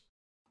sequence?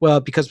 Well,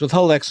 because with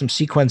whole exome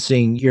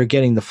sequencing, you're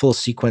getting the full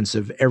sequence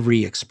of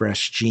every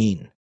expressed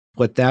gene.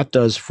 What that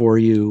does for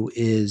you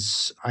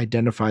is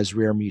identifies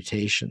rare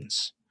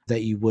mutations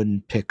that you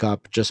wouldn't pick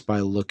up just by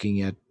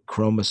looking at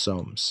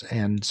chromosomes.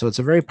 And so it's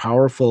a very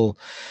powerful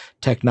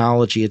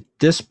technology. At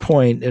this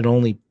point, it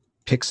only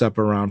picks up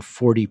around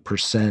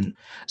 40%.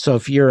 So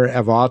if you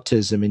have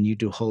autism and you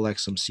do whole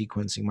exome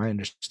sequencing, my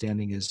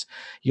understanding is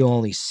you'll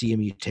only see a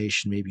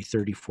mutation maybe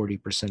 30,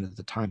 40% of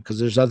the time because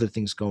there's other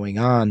things going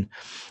on,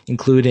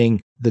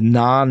 including the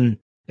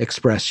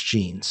non-expressed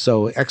genes.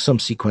 So exome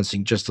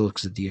sequencing just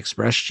looks at the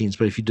expressed genes,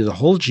 but if you do the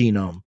whole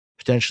genome,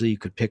 potentially you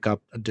could pick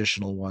up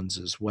additional ones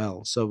as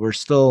well. So we're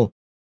still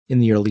in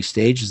the early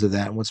stages of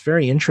that. And what's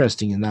very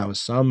interesting in that was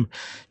some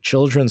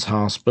children's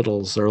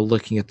hospitals are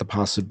looking at the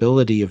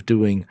possibility of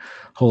doing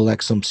whole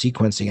exome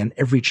sequencing on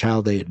every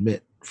child they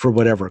admit for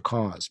whatever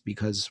cause,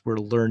 because we're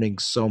learning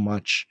so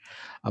much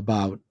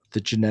about the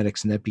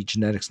genetics and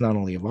epigenetics, not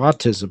only of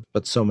autism,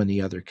 but so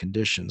many other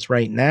conditions.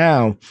 Right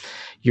now,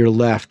 you're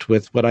left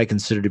with what I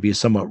consider to be a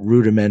somewhat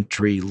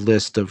rudimentary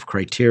list of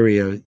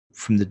criteria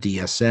from the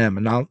DSM.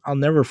 And I'll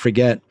never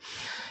forget,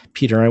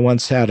 Peter, I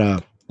once had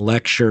a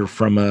lecture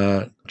from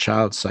a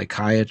child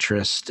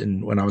psychiatrist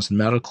when I was in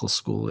medical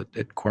school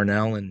at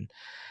Cornell. And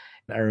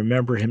I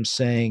remember him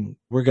saying,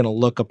 we're going to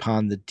look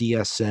upon the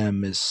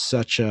DSM as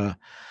such a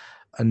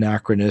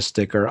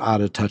anachronistic or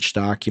out of touch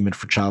document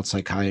for child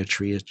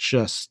psychiatry. It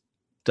just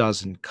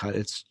doesn't cut.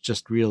 It's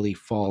just really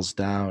falls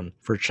down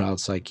for child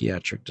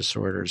psychiatric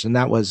disorders. And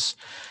that was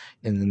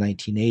in the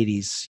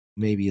 1980s.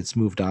 Maybe it's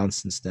moved on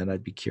since then.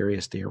 I'd be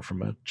curious to hear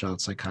from a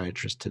child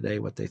psychiatrist today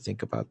what they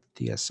think about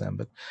the DSM,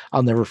 but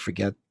I'll never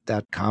forget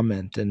that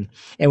comment. And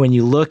when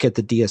you look at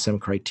the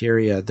DSM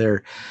criteria,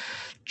 they're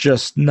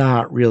just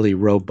not really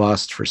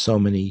robust for so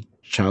many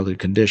childhood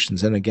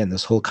conditions. And again,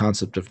 this whole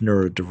concept of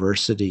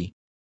neurodiversity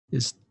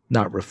is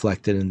not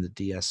reflected in the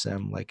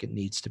DSM like it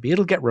needs to be.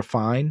 It'll get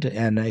refined.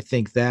 And I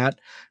think that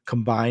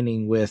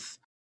combining with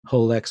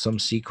whole exome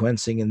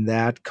sequencing and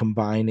that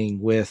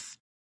combining with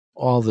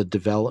all the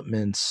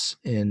developments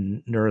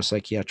in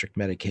neuropsychiatric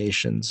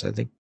medications, I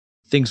think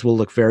things will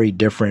look very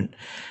different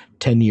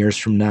 10 years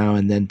from now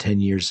and then 10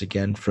 years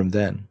again from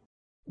then.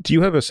 Do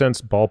you have a sense,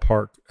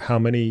 ballpark, how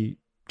many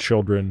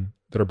children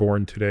that are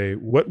born today,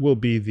 what will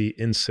be the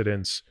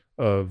incidence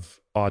of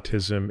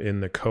autism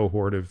in the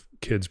cohort of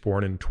kids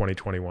born in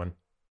 2021?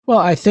 Well,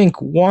 I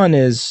think one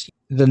is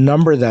the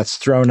number that's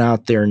thrown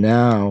out there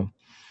now.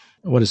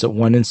 What is it,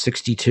 1 in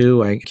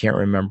 62? I can't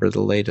remember the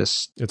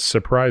latest. It's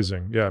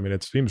surprising. Yeah, I mean,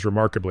 it seems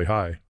remarkably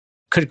high.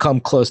 Could come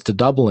close to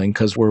doubling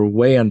because we're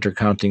way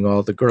undercounting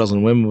all the girls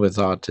and women with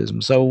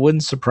autism. So it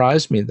wouldn't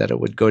surprise me that it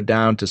would go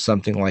down to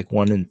something like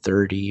 1 in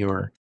 30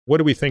 or... What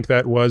do we think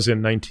that was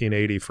in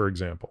 1980, for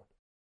example?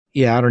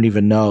 Yeah, I don't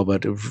even know,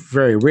 but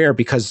very rare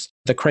because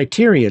the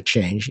criteria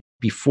changed.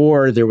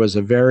 Before, there was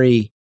a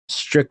very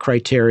strict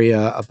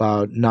criteria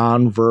about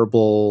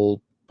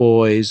nonverbal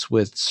boys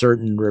with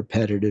certain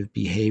repetitive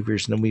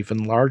behaviors, and then we've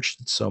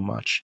enlarged it so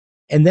much.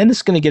 And then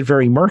it's going to get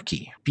very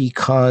murky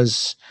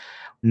because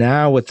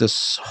now with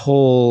this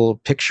whole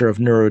picture of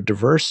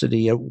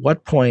neurodiversity, at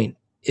what point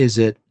is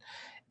it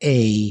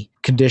a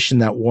condition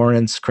that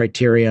warrants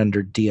criteria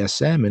under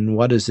DSM, and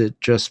what is it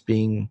just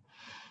being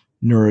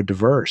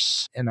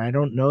neurodiverse? And I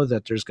don't know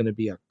that there's going to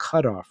be a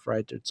cutoff,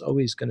 right? It's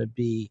always going to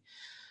be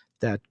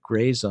that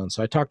gray zone.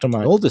 So I talk to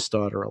my oldest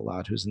daughter a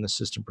lot, who's an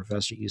assistant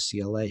professor at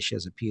UCLA. She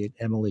has a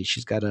Emily.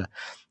 She's got a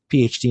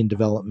PhD in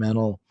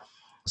developmental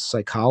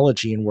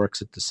psychology and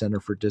works at the Center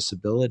for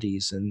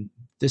Disabilities. And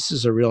this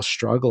is a real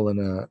struggle and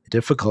a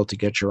difficult to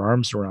get your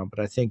arms around. But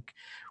I think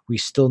we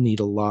still need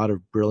a lot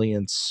of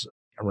brilliance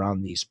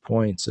around these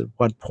points. At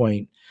what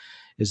point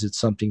is it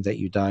something that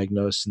you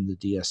diagnose in the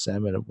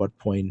DSM, and at what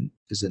point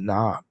is it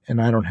not?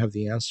 And I don't have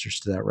the answers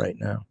to that right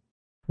now.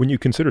 When you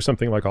consider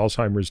something like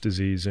Alzheimer's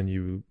disease and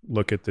you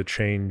look at the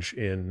change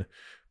in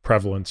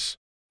prevalence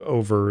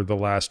over the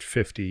last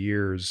 50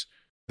 years,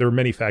 there are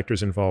many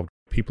factors involved.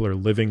 People are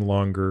living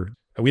longer.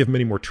 We have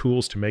many more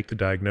tools to make the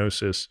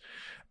diagnosis.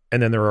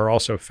 And then there are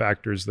also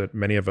factors that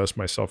many of us,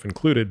 myself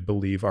included,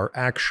 believe are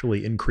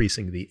actually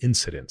increasing the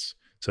incidence.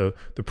 So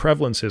the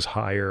prevalence is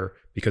higher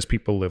because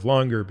people live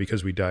longer,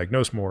 because we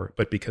diagnose more,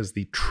 but because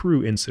the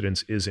true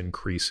incidence is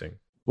increasing.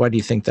 Why do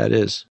you think that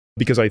is?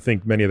 Because I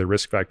think many of the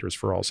risk factors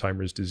for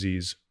Alzheimer's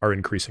disease are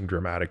increasing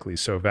dramatically.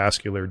 So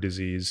vascular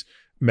disease,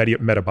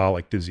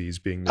 metabolic disease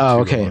being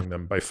the two among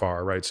them by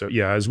far, right? So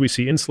yeah, as we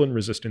see insulin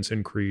resistance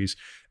increase,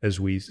 as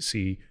we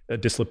see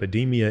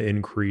dyslipidemia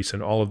increase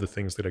and all of the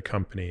things that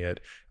accompany it,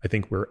 I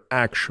think we're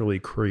actually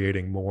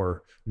creating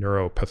more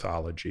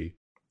neuropathology.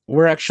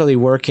 We're actually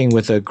working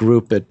with a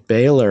group at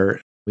Baylor.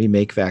 We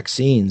make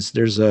vaccines.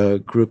 There's a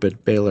group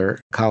at Baylor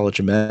College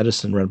of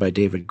Medicine run by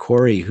David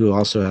Corey, who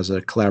also has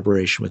a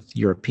collaboration with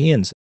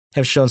Europeans,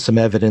 have shown some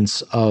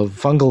evidence of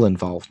fungal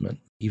involvement,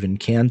 even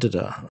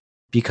candida,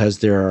 because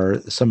there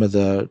are some of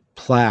the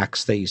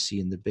plaques that you see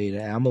in the beta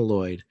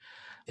amyloid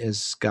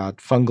has got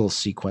fungal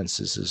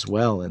sequences as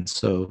well. And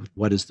so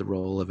what is the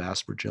role of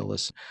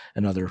aspergillus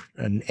and other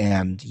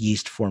and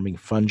yeast forming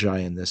fungi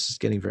in this is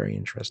getting very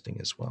interesting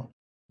as well.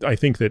 I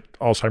think that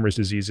Alzheimer's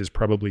disease is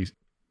probably,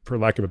 for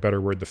lack of a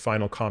better word, the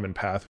final common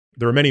path.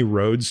 There are many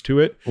roads to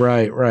it.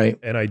 Right.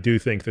 And I do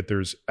think that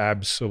there's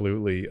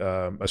absolutely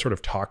a sort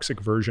of toxic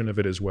version of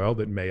it as well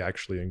that may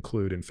actually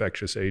include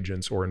infectious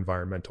agents or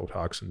environmental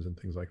toxins and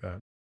things like that.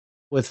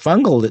 With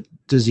fungal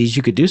disease,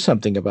 you could do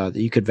something about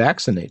it. You could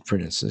vaccinate, for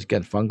instance,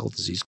 against fungal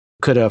disease.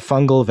 Could a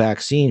fungal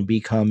vaccine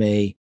become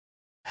a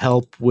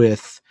help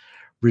with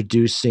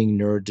reducing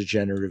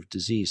neurodegenerative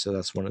disease? So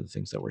that's one of the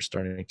things that we're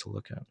starting to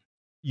look at.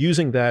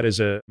 Using that as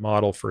a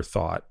model for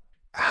thought,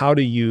 how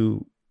do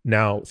you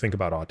now think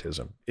about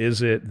autism?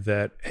 Is it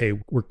that, hey,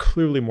 we're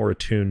clearly more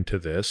attuned to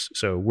this,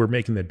 so we're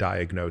making the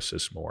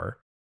diagnosis more,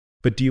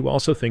 but do you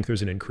also think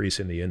there's an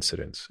increase in the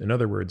incidence? In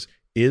other words,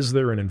 is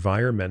there an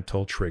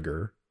environmental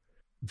trigger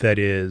that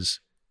is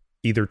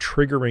either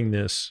triggering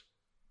this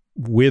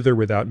with or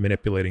without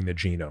manipulating the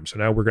genome? So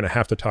now we're going to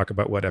have to talk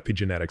about what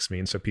epigenetics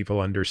means so people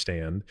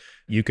understand.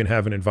 You can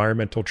have an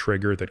environmental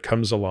trigger that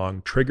comes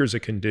along, triggers a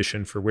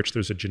condition for which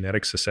there's a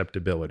genetic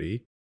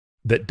susceptibility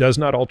that does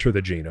not alter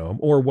the genome,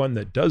 or one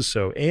that does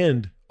so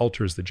and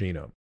alters the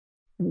genome.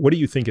 What do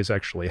you think is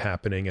actually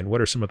happening, and what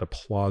are some of the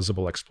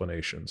plausible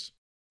explanations?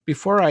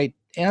 Before I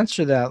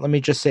answer that, let me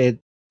just say,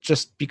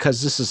 just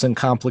because this isn't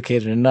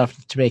complicated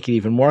enough to make it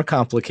even more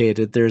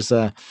complicated, there's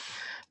a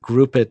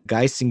group at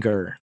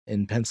Geisinger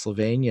in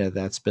Pennsylvania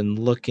that's been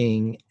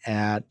looking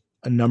at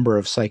a number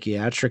of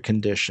psychiatric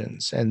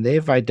conditions, and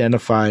they've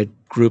identified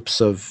groups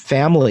of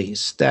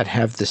families that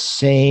have the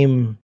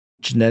same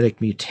genetic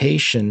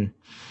mutation,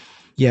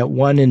 yet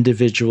one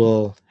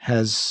individual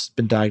has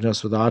been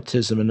diagnosed with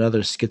autism,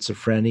 another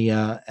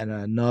schizophrenia, and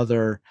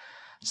another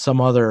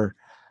some other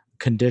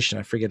condition.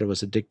 I forget, it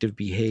was addictive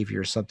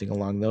behavior or something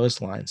along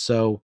those lines.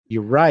 So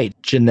you're right,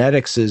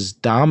 genetics is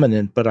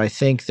dominant, but I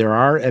think there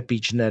are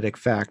epigenetic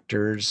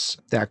factors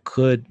that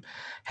could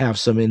have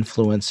some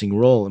influencing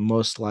role, and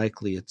most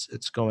likely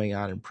it's going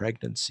on in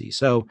pregnancy.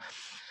 So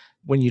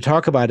when you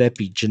talk about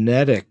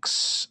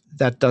epigenetics,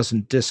 that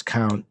doesn't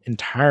discount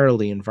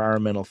entirely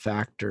environmental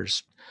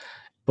factors,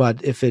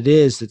 but if it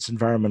is, it's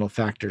environmental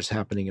factors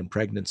happening in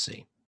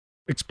pregnancy.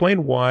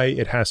 Explain why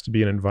it has to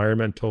be an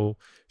environmental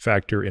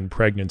factor in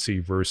pregnancy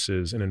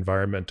versus an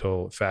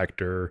environmental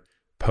factor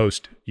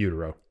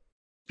post-utero.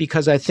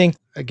 Because I think,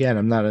 again,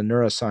 I'm not a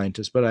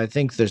neuroscientist, but I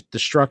think the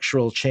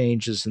structural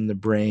changes in the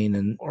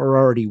brain are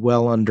already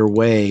well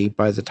underway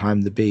by the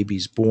time the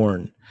baby's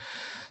born.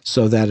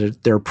 So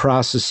that there are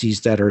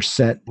processes that are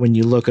set when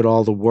you look at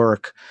all the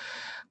work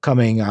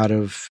coming out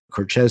of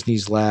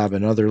Korchesny's lab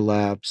and other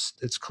labs,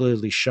 it's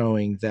clearly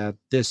showing that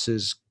this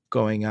is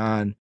going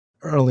on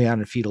early on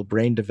in fetal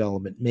brain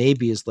development,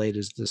 maybe as late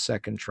as the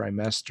second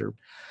trimester,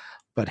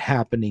 but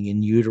happening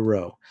in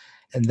utero.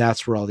 And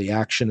that's where all the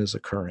action is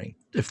occurring.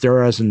 If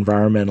there is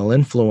environmental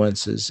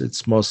influences,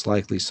 it's most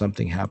likely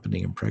something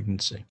happening in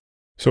pregnancy.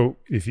 So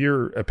if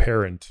you're a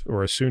parent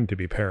or a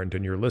soon-to-be parent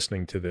and you're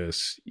listening to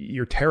this,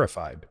 you're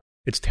terrified.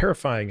 It's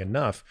terrifying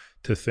enough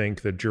to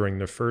think that during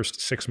the first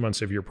 6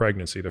 months of your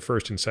pregnancy, the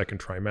first and second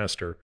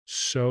trimester,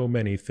 so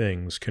many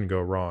things can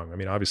go wrong. I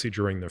mean, obviously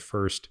during the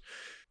first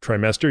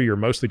trimester, you're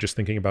mostly just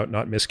thinking about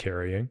not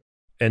miscarrying.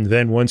 And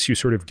then once you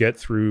sort of get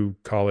through,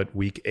 call it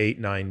week 8,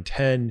 9,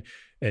 10,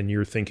 and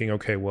you're thinking,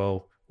 okay,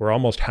 well, we're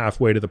almost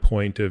halfway to the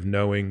point of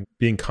knowing,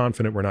 being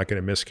confident we're not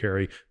going to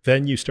miscarry.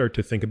 Then you start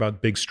to think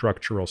about big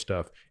structural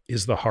stuff.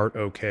 Is the heart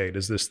okay?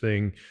 Does this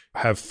thing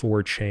have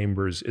 4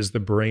 chambers? Is the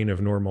brain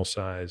of normal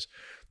size?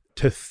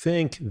 To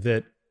think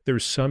that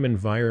there's some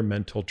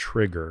environmental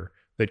trigger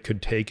that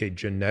could take a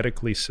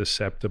genetically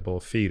susceptible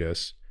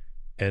fetus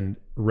and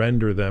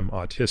render them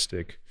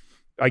autistic,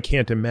 I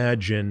can't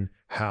imagine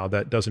how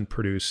that doesn't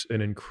produce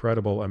an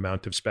incredible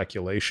amount of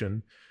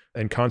speculation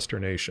and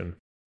consternation.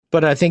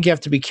 But I think you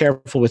have to be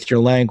careful with your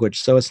language.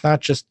 So it's not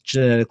just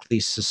genetically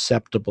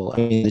susceptible.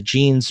 I mean, the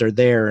genes are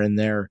there and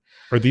Are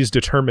these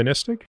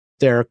deterministic?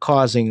 they're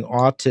causing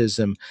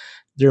autism.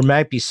 There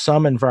might be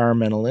some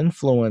environmental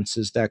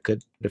influences that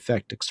could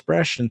affect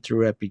expression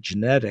through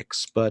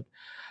epigenetics, but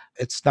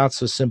it's not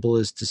so simple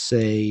as to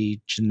say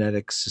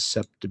genetic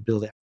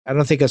susceptibility. I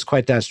don't think that's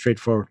quite that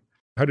straightforward.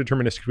 How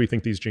deterministic do we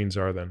think these genes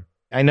are then?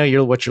 I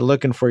know what you're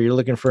looking for. You're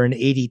looking for an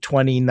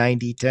 80-20,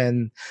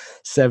 90-10,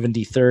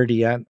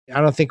 70-30.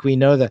 I don't think we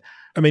know that.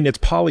 I mean, it's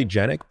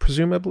polygenic,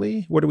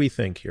 presumably. What do we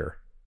think here?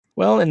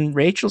 Well, in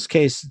Rachel's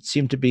case, it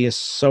seemed to be,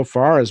 so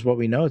far as what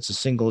we know, it's a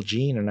single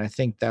gene, and I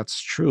think that's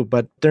true,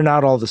 but they're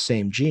not all the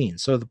same gene.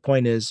 So the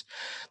point is,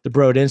 the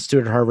Broad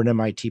Institute at Harvard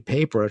MIT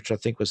paper, which I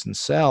think was in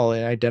Cell,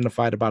 it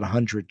identified about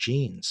 100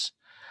 genes.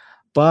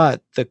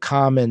 But the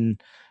common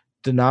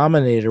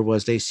denominator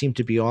was they seem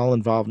to be all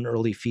involved in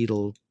early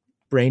fetal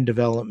brain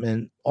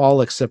development,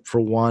 all except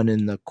for one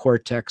in the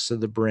cortex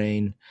of the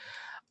brain,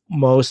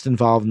 most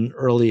involved in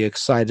early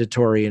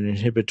excitatory and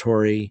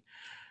inhibitory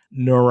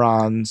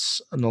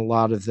neurons, and a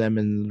lot of them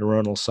in the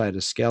neuronal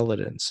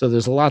cytoskeleton. So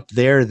there's a lot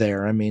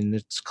there. I mean,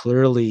 it's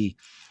clearly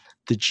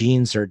the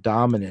genes are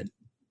dominant.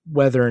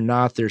 Whether or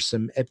not there's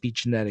some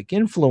epigenetic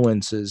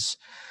influences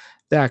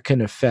that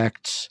can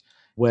affect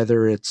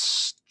whether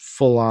it's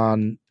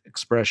full-on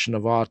expression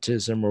of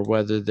autism or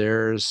whether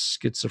there's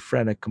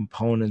schizophrenic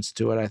components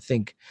to it, I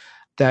think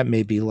that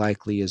may be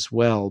likely as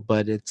well,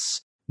 but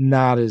it's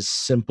not as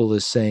simple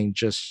as saying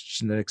just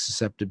genetic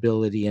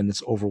susceptibility and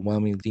it's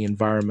overwhelmingly the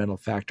environmental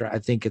factor. I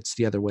think it's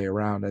the other way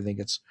around. I think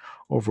it's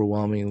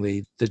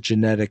overwhelmingly the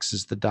genetics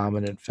is the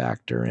dominant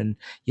factor, and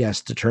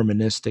yes,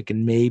 deterministic,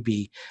 and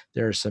maybe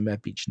there are some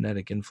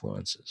epigenetic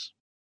influences.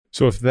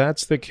 So if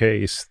that's the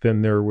case,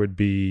 then there would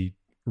be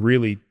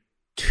really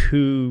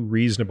 2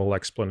 reasonable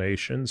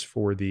explanations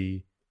for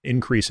the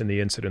increase in the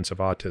incidence of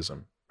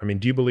autism. I mean,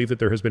 do you believe that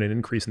there has been an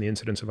increase in the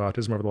incidence of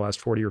autism over the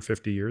last 40 or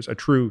 50 years? A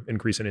true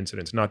increase in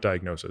incidence, not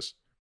diagnosis.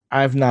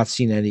 I've not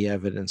seen any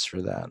evidence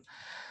for that,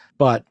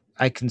 but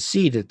I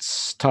concede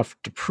it's tough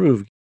to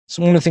prove.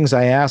 So one of the things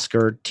I ask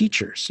are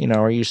teachers,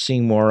 are you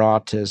seeing more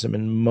autism?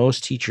 And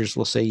most teachers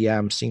will say, yeah,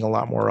 I'm seeing a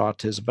lot more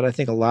autism, but I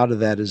think a lot of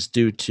that is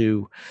due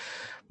to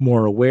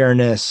more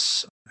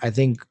awareness. I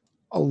think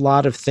a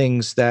lot of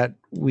things that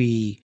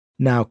we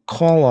now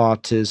call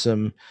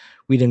autism,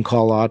 we didn't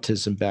call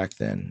autism back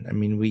then. I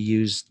mean, we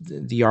used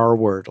the R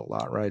word a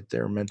lot, right?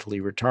 They're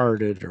mentally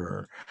retarded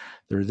or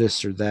they're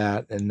this or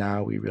that. And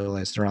now we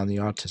realize they're on the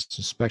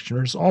autism spectrum.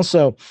 There's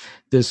also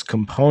this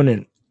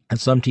component, and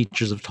some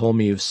teachers have told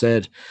me, have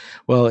said,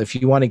 well, if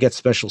you want to get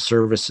special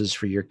services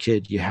for your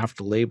kid, you have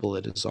to label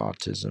it as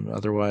autism.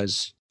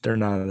 Otherwise, they're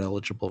not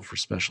eligible for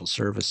special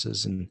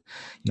services. And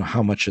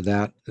how much of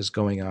that is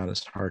going on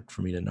is hard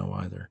for me to know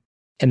either.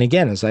 And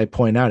again, as I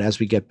point out, as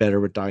we get better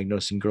with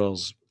diagnosing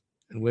girls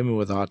and women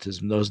with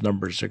autism, those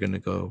numbers are going to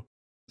go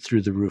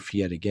through the roof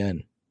yet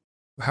again.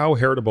 How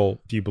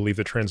heritable do you believe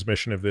the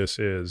transmission of this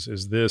is?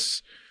 Is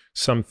this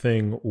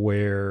something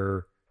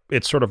where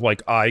it's sort of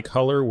like eye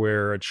color,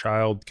 where a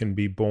child can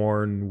be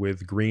born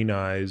with green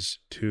eyes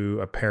to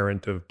a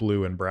parent of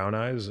blue and brown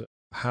eyes?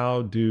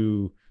 How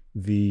do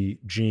the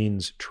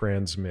genes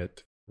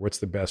transmit? What's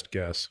the best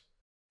guess?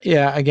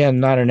 Yeah,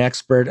 again, not an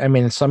expert. I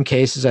mean, in some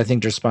cases, I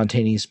think there's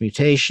spontaneous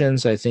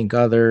mutations. I think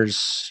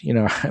others, I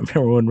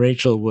remember when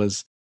Rachel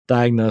was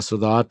diagnosed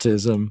with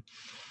autism,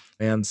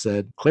 man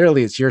said,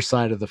 clearly it's your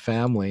side of the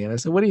family. And I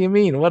said, what do you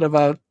mean? What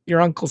about your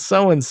uncle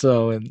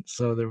so-and-so? And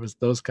so there was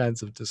those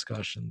kinds of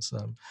discussions.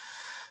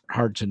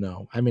 Hard to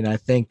know. I mean, I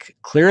think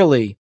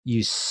clearly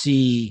you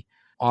see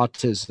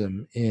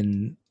autism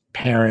in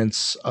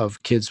parents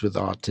of kids with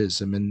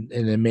autism, and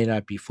it may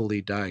not be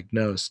fully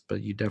diagnosed,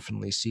 but you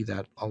definitely see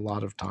that a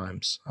lot of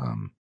times.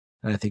 And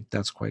I think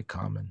that's quite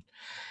common.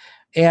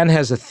 Anne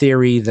has a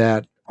theory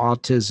that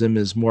autism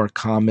is more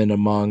common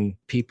among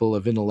people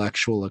of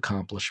intellectual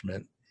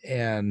accomplishment.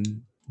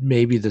 And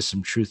maybe there's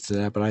some truth to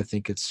that, but I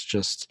think it's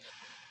just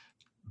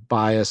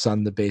bias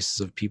on the basis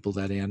of people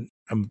that Anne,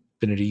 I'm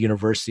been at a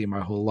university my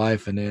whole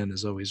life, and Anne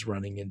is always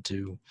running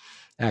into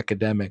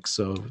academics.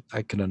 So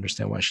I can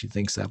understand why she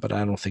thinks that, but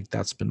I don't think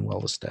that's been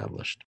well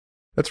established.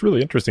 That's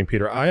really interesting,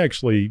 Peter. I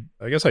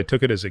guess I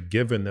took it as a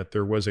given that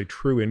there was a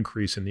true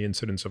increase in the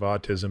incidence of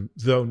autism,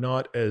 though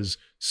not as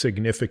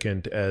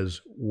significant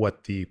as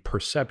what the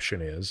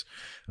perception is,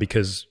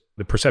 because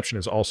the perception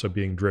is also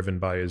being driven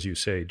by, as you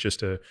say,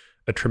 just a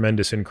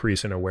tremendous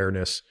increase in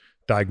awareness,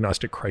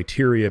 diagnostic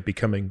criteria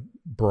becoming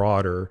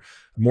broader,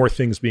 more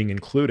things being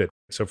included.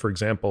 So, for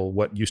example,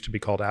 what used to be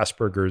called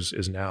Asperger's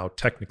is now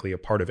technically a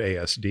part of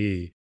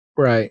ASD.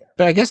 Right.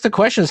 But I guess the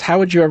question is, how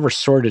would you ever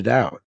sort it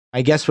out?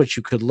 I guess what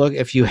you could look,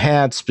 if you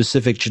had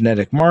specific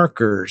genetic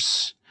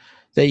markers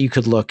that you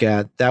could look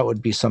at, that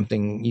would be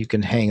something you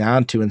can hang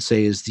on to and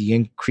say, is the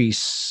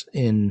increase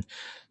in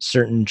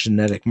certain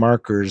genetic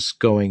markers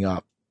going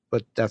up?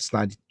 But that's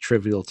not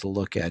trivial to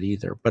look at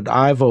either. But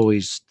I've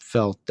always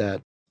felt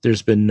that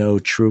there's been no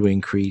true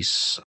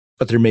increase,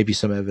 but there may be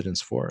some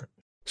evidence for it.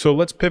 So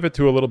let's pivot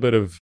to a little bit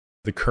of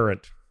the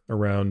current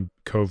around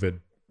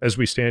COVID. As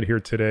we stand here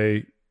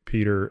today,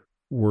 Peter,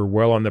 we're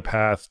well on the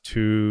path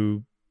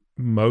to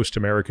most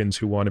Americans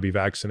who want to be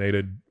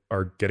vaccinated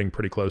are getting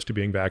pretty close to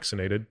being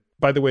vaccinated.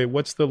 By the way,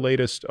 what's the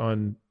latest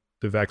on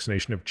the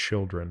vaccination of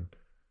children?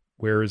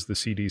 Where is the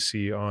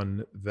CDC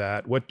on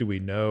that? What do we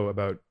know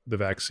about the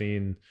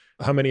vaccine?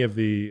 How many of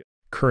the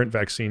current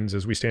vaccines,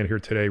 as we stand here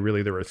today,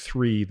 really there are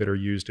 3 that are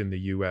used in the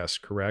US,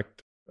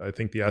 correct? I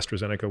think the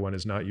AstraZeneca one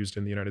is not used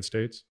in the United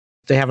States.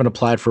 They haven't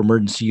applied for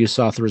emergency use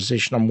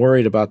authorization. I'm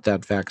worried about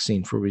that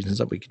vaccine for reasons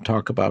that we can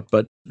talk about.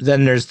 But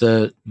then there's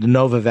the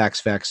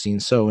Novavax vaccine.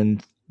 So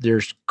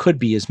there could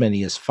be as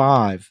many as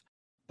 5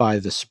 by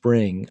the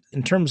spring.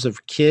 In terms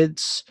of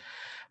kids,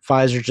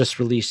 Pfizer just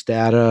released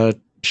data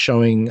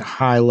showing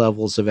high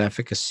levels of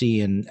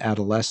efficacy in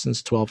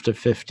adolescents, 12 to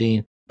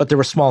 15. But there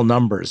were small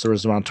numbers. There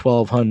was around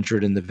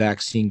 1,200 in the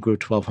vaccine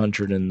group,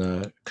 1,200 in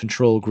the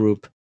control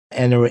group.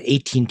 And there were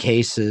 18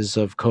 cases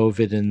of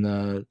COVID in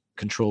the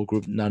control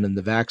group, none in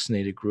the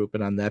vaccinated group.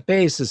 And on that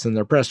basis, in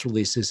their press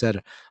release, they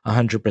said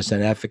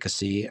 100%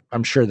 efficacy.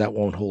 I'm sure that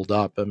won't hold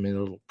up. I mean,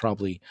 it'll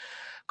probably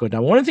go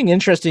down. One of the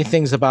interesting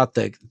things about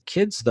the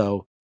kids,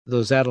 though,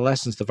 those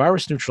adolescents, the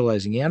virus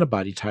neutralizing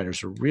antibody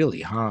titers are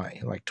really high,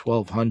 like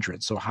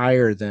 1,200, so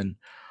higher than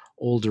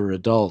older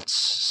adults.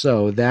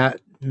 So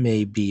that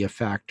may be a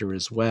factor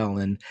as well.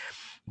 And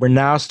we're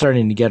now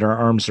starting to get our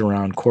arms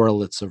around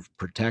correlates of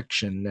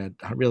protection. That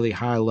really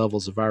high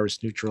levels of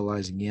virus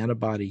neutralizing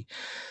antibody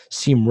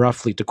seem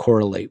roughly to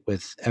correlate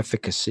with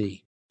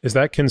efficacy. Is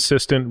that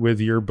consistent with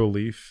your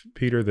belief,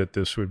 Peter, that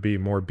this would be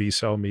more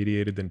B-cell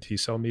mediated than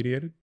T-cell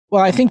mediated?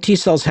 Well, I think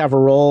T-cells have a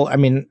role. I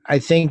mean, I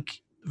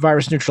think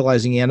virus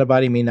neutralizing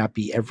antibody may not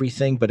be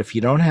everything, but if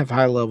you don't have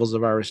high levels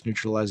of virus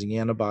neutralizing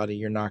antibody,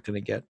 you're not going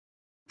to get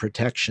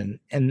protection.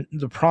 And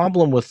the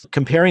problem with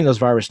comparing those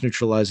virus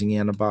neutralizing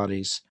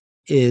antibodies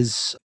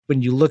is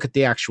when you look at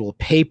the actual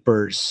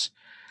papers,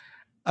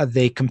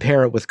 they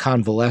compare it with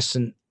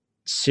convalescent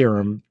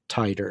serum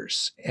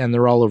titers, and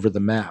they're all over the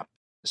map.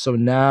 So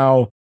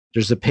now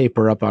there's a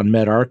paper up on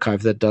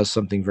medRxiv that does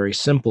something very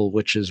simple,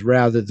 which is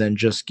rather than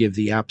just give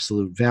the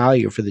absolute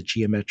value for the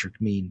geometric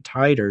mean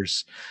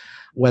titers,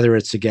 whether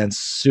it's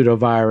against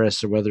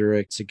pseudovirus or whether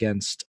it's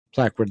against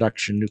plaque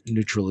reduction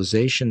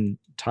neutralization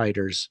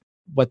titers,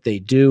 what they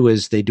do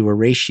is they do a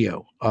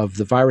ratio of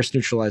the virus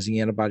neutralizing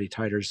antibody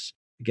titers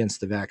against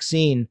the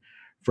vaccine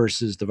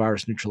versus the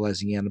virus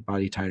neutralizing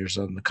antibody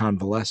titers on the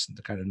convalescent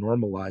to kind of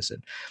normalize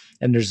it.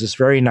 And there's this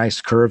very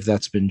nice curve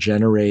that's been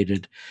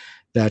generated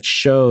that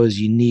shows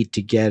you need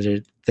to get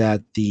it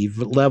that the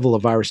level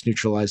of virus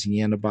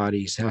neutralizing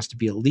antibodies has to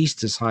be at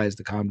least as high as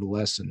the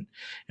convalescent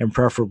and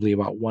preferably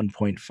about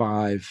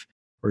 1.5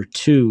 or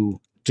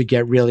 2 to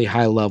get really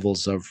high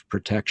levels of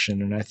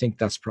protection. And I think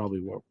that's probably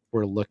what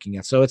we're looking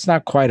at. So it's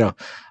not quite a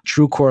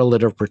true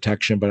correlate of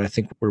protection, but I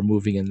think we're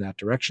moving in that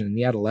direction. And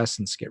the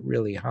adolescents get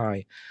really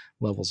high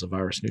levels of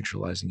virus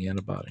neutralizing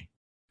antibody.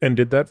 And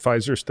did that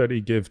Pfizer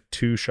study give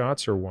 2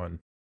 shots or 1?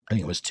 I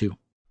think it was 2.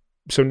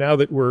 So now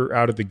that we're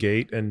out of the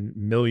gate and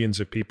millions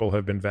of people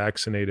have been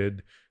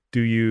vaccinated, do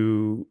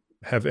you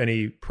have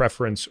any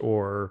preference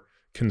or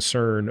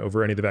concern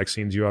over any of the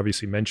vaccines? You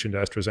obviously mentioned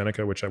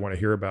AstraZeneca, which I want to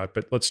hear about,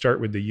 but let's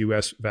start with the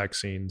US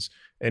vaccines.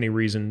 Any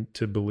reason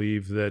to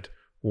believe that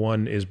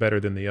one is better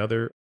than the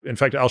other? In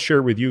fact, I'll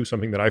share with you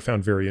something that I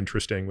found very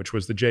interesting, which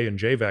was the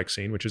J&J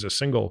vaccine, which is a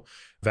single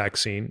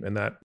vaccine. And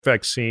that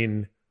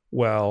vaccine,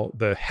 well,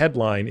 the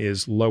headline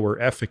is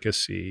lower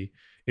efficacy.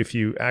 If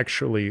you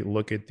actually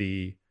look at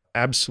the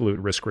absolute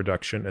risk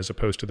reduction as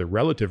opposed to the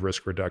relative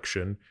risk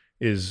reduction,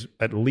 is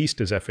at least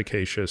as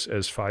efficacious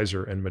as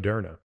Pfizer and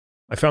Moderna.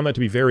 I found that to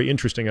be very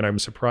interesting, and I'm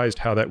surprised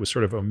how that was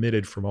sort of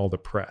omitted from all the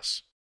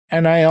press.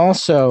 And I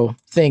also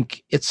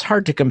think it's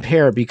hard to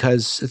compare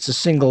because it's a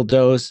single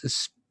dose.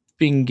 It's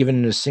being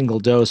given in a single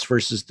dose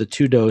versus the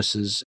 2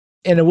 doses.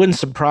 And it wouldn't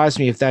surprise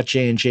me if that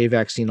J&J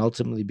vaccine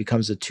ultimately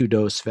becomes a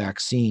 2-dose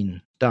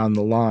vaccine down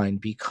the line,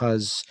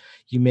 because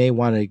you may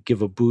want to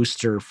give a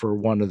booster for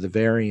one of the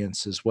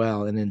variants as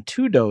well. And in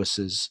 2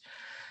 doses,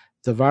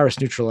 the virus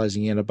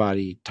neutralizing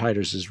antibody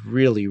titers is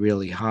really,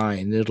 really high,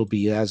 and it'll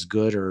be as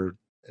good or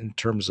in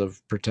terms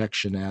of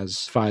protection as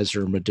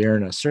Pfizer or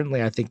Moderna.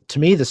 Certainly, I think, to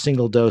me, the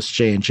single dose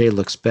J&J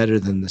looks better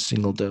than the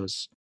single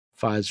dose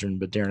Pfizer and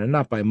Moderna,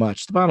 not by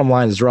much. The bottom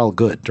line is they're all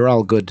good. They're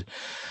all good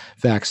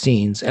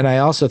vaccines. And I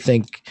also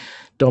think,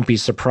 don't be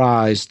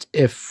surprised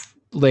if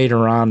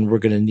later on we're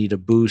going to need a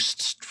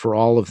boost for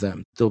all of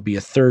them. There'll be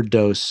a third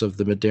dose of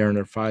the Moderna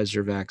or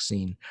Pfizer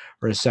vaccine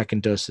or a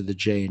second dose of the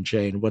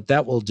J&J. And what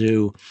that will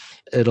do,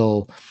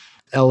 it'll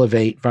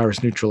elevate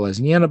virus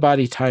neutralizing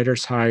antibody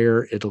titers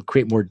higher. It'll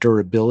create more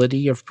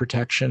durability of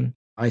protection,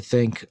 I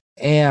think.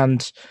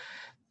 And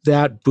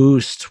that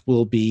boost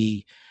will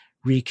be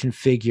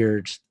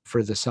reconfigured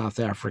for the South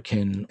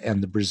African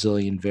and the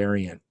Brazilian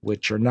variant,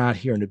 which are not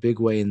here in a big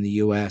way in the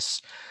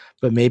US,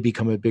 but may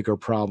become a bigger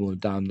problem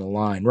down the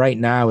line. Right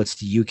now, it's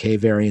the UK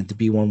variant, the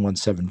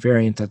B.1.1.7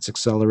 variant that's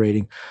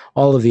accelerating.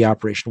 All of the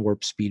Operation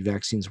Warp Speed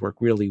vaccines work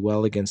really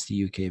well against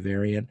the UK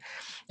variant.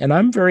 And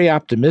I'm very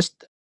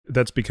optimistic.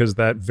 That's because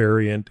that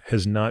variant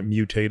has not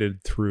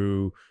mutated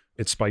through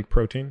its spike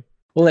protein?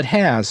 Well, it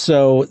has.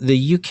 So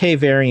the UK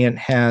variant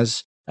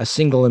has a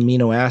single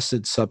amino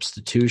acid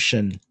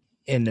substitution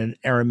in an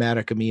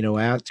aromatic amino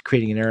acid,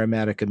 creating an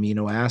aromatic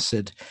amino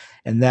acid,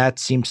 and that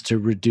seems to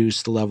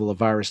reduce the level of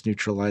virus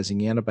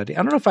neutralizing antibody.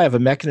 I don't know if I have a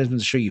mechanism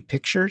to show you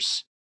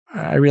pictures.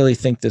 I really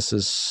think it's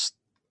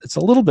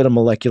a little bit of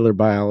molecular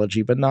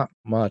biology, but not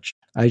much.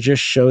 I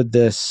just showed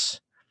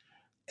this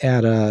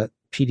at a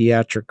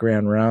pediatric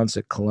grand rounds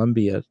at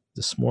Columbia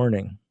this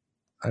morning.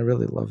 I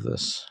really love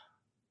this.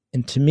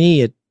 And to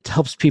me, it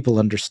helps people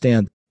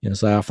understand,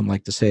 as I often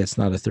like to say, it's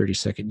not a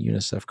 30-second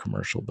UNICEF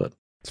commercial, but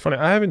it's funny.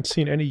 I haven't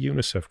seen any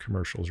UNICEF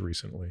commercials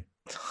recently.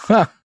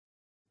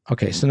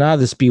 Okay, so now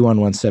this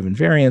B.1.1.7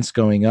 variant's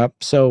going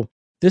up. So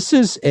this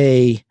is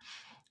a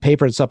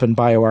paper that's up in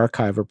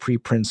bioRxiv, a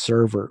preprint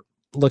server,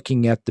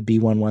 looking at the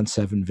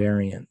B.1.1.7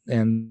 variant.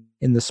 And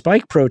in the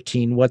spike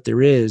protein, what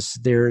there's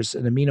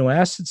an amino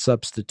acid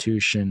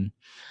substitution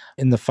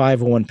in the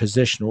 501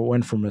 position, where it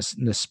went from an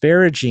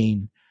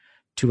asparagine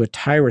to a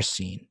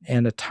tyrosine.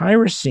 And a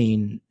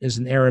tyrosine is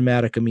an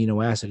aromatic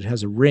amino acid. It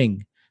has a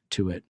ring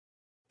to it.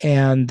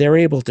 And they're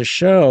able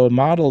to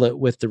model it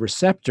with the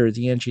receptor,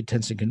 the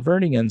angiotensin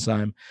converting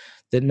enzyme,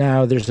 that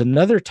now there's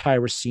another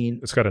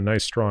tyrosine. It's got a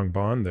nice strong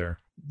bond there.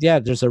 Yeah,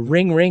 there's a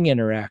ring-ring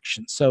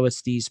interaction. So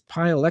it's these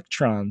pi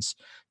electrons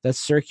that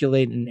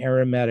circulate in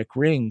aromatic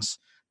rings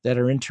that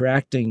are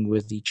interacting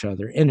with each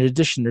other. In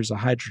addition, there's a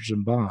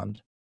hydrogen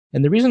bond.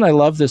 And the reason I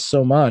love this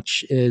so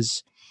much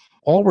is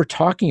all we're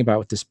talking about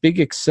with this big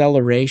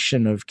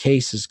acceleration of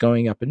cases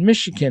going up in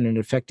Michigan and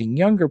affecting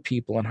younger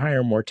people and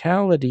higher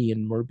mortality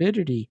and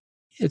morbidity,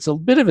 it's a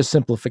bit of a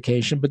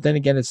simplification, but then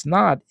again, it's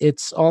not.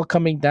 It's all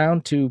coming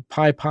down to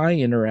pi-pi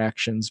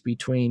interactions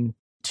between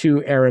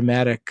two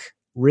aromatic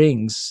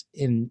rings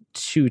in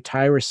two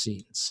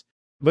tyrosines.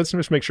 Let's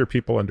just make sure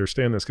people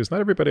understand this, because not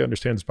everybody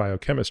understands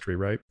biochemistry,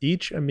 right?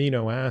 Each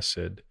amino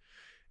acid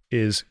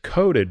is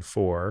coded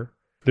for,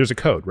 there's a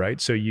code,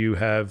 right? So you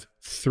have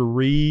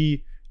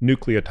 3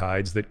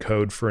 nucleotides that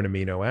code for an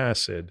amino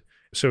acid.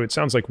 So it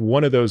sounds like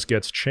one of those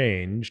gets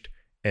changed,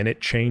 and it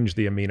changed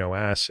the amino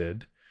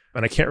acid.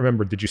 And I can't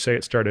remember, did you say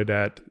it started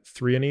at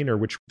threonine or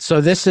which?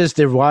 So this is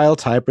the wild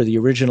type or the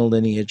original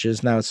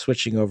lineages. Now it's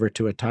switching over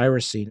to a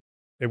tyrosine.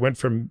 It went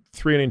from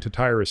threonine to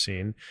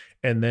tyrosine,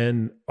 and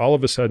then all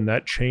of a sudden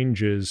that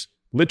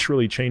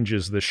literally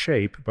changes the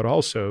shape, but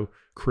also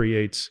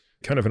creates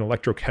kind of an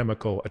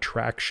electrochemical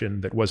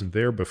attraction that wasn't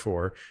there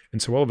before.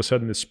 And so all of a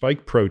sudden the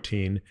spike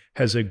protein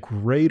has a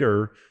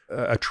greater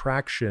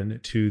attraction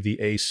to the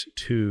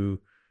ACE2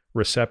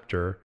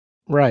 receptor.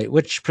 Right,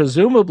 which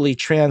presumably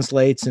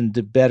translates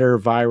into better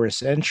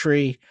virus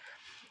entry,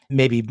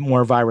 maybe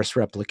more virus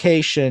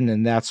replication,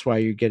 and that's why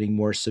you're getting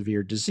more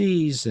severe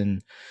disease,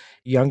 and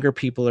younger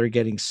people are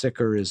getting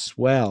sicker as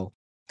well.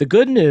 The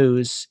good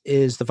news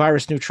is the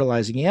virus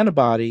neutralizing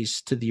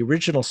antibodies to the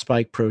original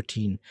spike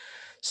protein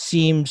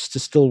seems to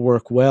still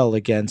work well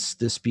against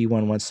this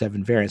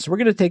B.1.1.7 variant. So we're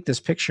going to take this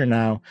picture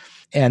now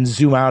and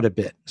zoom out a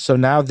bit. So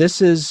now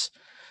this is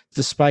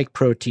the spike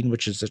protein,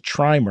 which is a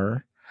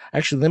trimer.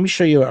 Actually, let me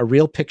show you a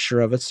real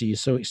picture of it so you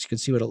can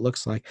see what it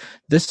looks like.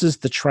 This is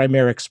the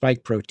trimeric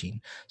spike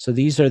protein. So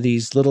these are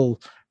these little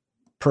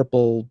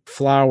purple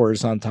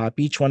flowers on top.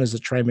 Each one is a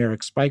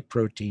trimeric spike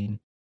protein.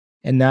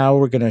 And now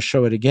we're going to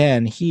show it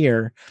again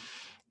here.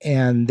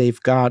 And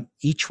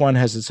each one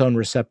has its own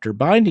receptor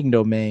binding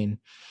domain.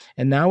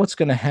 And now what's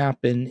going to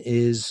happen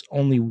is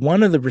only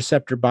one of the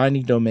receptor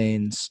binding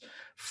domains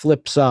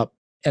flips up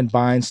and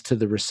binds to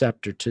the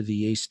receptor, to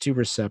the ACE2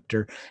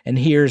 receptor. And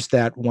here's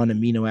that one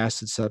amino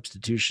acid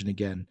substitution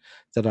again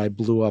that I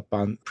blew up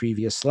on the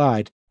previous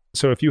slide.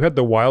 So if you had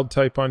the wild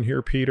type on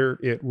here, Peter,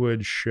 it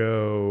would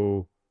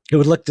show... It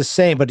would look the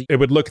same, but... It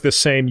would look the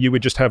same. You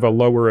would just have a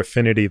lower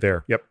affinity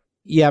there. Yep.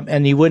 Yeah,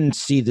 and you wouldn't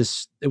see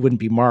this, it wouldn't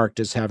be marked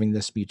as having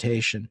this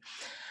mutation.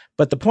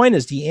 But the point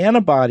is the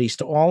antibodies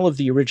to all of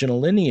the original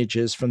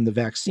lineages from the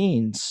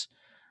vaccines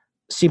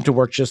seem to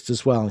work just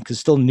as well and can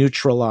still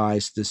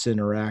neutralize this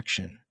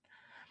interaction.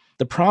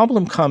 The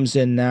problem comes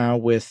in now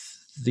with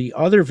the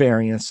other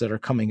variants that are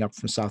coming up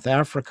from South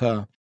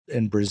Africa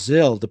and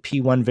Brazil, the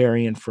P1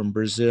 variant from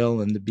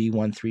Brazil and the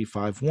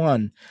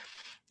B1351.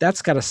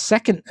 That's got a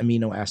second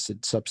amino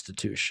acid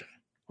substitution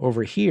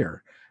over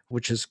here,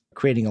 which is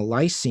creating a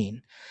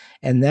lysine.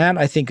 And that,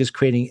 I think, is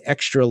creating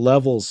extra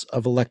levels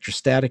of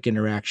electrostatic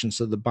interaction.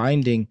 So the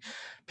binding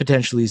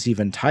potentially is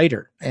even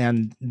tighter.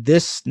 And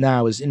this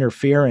now is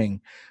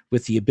interfering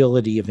with the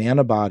ability of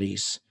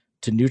antibodies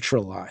to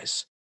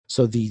neutralize.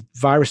 So the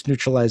virus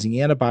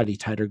neutralizing antibody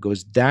titer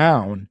goes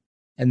down,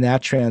 and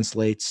that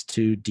translates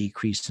to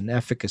decrease in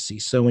efficacy.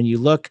 So when you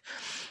look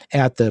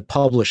at the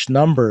published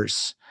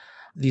numbers,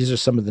 these are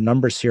some of the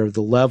numbers here of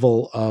the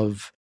level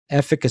of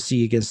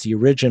efficacy against the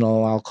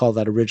original, I'll call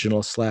that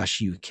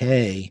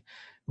original/UK,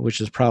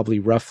 which is probably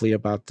roughly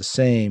about the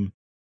same,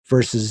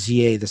 versus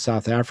ZA, the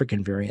South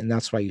African variant. And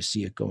that's why you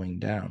see it going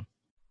down.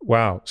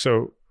 Wow.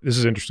 So this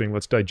is interesting.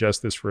 Let's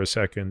digest this for a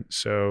second.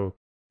 So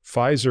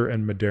Pfizer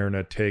and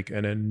Moderna take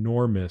an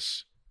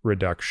enormous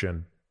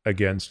reduction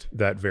against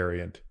that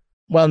variant.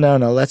 Well, no,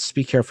 let's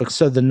be careful.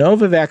 So the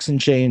Novavax and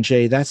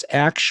J&J, that's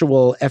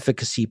actual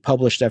efficacy,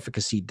 published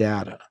efficacy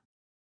data.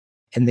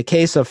 In the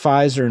case of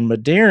Pfizer and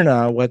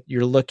Moderna, what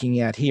you're looking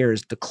at here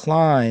is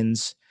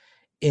declines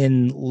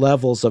in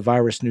levels of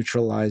virus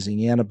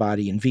neutralizing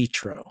antibody in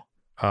vitro.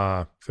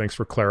 Thanks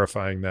for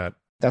clarifying that.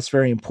 That's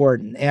very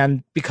important.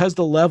 And because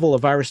the level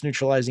of virus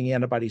neutralizing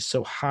antibody is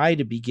so high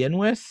to begin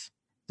with,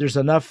 there's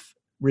enough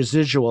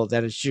residual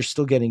that you're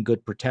still getting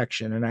good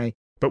protection.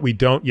 But we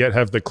don't yet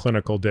have the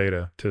clinical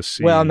data to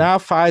see. Well, now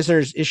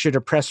Pfizer's issued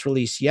a press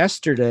release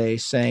yesterday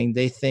saying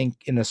they think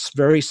in a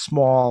very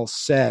small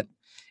set,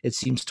 it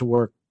seems to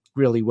work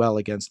really well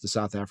against the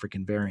South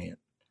African variant,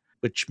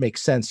 which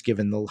makes sense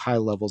given the high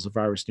levels of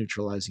virus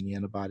neutralizing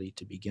antibody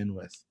to begin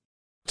with.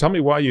 Tell me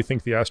why you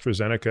think the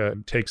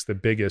AstraZeneca takes the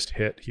biggest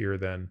hit here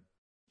then.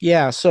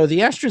 Yeah, so the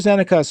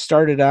AstraZeneca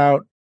started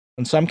out,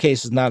 in some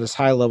cases, not as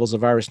high levels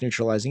of virus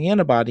neutralizing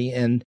antibody,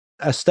 and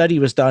a study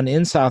was done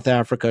in South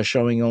Africa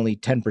showing only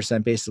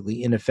 10%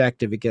 basically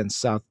ineffective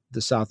against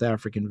the South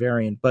African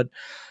variant. But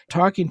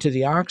talking to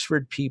the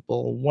Oxford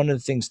people, one of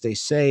the things they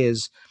say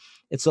is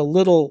it's a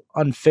little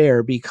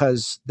unfair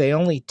because they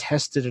only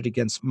tested it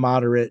against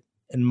moderate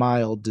and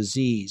mild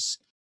disease.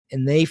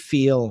 And they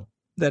feel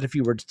that if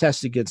you were to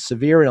test against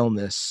severe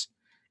illness,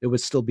 it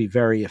would still be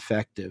very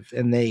effective.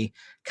 And they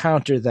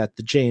counter that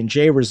the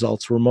J&J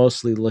results were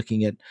mostly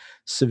looking at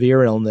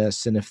severe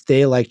illness. And if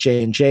they, like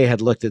J&J, had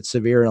looked at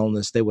severe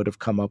illness, they would have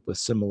come up with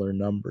similar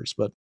numbers.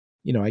 But,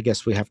 I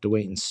guess we have to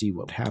wait and see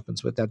what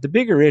happens with that. The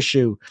bigger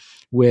issue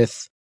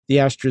with the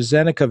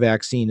AstraZeneca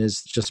vaccine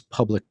is just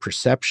public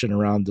perception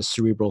around the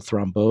cerebral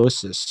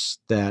thrombosis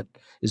that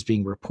is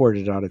being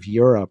reported out of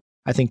Europe.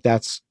 I think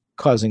that's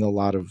causing a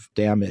lot of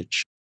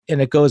damage.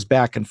 And it goes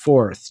back and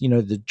forth.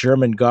 The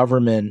German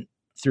government,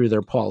 through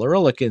their Paul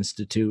Ehrlich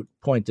Institute,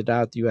 pointed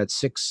out that you had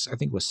six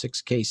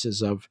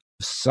cases of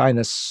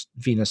sinus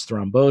venous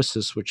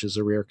thrombosis, which is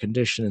a rare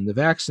condition in the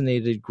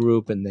vaccinated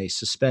group, and they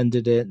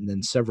suspended it, and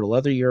then several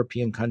other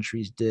European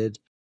countries did.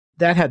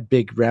 That had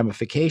big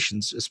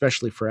ramifications,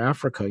 especially for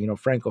Africa.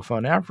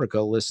 Francophone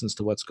Africa listens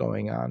to what's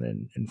going on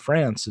in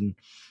France and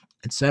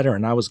et cetera.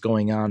 And I was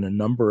going on a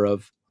number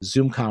of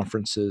Zoom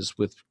conferences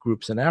with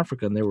groups in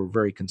Africa, and they were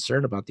very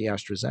concerned about the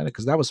AstraZeneca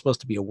because that was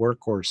supposed to be a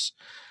workhorse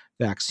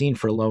vaccine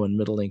for low and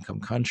middle income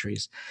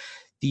countries.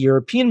 The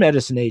European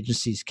medicine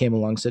agencies came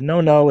along and said,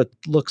 no, it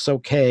looks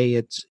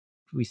okay.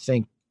 We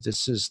think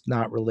this is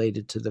not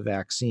related to the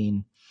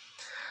vaccine.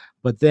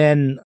 But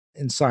then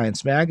in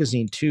Science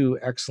Magazine, two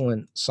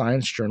excellent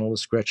science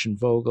journalists, Gretchen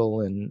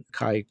Vogel and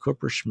Kai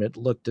Kupperschmidt,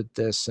 looked at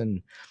this,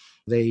 and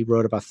they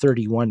wrote about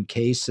 31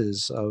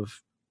 cases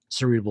of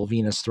cerebral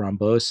venous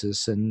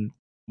thrombosis, and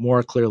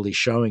more clearly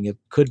showing it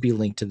could be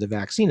linked to the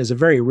vaccine. It's a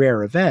very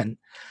rare event,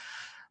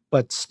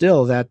 but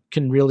still that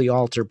can really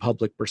alter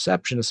public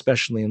perception,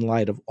 especially in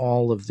light of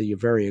all of the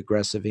very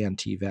aggressive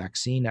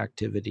anti-vaccine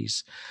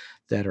activities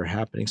that are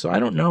happening. So I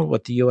don't know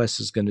what the U.S.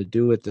 is going to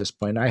do at this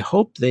point. I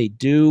hope they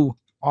do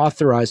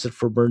authorize it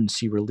for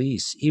emergency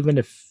release, even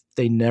if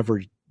they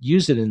never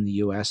use it in the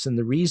U.S. And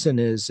the reason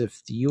is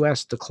if the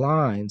U.S.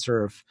 declines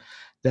or if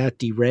that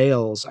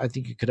derails, I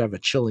think it could have a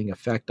chilling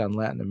effect on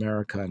Latin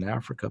America and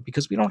Africa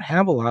because we don't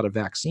have a lot of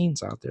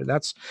vaccines out there.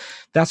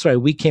 That's why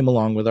we came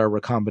along with our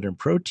recombinant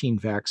protein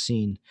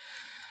vaccine,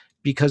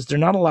 because there are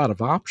not a lot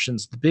of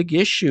options. The big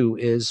issue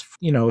is,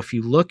 if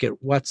you look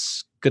at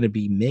what's going to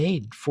be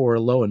made for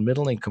low and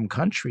middle income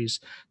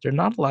countries, there are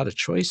not a lot of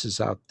choices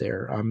out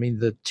there. I mean,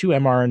 the two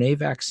mRNA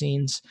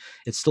vaccines,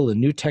 it's still a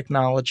new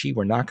technology.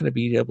 We're not going to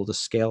be able to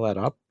scale that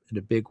up in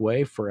a big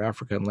way for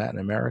Africa and Latin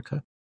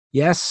America.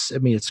 Yes, I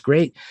mean, it's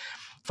great.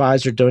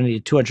 Pfizer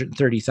donated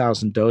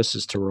 230,000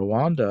 doses to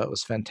Rwanda. It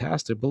was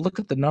fantastic. But look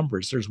at the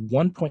numbers. There's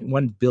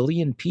 1.1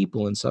 billion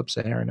people in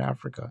sub-Saharan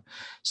Africa,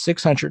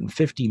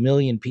 650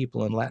 million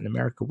people in Latin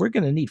America. We're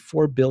going to need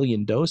 4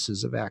 billion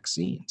doses of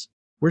vaccines.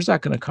 Where's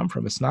that going to come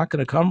from? It's not going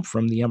to come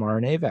from the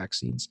mRNA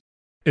vaccines.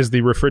 Is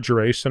the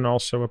refrigeration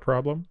also a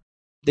problem?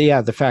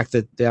 The fact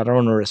that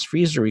onerous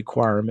freezer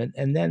requirement.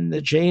 And then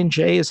the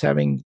J&J is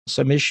having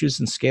some issues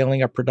in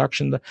scaling up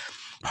production.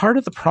 Part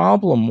of the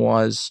problem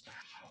was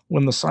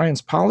when the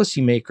science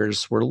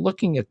policymakers were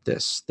looking at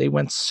this, they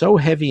went so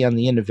heavy on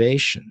the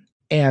innovation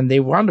and they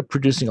wound up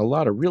producing a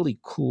lot of really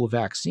cool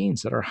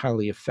vaccines that are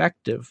highly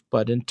effective.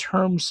 But in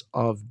terms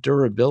of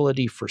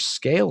durability for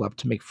scale up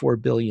to make 4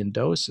 billion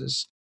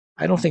doses,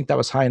 I don't think that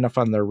was high enough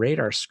on their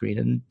radar screen,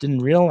 and didn't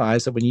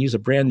realize that when you use a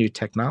brand new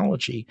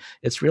technology,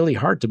 it's really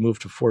hard to move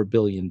to 4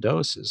 billion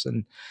doses.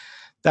 And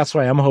that's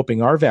why I'm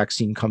hoping our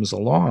vaccine comes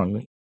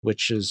along,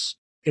 which is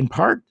in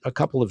part a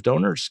couple of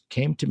donors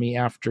came to me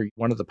after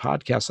one of the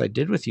podcasts I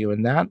did with you.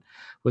 And that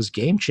was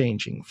game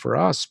changing for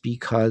us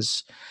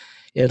because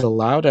it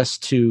allowed us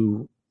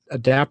to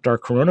adapt our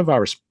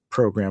coronavirus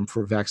program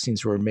for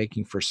vaccines we were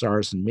making for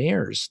SARS and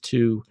MERS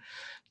to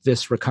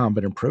this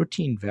recombinant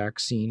protein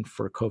vaccine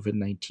for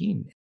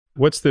COVID-19.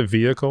 What's the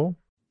vehicle?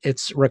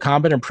 It's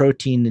recombinant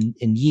protein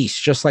in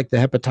yeast, just like the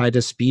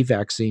hepatitis B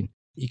vaccine.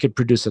 You could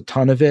produce a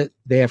ton of it.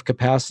 They have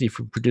capacity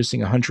for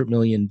producing 100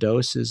 million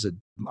doses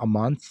a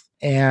month.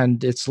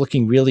 And it's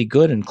looking really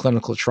good in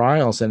clinical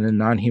trials and in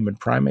non-human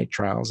primate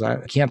trials. I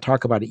can't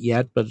talk about it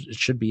yet, but it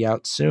should be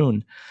out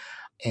soon.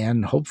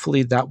 And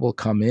hopefully that will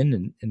come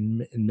in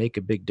and make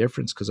a big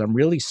difference, because I'm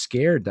really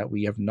scared that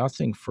we have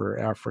nothing for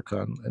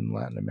Africa and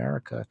Latin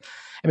America.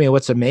 I mean,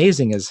 what's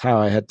amazing is how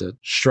I had to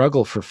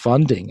struggle for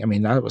funding. I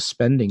mean, I was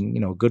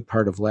spending, a good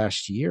part of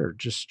last year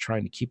just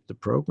trying to keep the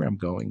program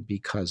going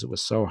because it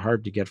was so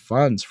hard to get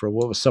funds for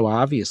what was so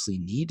obviously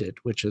needed,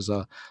 which is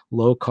a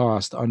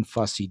low-cost,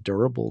 unfussy,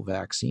 durable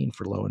vaccine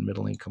for low and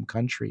middle-income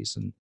countries.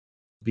 And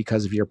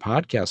because of your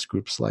podcast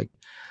groups like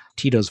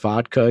Tito's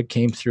Vodka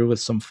came through with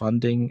some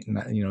funding,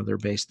 and they're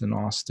based in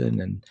Austin,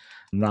 and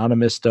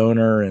Anonymous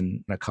Donor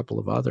and a couple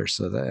of others.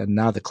 And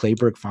now the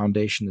Kleberg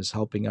Foundation is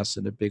helping us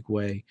in a big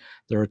way.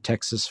 There are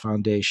Texas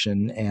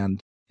Foundation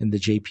and the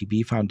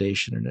JPB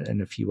Foundation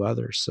and a few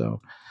others.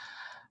 So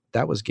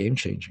that was game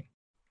changing.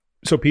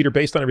 So Peter,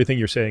 based on everything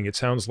you're saying, it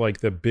sounds like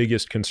the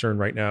biggest concern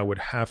right now would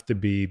have to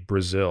be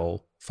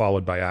Brazil,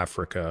 followed by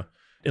Africa.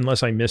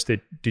 Unless I missed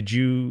it, did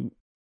you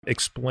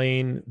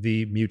explain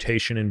the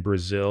mutation in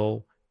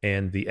Brazil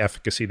and the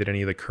efficacy that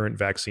any of the current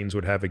vaccines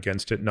would have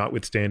against it,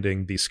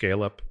 notwithstanding the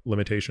scale-up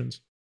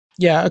limitations?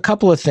 Yeah, a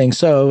couple of things.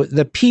 So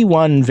the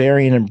P1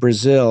 variant in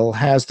Brazil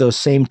has those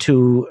same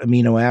 2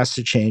 amino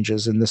acid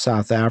changes in the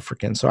South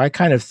African. So I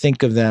kind of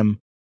think of them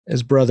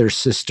as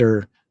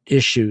brother-sister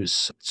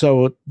issues.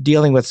 So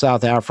dealing with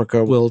South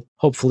Africa will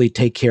hopefully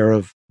take care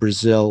of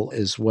Brazil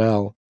as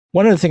well.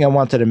 One other thing I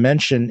wanted to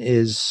mention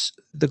is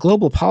the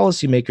global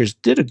policymakers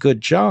did a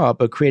good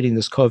job of creating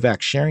this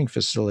COVAX sharing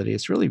facility.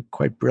 It's really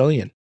quite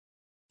brilliant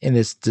in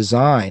its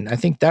design. I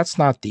think that's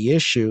not the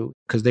issue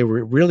because they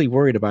were really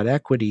worried about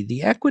equity.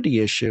 The equity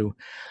issue,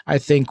 I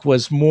think,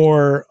 was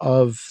more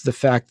of the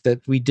fact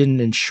that we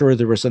didn't ensure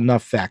there was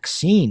enough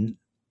vaccine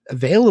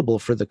available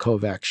for the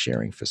COVAX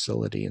sharing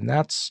facility. And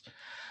that's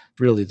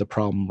really the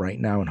problem right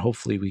now. And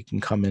hopefully we can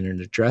come in and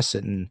address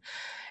it and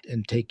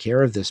take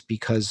care of this,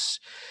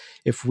 because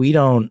if we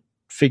don't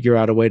figure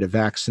out a way to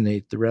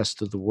vaccinate the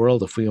rest of the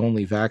world, if we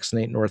only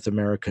vaccinate North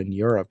America and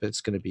Europe, it's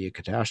going to be a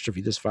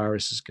catastrophe. This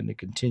virus is going to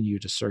continue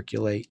to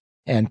circulate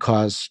and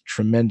cause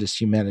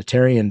tremendous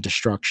humanitarian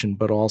destruction,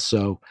 but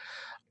also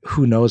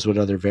who knows what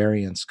other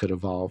variants could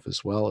evolve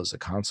as well as a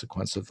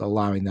consequence of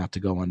allowing that to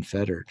go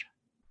unfettered.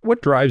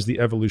 What drives the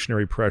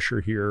evolutionary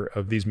pressure here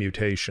of these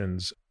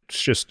mutations?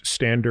 It's just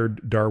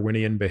standard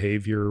Darwinian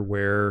behavior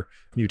where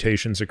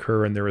mutations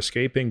occur and they're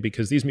escaping,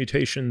 because these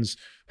mutations,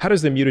 how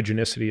does the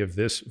mutagenicity of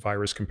this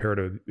virus compare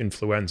to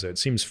influenza? It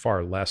seems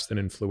far less than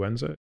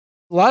influenza.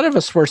 A lot of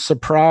us were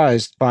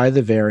surprised by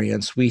the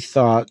variants. We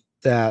thought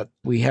that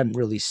we hadn't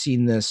really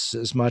seen this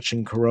as much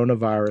in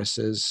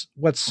coronaviruses.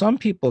 What some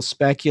people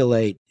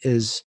speculate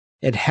is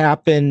it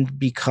happened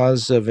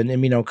because of an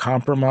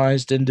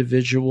immunocompromised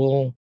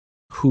individual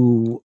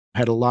who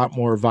had a lot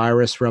more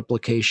virus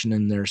replication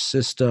in their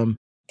system,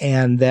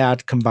 and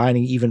that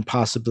combining even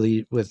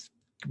possibly with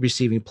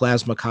receiving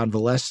plasma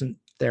convalescent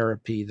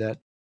therapy that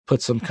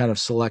put some kind of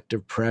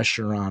selective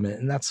pressure on it.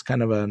 And that's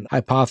kind of a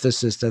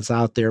hypothesis that's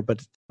out there,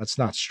 but it's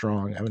not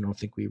strong. I don't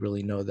think we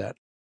really know that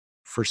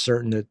for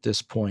certain at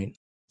this point.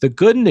 The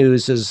good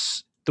news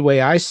is, the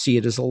way I see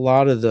it, is a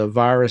lot of the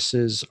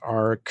viruses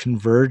are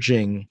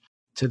converging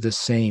to the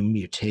same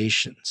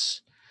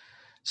mutations.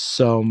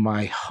 So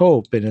my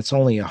hope, and it's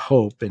only a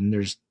hope, and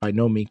there's by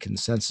no means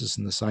consensus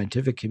in the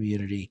scientific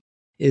community,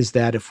 is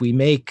that if we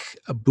make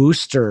a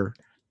booster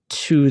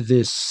to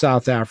this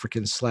South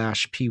African /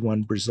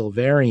 P1 Brazil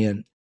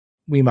variant,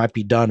 we might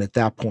be done at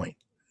that point,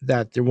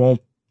 that there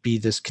won't be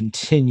this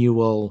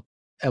continual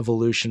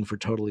evolution for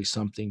totally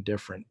something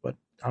different. But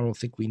I don't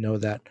think we know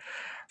that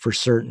for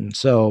certain.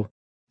 So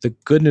the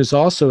good news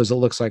also is it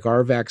looks like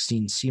our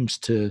vaccine seems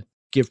to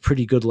give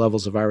pretty good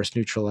levels of virus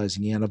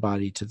neutralizing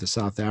antibody to the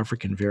South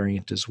African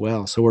variant as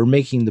well. So we're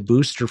making the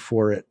booster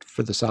for it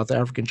for the South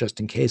African just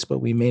in case, but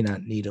we may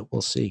not need it.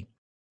 We'll see.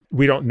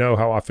 We don't know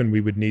how often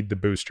we would need the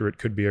booster. It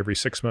could be every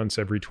 6 months,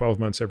 every 12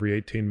 months, every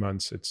 18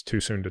 months. It's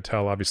too soon to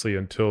tell, obviously,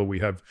 until we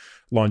have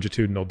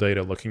longitudinal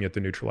data looking at the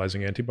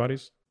neutralizing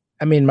antibodies.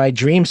 I mean, my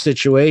dream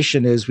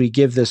situation is we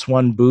give this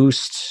one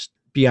boost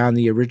beyond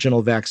the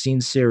original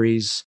vaccine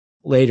series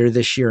later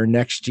this year or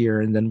next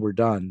year, and then we're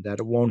done, that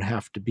it won't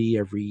have to be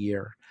every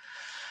year.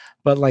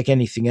 But like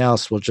anything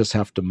else, we'll just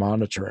have to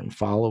monitor and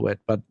follow it.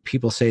 But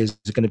people say, is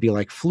it going to be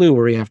like flu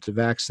where you have to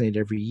vaccinate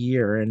every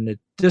year? And at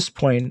this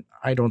point,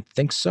 I don't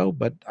think so,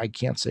 but I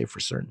can't say for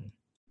certain.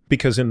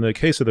 Because in the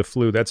case of the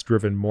flu, that's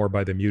driven more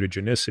by the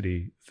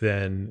mutagenicity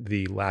than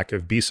the lack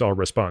of B-cell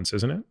response,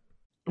 isn't it?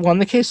 Well, in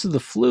the case of the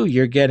flu,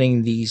 you're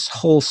getting these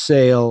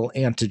wholesale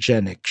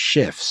antigenic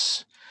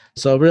shifts.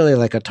 So really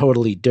like a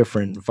totally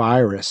different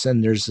virus.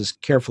 And there's this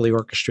carefully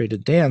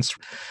orchestrated dance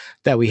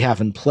that we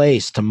have in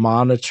place to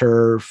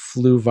monitor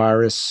flu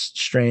virus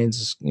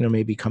strains,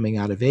 maybe coming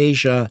out of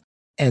Asia,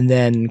 and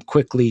then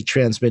quickly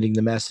transmitting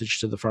the message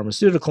to the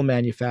pharmaceutical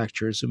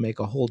manufacturers who make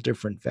a whole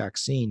different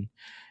vaccine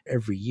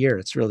every year.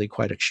 It's really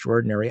quite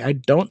extraordinary. I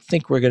don't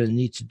think we're going to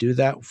need to do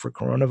that for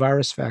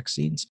coronavirus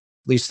vaccines.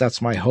 At least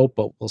that's my hope,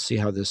 but we'll see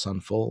how this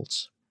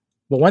unfolds.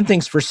 But one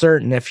thing's for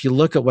certain, if you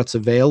look at what's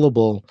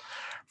available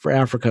for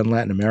Africa and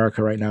Latin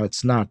America right now,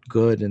 it's not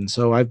good. And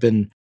so I've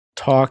been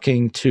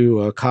talking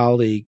to a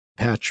colleague,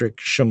 Patrick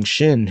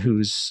Chung-Shin,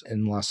 who's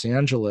in Los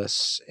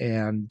Angeles,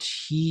 and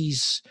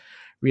he's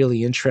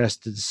really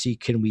interested to see,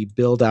 can we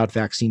build out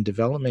vaccine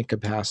development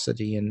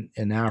capacity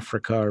in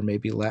Africa or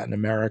maybe Latin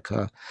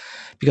America?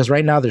 Because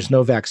right now there's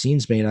no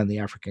vaccines made on the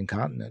African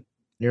continent.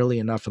 Nearly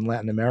enough in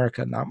Latin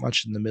America, not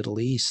much in the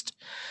Middle East.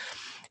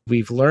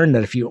 We've learned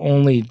that if you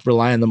only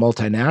rely on the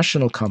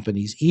multinational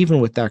companies, even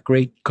with that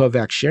great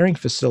COVAX sharing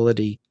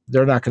facility,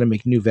 they're not going to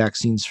make new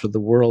vaccines for the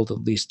world,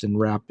 at least in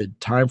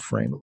rapid time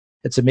frame.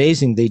 It's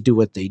amazing they do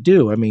what they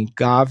do. I mean,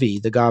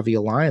 Gavi, the Gavi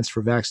Alliance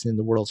for Vaccinating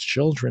the World's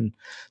Children,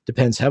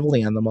 depends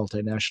heavily on the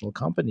multinational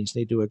companies.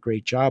 They do a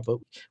great job, but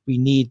we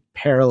need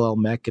parallel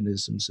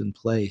mechanisms in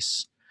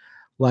place,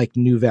 like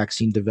new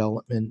vaccine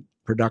development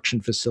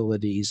production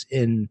facilities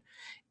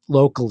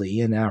locally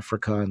in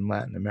Africa and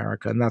Latin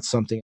America. And that's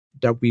something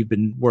that we've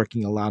been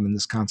working a lot in,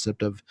 this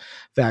concept of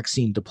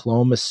vaccine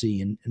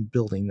diplomacy and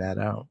building that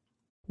out.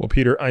 Well,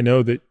 Peter, I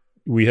know that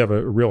we have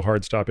a real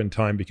hard stop in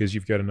time because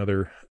you've got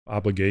another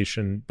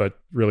obligation, but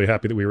really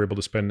happy that we were able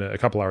to spend a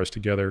couple hours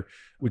together.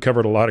 We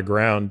covered a lot of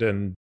ground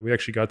and we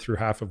actually got through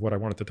half of what I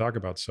wanted to talk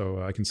about.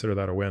 So I consider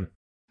that a win.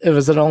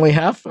 Was it only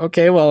half?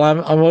 Okay, well,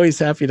 I'm always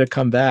happy to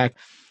come back.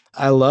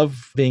 I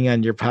love being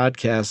on your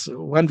podcast,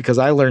 one, because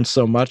I learned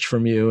so much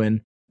from you.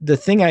 And the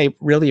thing I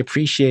really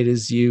appreciate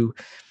is you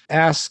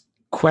ask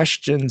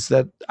questions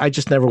that I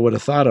just never would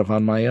have thought of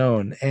on my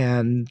own.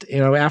 And,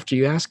 after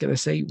you ask it, I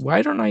say,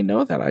 why don't I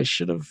know that?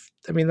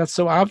 That's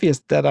so obvious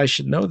that I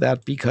should know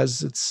that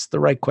because it's the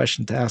right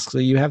question to ask. So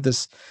you have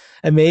this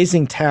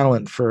amazing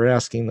talent for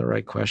asking the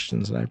right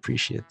questions, and I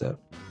appreciate that.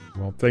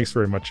 Well, thanks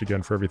very much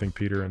again for everything,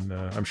 Peter. And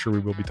I'm sure we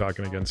will be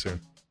talking again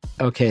soon.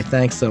 Okay,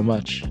 thanks so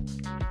much.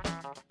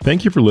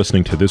 Thank you for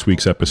listening to this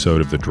week's episode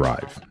of The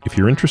Drive. If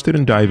you're interested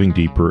in diving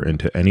deeper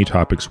into any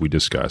topics we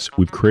discuss,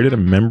 we've created a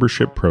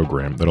membership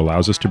program that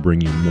allows us to bring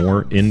you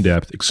more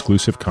in-depth,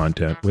 exclusive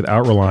content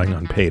without relying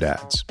on paid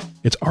ads.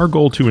 It's our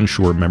goal to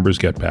ensure members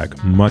get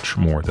back much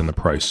more than the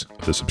price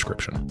of the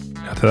subscription.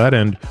 Now, to that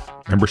end,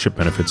 membership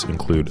benefits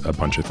include a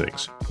bunch of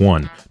things.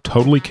 1,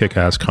 totally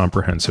kick-ass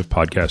comprehensive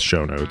podcast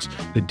show notes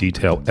that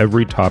detail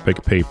every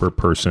topic, paper,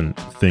 person,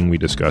 thing we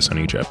discuss on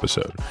each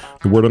episode.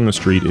 The word on the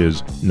street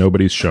is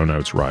nobody's show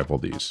notes rival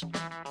these.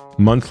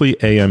 Monthly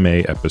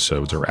AMA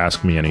episodes or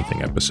Ask Me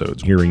Anything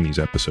episodes, hearing these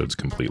episodes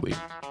completely.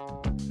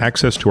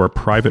 Access to our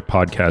private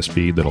podcast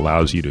feed that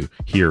allows you to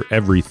hear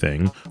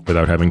everything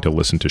without having to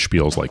listen to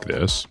spiels like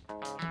this.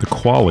 The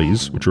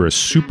Qualies, which are a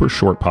super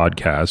short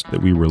podcast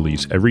that we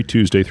release every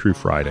Tuesday through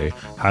Friday,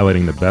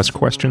 highlighting the best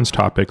questions,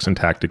 topics, and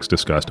tactics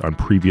discussed on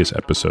previous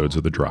episodes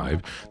of The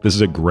Drive. This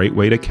is a great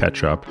way to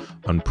catch up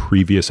on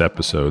previous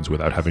episodes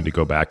without having to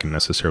go back and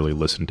necessarily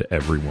listen to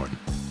everyone.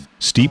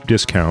 Steep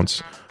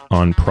discounts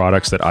on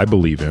products that I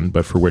believe in,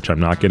 but for which I'm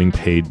not getting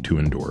paid to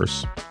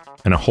endorse.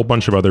 And a whole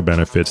bunch of other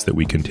benefits that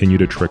we continue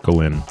to trickle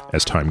in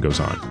as time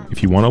goes on.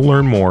 If you want to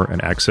learn more and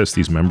access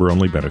these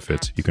member-only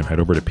benefits, you can head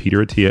over to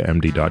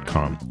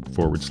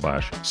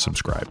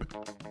peterattiamd.com/subscribe.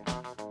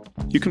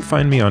 You can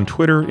find me on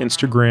Twitter,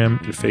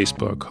 Instagram, and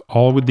Facebook,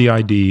 all with the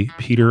ID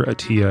Peter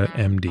Attia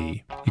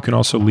MD. You can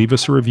also leave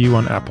us a review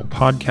on Apple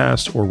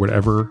Podcasts or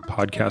whatever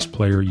podcast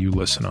player you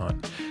listen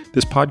on.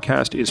 This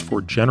podcast is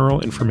for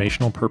general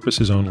informational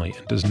purposes only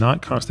and does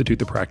not constitute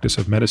the practice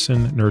of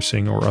medicine,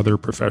 nursing, or other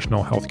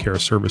professional healthcare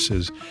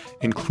services,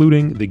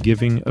 including the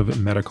giving of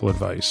medical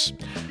advice.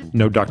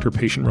 no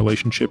doctor-patient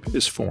relationship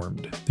is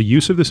formed. The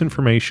use of this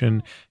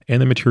information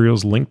and the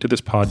materials linked to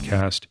this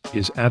podcast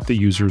is at the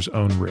user's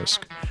own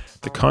risk.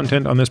 The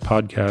content on this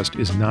podcast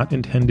is not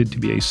intended to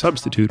be a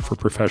substitute for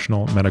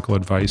professional medical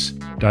advice,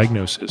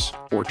 diagnosis,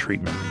 or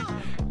treatment.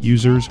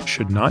 Users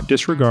should not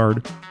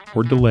disregard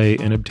or delay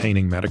in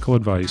obtaining medical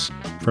advice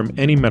from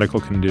any medical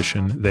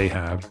condition they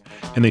have,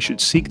 and they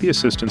should seek the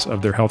assistance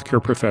of their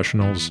healthcare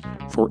professionals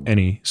for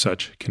any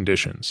such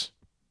conditions.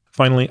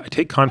 Finally, I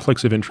take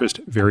conflicts of interest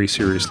very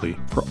seriously.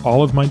 For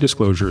all of my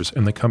disclosures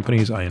and the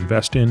companies I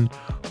invest in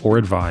or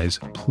advise,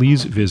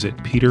 please visit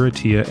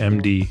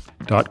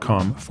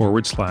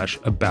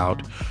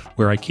peteratiamd.com/about,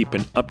 where I keep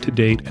an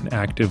up-to-date and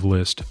active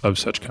list of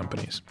such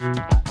companies.